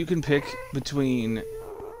 Where you can pick between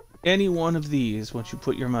any one of these once you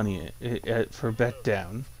put your money in, for bet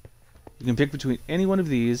down. You can pick between any one of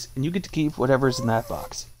these, and you get to keep whatever's in that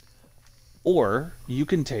box. Or you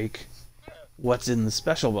can take what's in the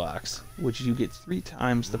special box, which you get 3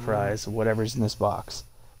 times the prize of whatever's in this box.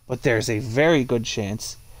 But there's a very good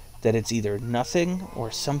chance that it's either nothing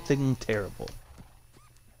or something terrible.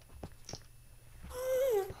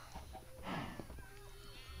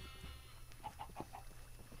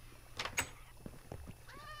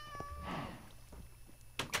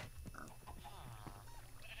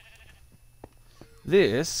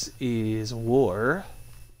 This is War.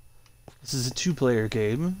 This is a 2-player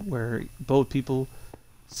game where both people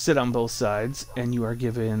sit on both sides and you are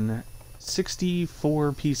given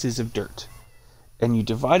 64 pieces of dirt. And you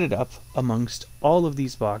divide it up amongst all of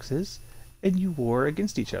these boxes and you war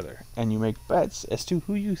against each other. And you make bets as to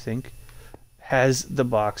who you think has the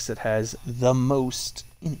box that has the most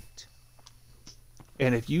in it.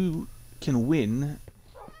 And if you can win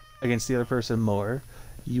against the other person more,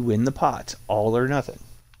 you win the pot, all or nothing.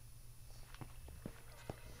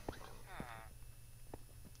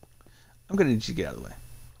 I'm gonna need you to get out of the way.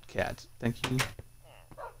 Cat, thank you.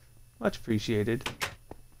 Much appreciated.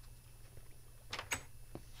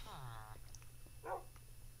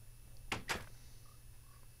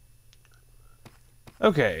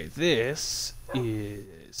 Okay, this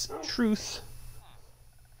is truth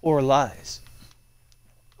or lies.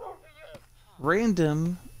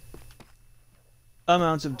 Random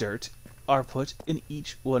amounts of dirt are put in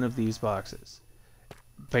each one of these boxes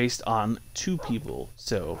based on 2 people.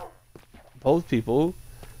 So both people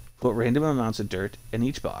put random amounts of dirt in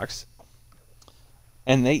each box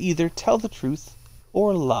and they either tell the truth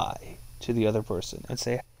or lie to the other person and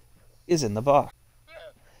say is in the box.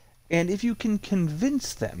 And if you can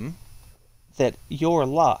convince them that your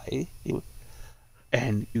lie,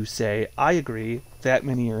 and you say I agree, that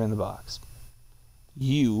many are in the box,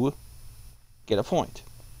 you get a point.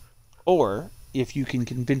 Or if you can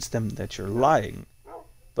convince them that you're lying,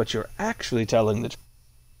 but you're actually telling the truth,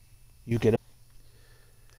 you get a...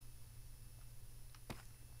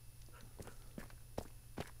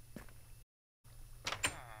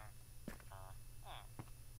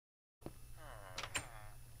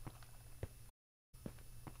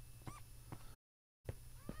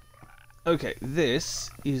 Okay,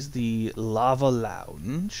 this is the Lava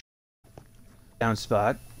Lounge. Down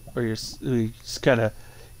spot where you just kind of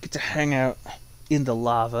get to hang out in the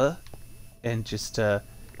lava and just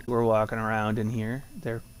we're walking around in here.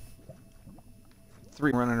 There are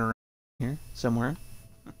 3 running around here somewhere.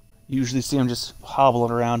 You usually see them just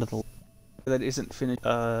hobbling around at the that isn't finished.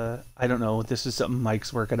 I don't know. This is something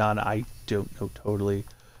Mike's working on. I don't know totally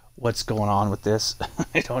what's going on with this.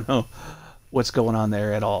 I don't know what's going on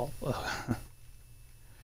there at all.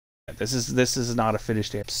 This is not a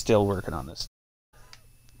finished game. I'm still working on this.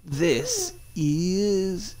 This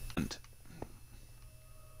is...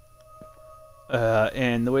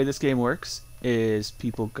 and the way this game works is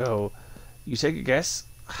people go... You take a guess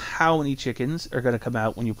how many chickens are going to come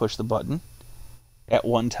out when you push the button at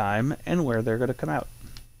one time and where they're going to come out.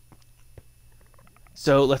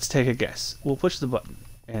 So let's take a guess. We'll push the button.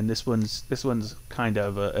 And this one's kind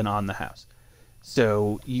of an on the house.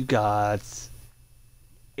 So you got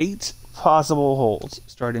 8 possible holes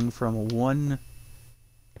starting from 1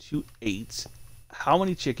 to 8. How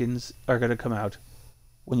many chickens are going to come out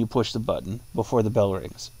when you push the button before the bell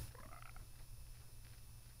rings?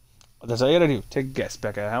 That's all you gotta do. Take a guess,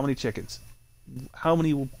 Becca. How many chickens? How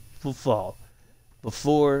many will fall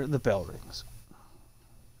before the bell rings?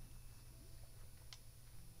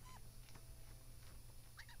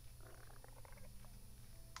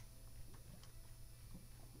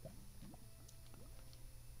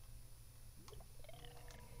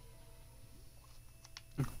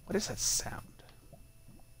 What is that sound?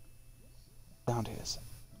 Sound is.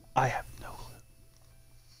 I have no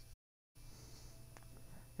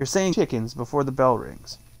You're saying chickens before the bell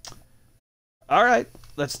rings. All right,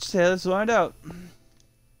 let's find out.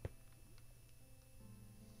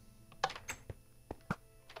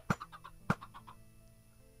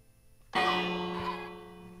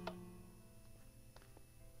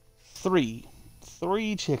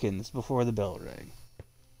 Three chickens before the bell rang.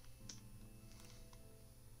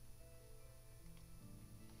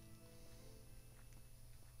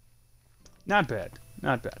 Not bad,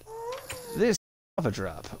 not bad. This lava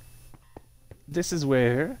drop. This is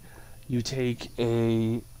where you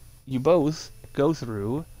you both go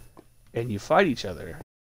through and you fight each other.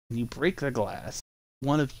 And you break the glass.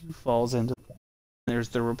 One of you falls into. There's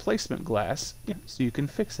the replacement glass, so you can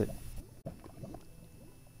fix it.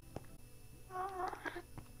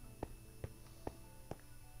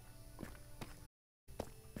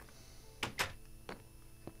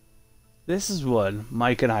 This is one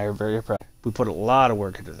Mike and I are very proud. We put a lot of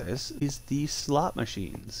work into this. Is the slot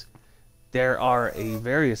machines. There are a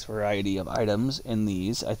various variety of items in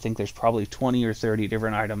these. I think there's probably 20 or 30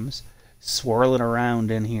 different items swirling around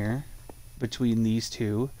in here between these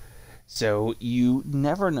two. So you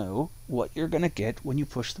never know what you're going to get when you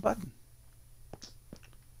push the button.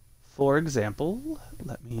 For example,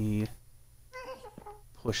 let me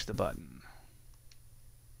push the button.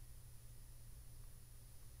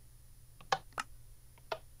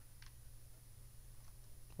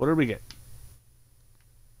 What did we get?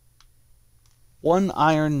 1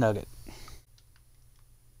 iron nugget.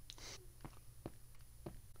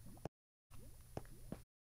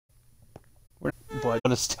 But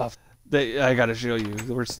of stuff that I gotta show you.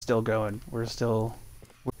 We're still going.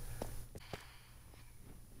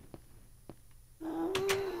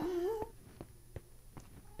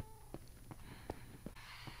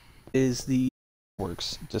 Is the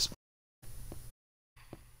works display.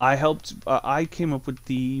 I came up with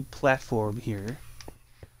the platform here,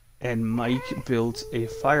 and Mike built a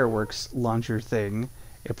fireworks launcher thing.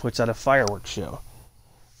 It puts out a fireworks show.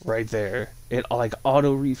 Right there. It like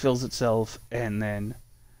auto refills itself, and then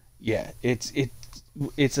yeah, it's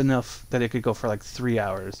enough that it could go for like 3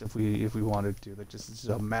 hours if we wanted to. That just is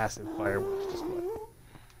a massive fireworks display.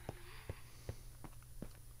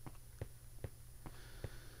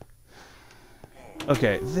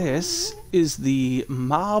 Okay, this is the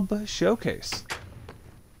mob showcase,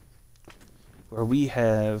 where we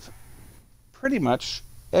have pretty much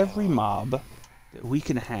every mob that we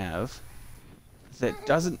can have that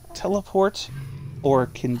doesn't teleport or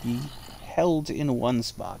can be held in one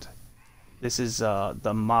spot. This is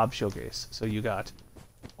the mob showcase. So you got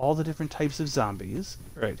all the different types of zombies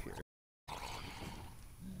right here.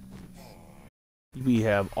 We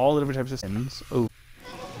have all the different types of skins. Oh.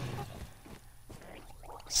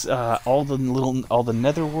 All the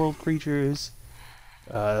netherworld creatures.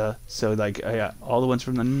 So like all the ones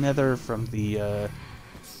from the nether, from the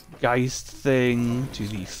Geist thing to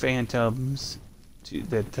the phantoms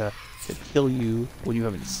that kill you when you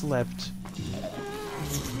haven't slept.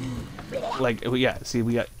 Like yeah, see,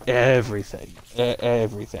 we got everything,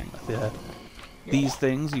 everything. These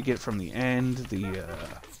things you get from the end. The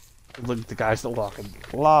guys that walk in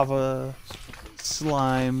lava,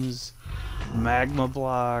 slimes, magma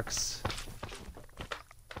blocks,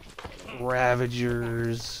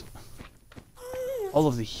 ravagers, all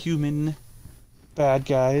of the human bad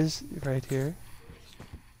guys right here.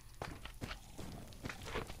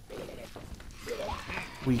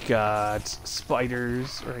 We got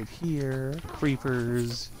spiders right here,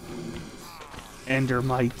 creepers,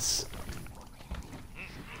 endermites,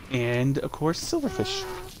 and of course silverfish.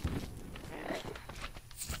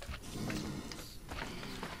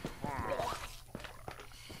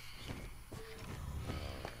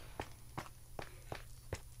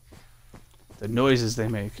 The noises they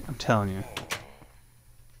make, I'm telling you.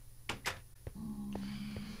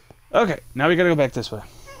 Okay, now we gotta go back this way.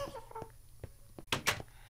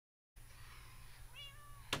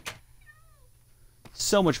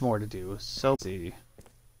 So much more to do. So let's see.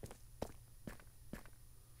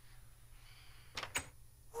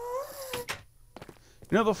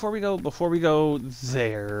 You know, before we go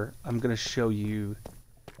there, I'm gonna show you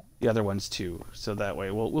the other ones too. So that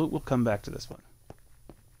way, we'll come back to this one.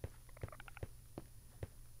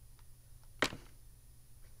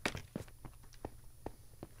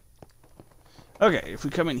 Okay, if we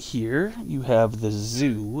come in here, you have the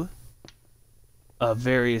zoo of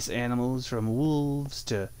various animals, from wolves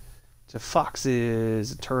to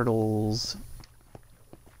foxes, turtles.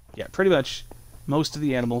 Yeah, pretty much most of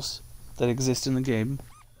the animals that exist in the game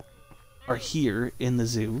are here in the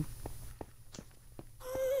zoo.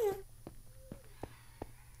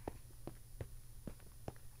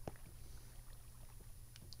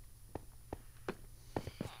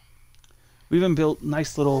 We even built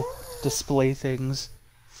nice little display things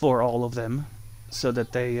for all of them, so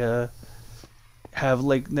that they have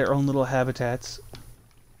like their own little habitats.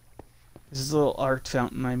 This is a little art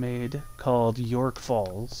fountain I made called York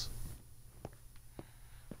Falls.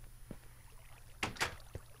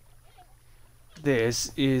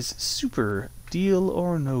 This is super Deal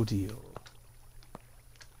or No Deal.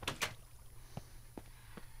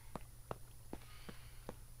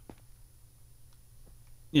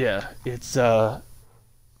 Yeah, it's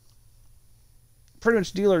pretty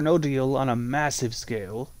much Deal or No Deal on a massive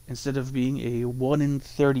scale. Instead of being a 1 in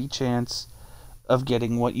 30 chance of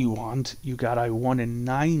getting what you want, you got a 1 in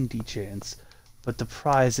 90 chance, but the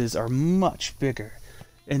prizes are much bigger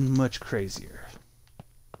and much crazier.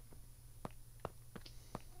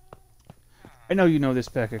 I know you know this,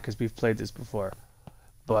 Becca, because we've played this before,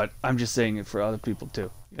 but I'm just saying it for other people too,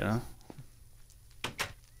 you know?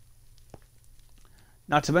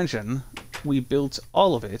 Not to mention, we built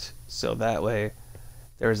all of it, so that way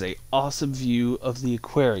there's an awesome view of the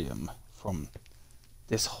aquarium from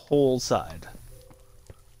this whole side.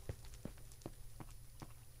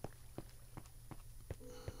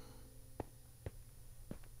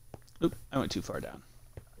 Oop, I went too far down.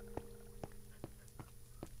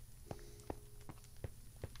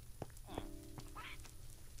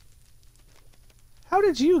 How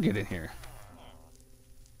did you get in here?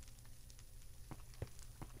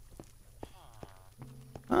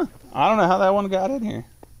 Huh, I don't know how that one got in here.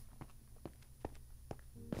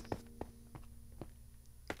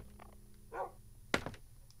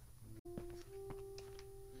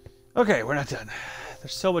 Okay, we're not done.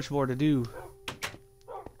 There's so much more to do.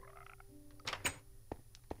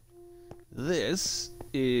 This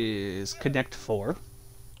is Connect 4.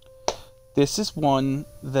 This is one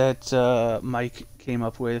that Mike came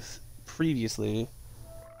up with previously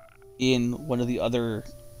in one of the other,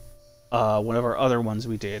 one of our other ones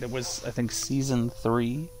we did. It was, I think, season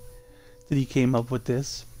 3 that he came up with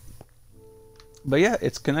this. But yeah,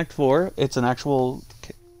 it's Connect 4. It's an actual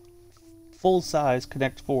full-size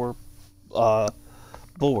Connect 4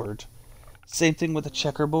 board. Same thing with the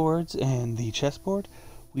checkerboards and the chessboard.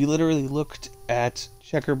 We literally looked at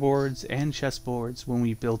checkerboards and chessboards when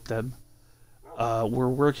we built them. We're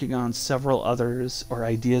working on several others or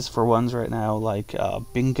ideas for ones right now, like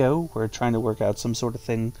bingo. We're trying to work out some sort of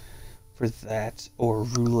thing for that, or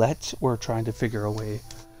roulette. We're trying to figure a way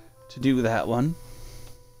to do that one.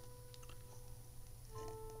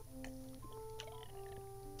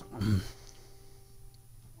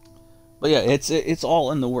 But yeah, it's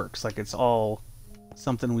all in the works. Like, it's all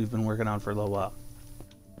something we've been working on for a little while.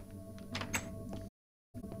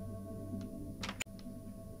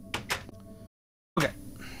 Okay.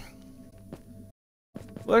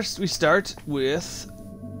 First, we start with,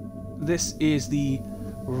 this is the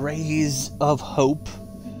Rays of Hope.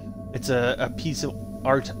 It's a piece of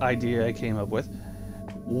art idea I came up with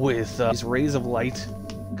these rays of light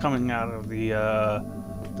coming out of the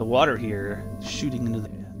water here, shooting into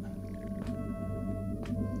the...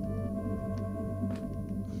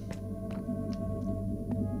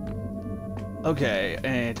 Okay,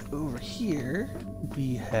 and over here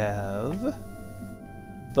we have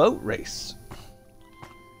boat race.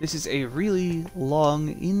 This is a really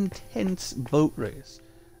long, intense boat race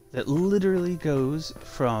that literally goes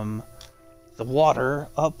from the water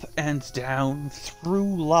up and down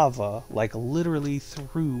through lava, like literally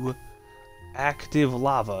through active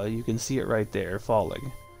lava. You can see it right there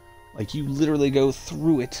falling. Like, you literally go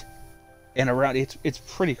through it and around. It's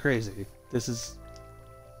pretty crazy. This is...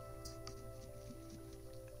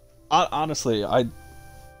 honestly, I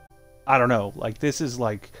don't know. Like, this is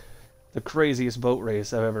like the craziest boat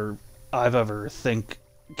race I've ever seen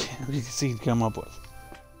come up with.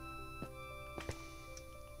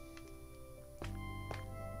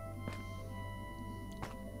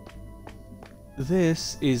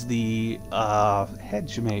 This is the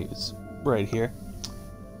hedge maze right here,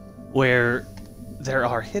 where there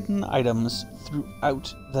are hidden items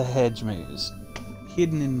throughout the hedge maze,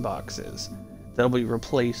 hidden in boxes that'll be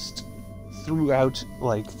replaced throughout,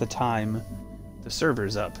 like, the time the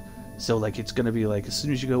server's up. So, like, it's gonna be like, as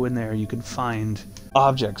soon as you go in there, you can find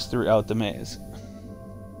objects throughout the maze.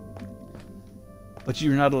 But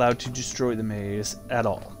you're not allowed to destroy the maze at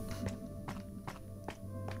all.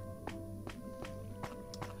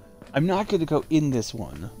 I'm not gonna go in this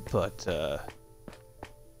one, but,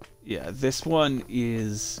 yeah, this one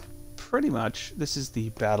is pretty much, this is the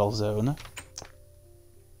battle zone.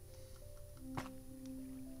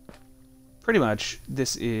 Pretty much,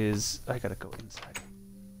 this is... I gotta go inside.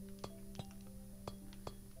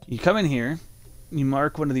 You come in here, you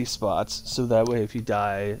mark one of these spots, so that way if you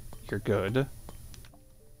die, you you're good.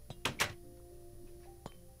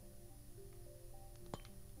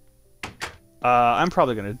 I'm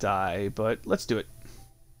probably gonna die, but let's do it.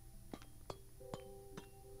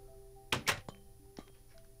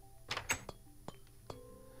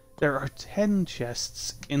 There are 10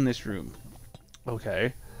 chests in this room.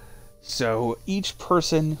 Okay. So each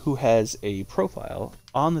person who has a profile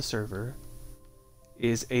on the server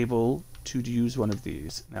is able to use one of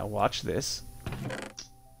these. Now watch this.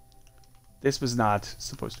 This was not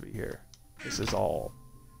supposed to be here. This is all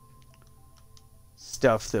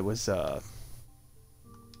stuff that was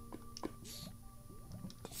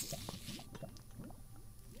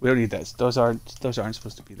we don't need this. Those aren't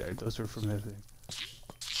supposed to be there. Those are from the thing.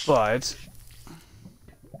 But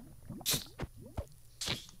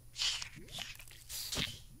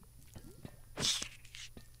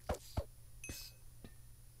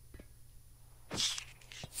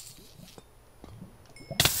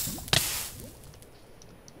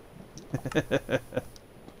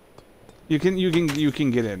you can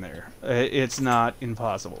get in there. It's not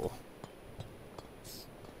impossible.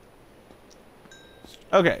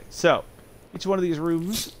 Okay, so each one of these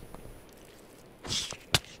rooms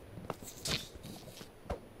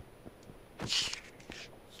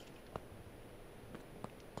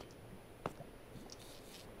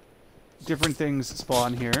different things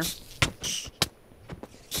spawn here.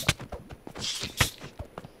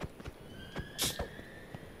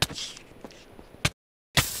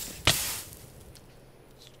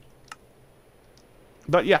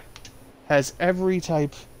 But yeah, has every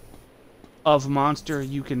type of monster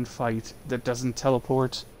you can fight that doesn't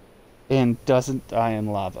teleport and doesn't die in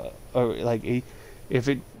lava. Or like if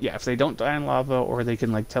they don't die in lava or they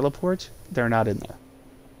can like teleport, they're not in there.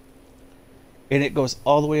 And it goes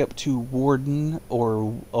all the way up to Warden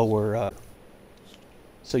or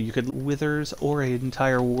so you could Withers or an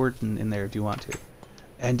entire Warden in there if you want to.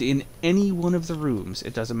 And in any one of the rooms,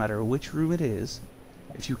 it doesn't matter which room it is,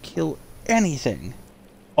 if you kill anything,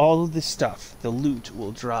 all of this stuff, the loot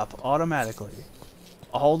will drop automatically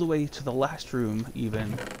all the way to the last room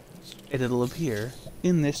even, and it'll appear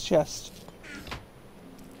in this chest.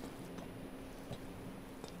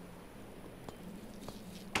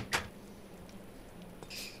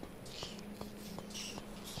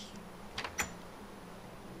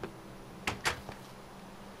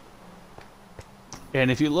 And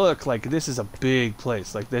if you look, like, this is a big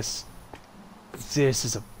place. Like, this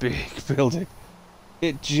is a big building.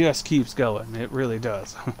 It just keeps going. It really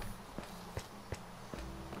does.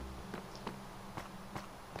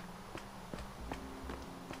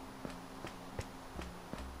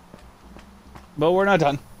 But we're not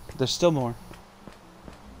done. There's still more.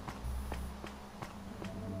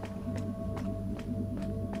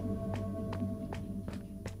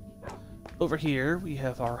 Over here, we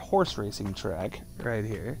have our horse racing track right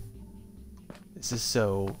here. This is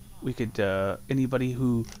so we could, anybody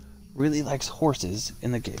who really likes horses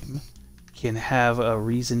in the game can have a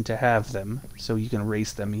reason to have them, so you can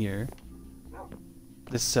race them here.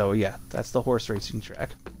 So yeah, that's the horse racing track.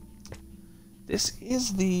 This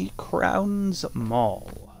is the Crowns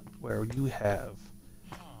Mall, where you have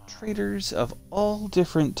traders of all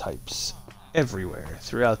different types everywhere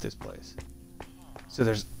throughout this place. So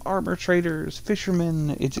there's armor traders,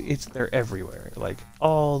 fishermen, they're everywhere, like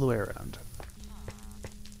all the way around.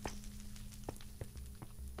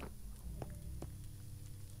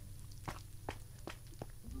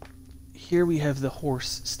 Here we have the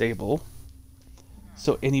horse stable.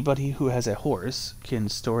 So anybody who has a horse can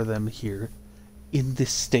store them here in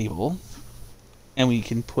this stable. And we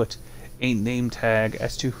can put a name tag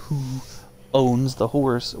as to who owns the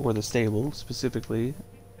horse or the stable specifically.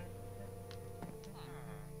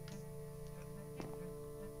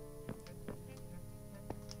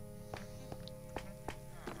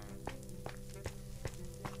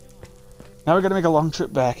 Now we're gonna make a long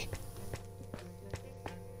trip back.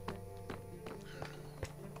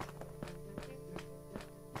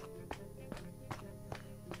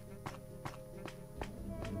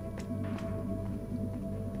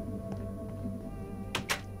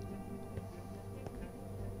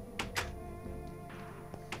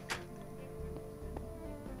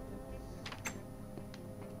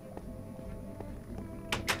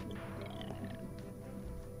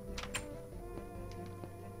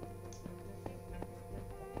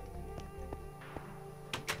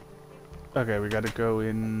 Okay, we gotta go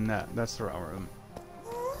in... that's the wrong room.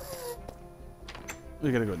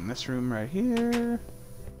 We gotta go in this room right here.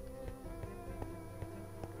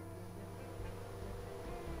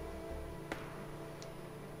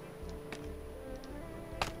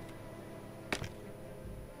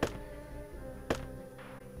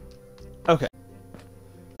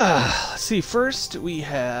 see, first we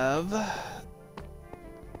have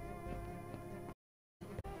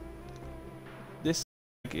this.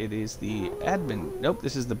 It is the admin. Nope,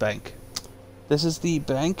 this is the bank. This is the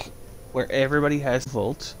bank where everybody has a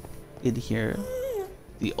vault in here.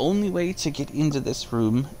 The only way to get into this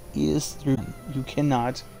room is through. You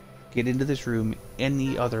cannot get into this room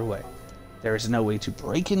any other way. There is no way to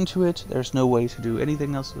break into it. There's no way to do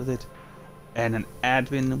anything else with it. And an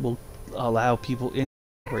admin will allow people in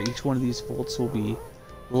where each one of these vaults will be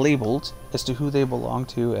labeled as to who they belong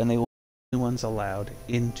to, and they will be the ones allowed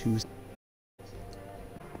into.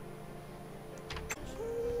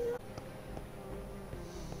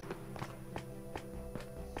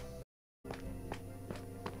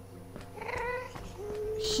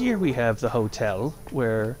 Here we have the hotel,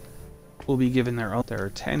 where we'll be given their own. There are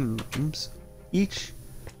 10 rooms, each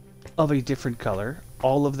of a different color.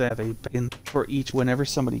 All of them have a bed for each. Whenever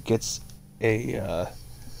somebody gets a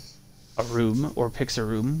room or picks a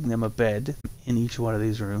room, them a bed in each one of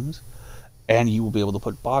these rooms, and you will be able to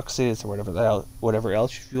put boxes or whatever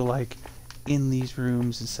else you feel like in these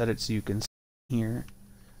rooms and set it so you can see here,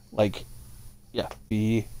 like, yeah,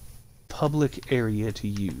 the public area to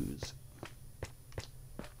use.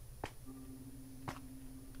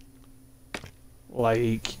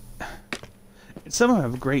 Like, some of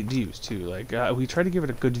them have great views too. Like, we try to give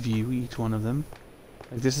it a good view, each one of them.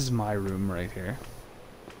 Like, this is my room right here.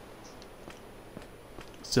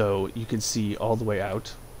 So you can see all the way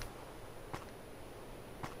out.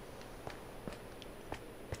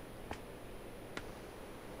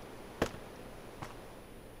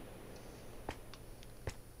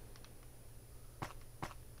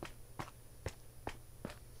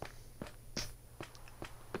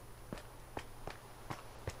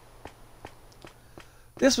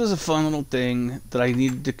 This was a fun little thing that I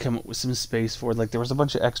needed to come up with some space for. Like, there was a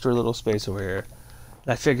bunch of extra little space over here.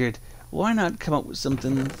 And I figured, why not come up with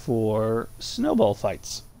something for snowball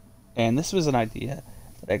fights? And this was an idea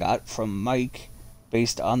that I got from Mike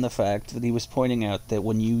based on the fact that he was pointing out that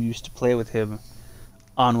when you used to play with him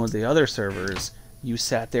on one of the other servers, you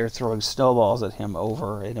sat there throwing snowballs at him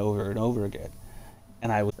over and over and over again.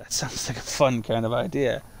 And that sounds like a fun kind of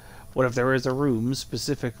idea. What if there was a room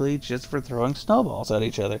specifically just for throwing snowballs at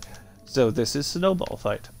each other? So this is Snowball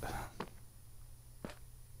Fight.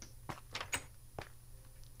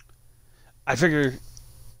 I figure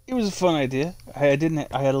it was a fun idea. I had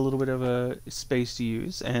a little bit of a space to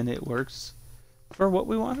use, and it works for what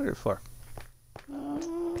we wanted it for.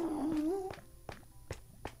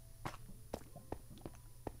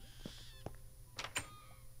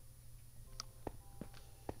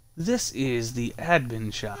 This is the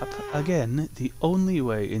admin shop. Again, the only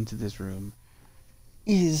way into this room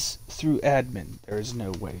is through admin. There is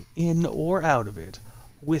no way in or out of it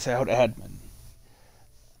without admin.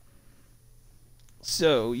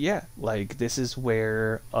 So, yeah, like, this is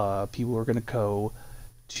where people are going to go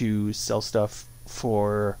to sell stuff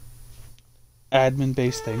for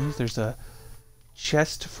admin-based things. There's a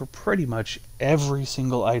chest for pretty much every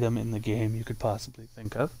single item in the game you could possibly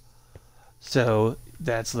think of. So,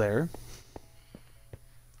 that's there.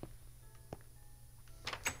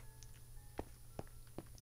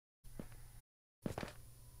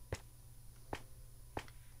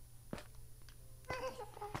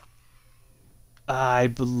 I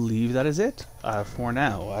believe that is it for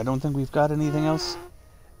now. I don't think we've got anything else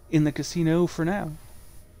in the casino for now.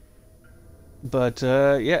 But,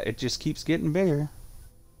 yeah, it just keeps getting bigger.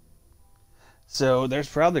 So, there's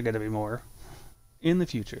probably going to be more in the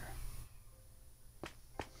future.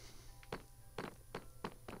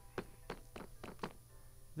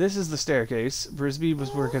 This is the staircase. Brisby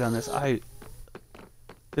was working on this.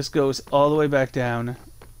 This goes all the way back down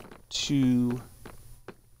to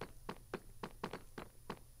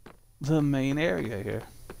the main area here.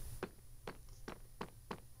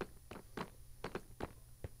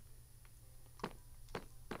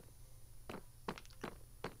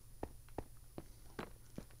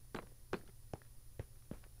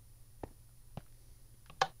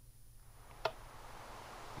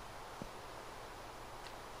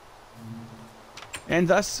 And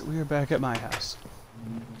thus, we are back at my house.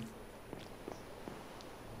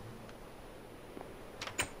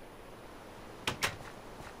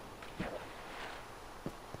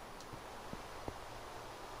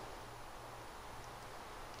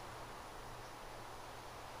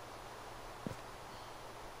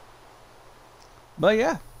 But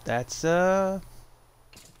yeah, that's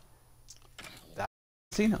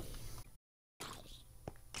casino.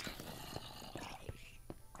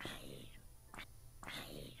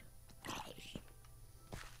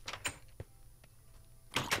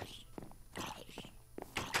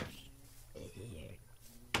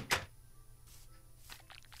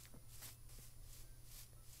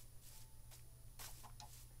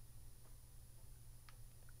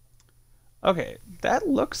 Okay, that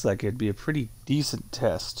looks like it'd be a pretty decent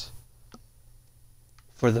test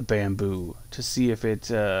for the bamboo to see if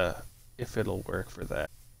it'll work for that.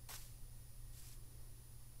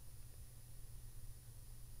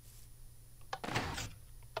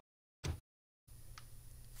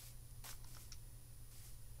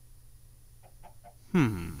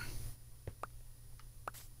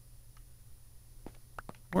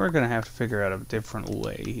 We're gonna have to figure out a different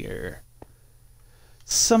way here.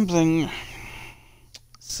 Something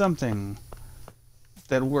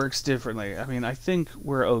that works differently. I mean, I think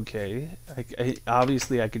we're okay.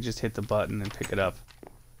 Obviously, I could just hit the button and pick it up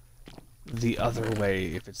the other way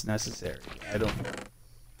if it's necessary.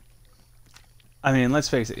 I mean, let's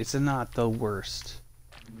face it, it's not the worst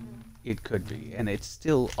it could be, and it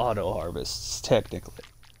still auto-harvests, technically.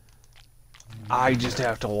 I just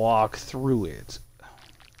have to walk through it.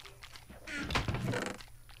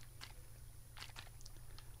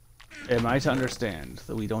 Am I to understand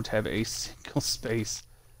that we don't have a single space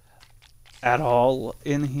at all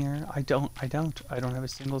in here? I don't have a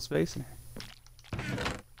single space in here.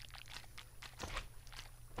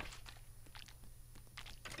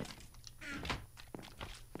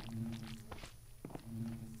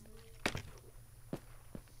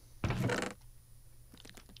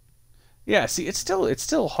 Yeah, see, it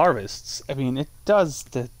still harvests. I mean, it does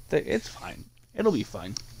it's fine. It'll be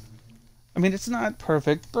fine. I mean, it's not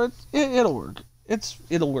perfect, but it'll work.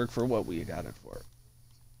 It'll work for what we got it for.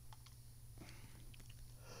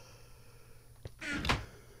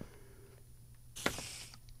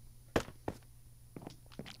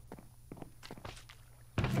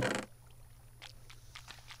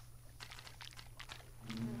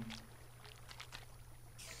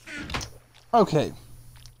 Okay.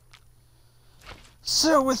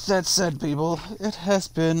 So with that said, people, it has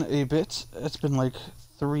been a bit. It's been like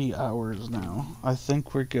 3 hours now. I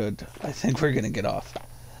think we're good. I think we're gonna get off.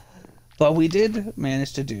 But we did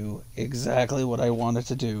manage to do exactly what I wanted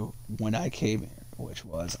to do when I came here, which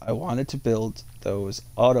was I wanted to build those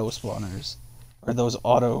auto spawners, or those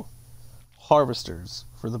auto harvesters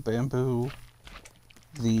for the bamboo,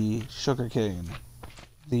 the sugarcane,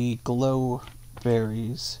 the glow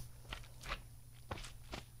berries,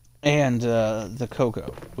 and the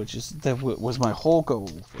cocoa, that was my whole goal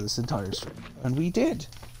for this entire stream, and we did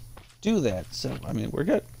do that. So I mean, we're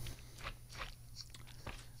good.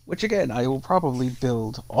 Which again, I will probably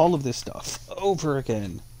build all of this stuff over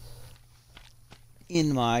again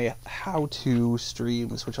in my how-to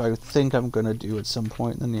streams, which I think I'm gonna do at some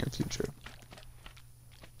point in the near future.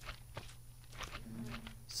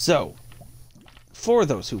 So, for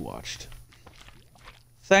those who watched,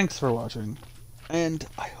 thanks for watching, and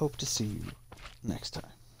I hope to see you next time.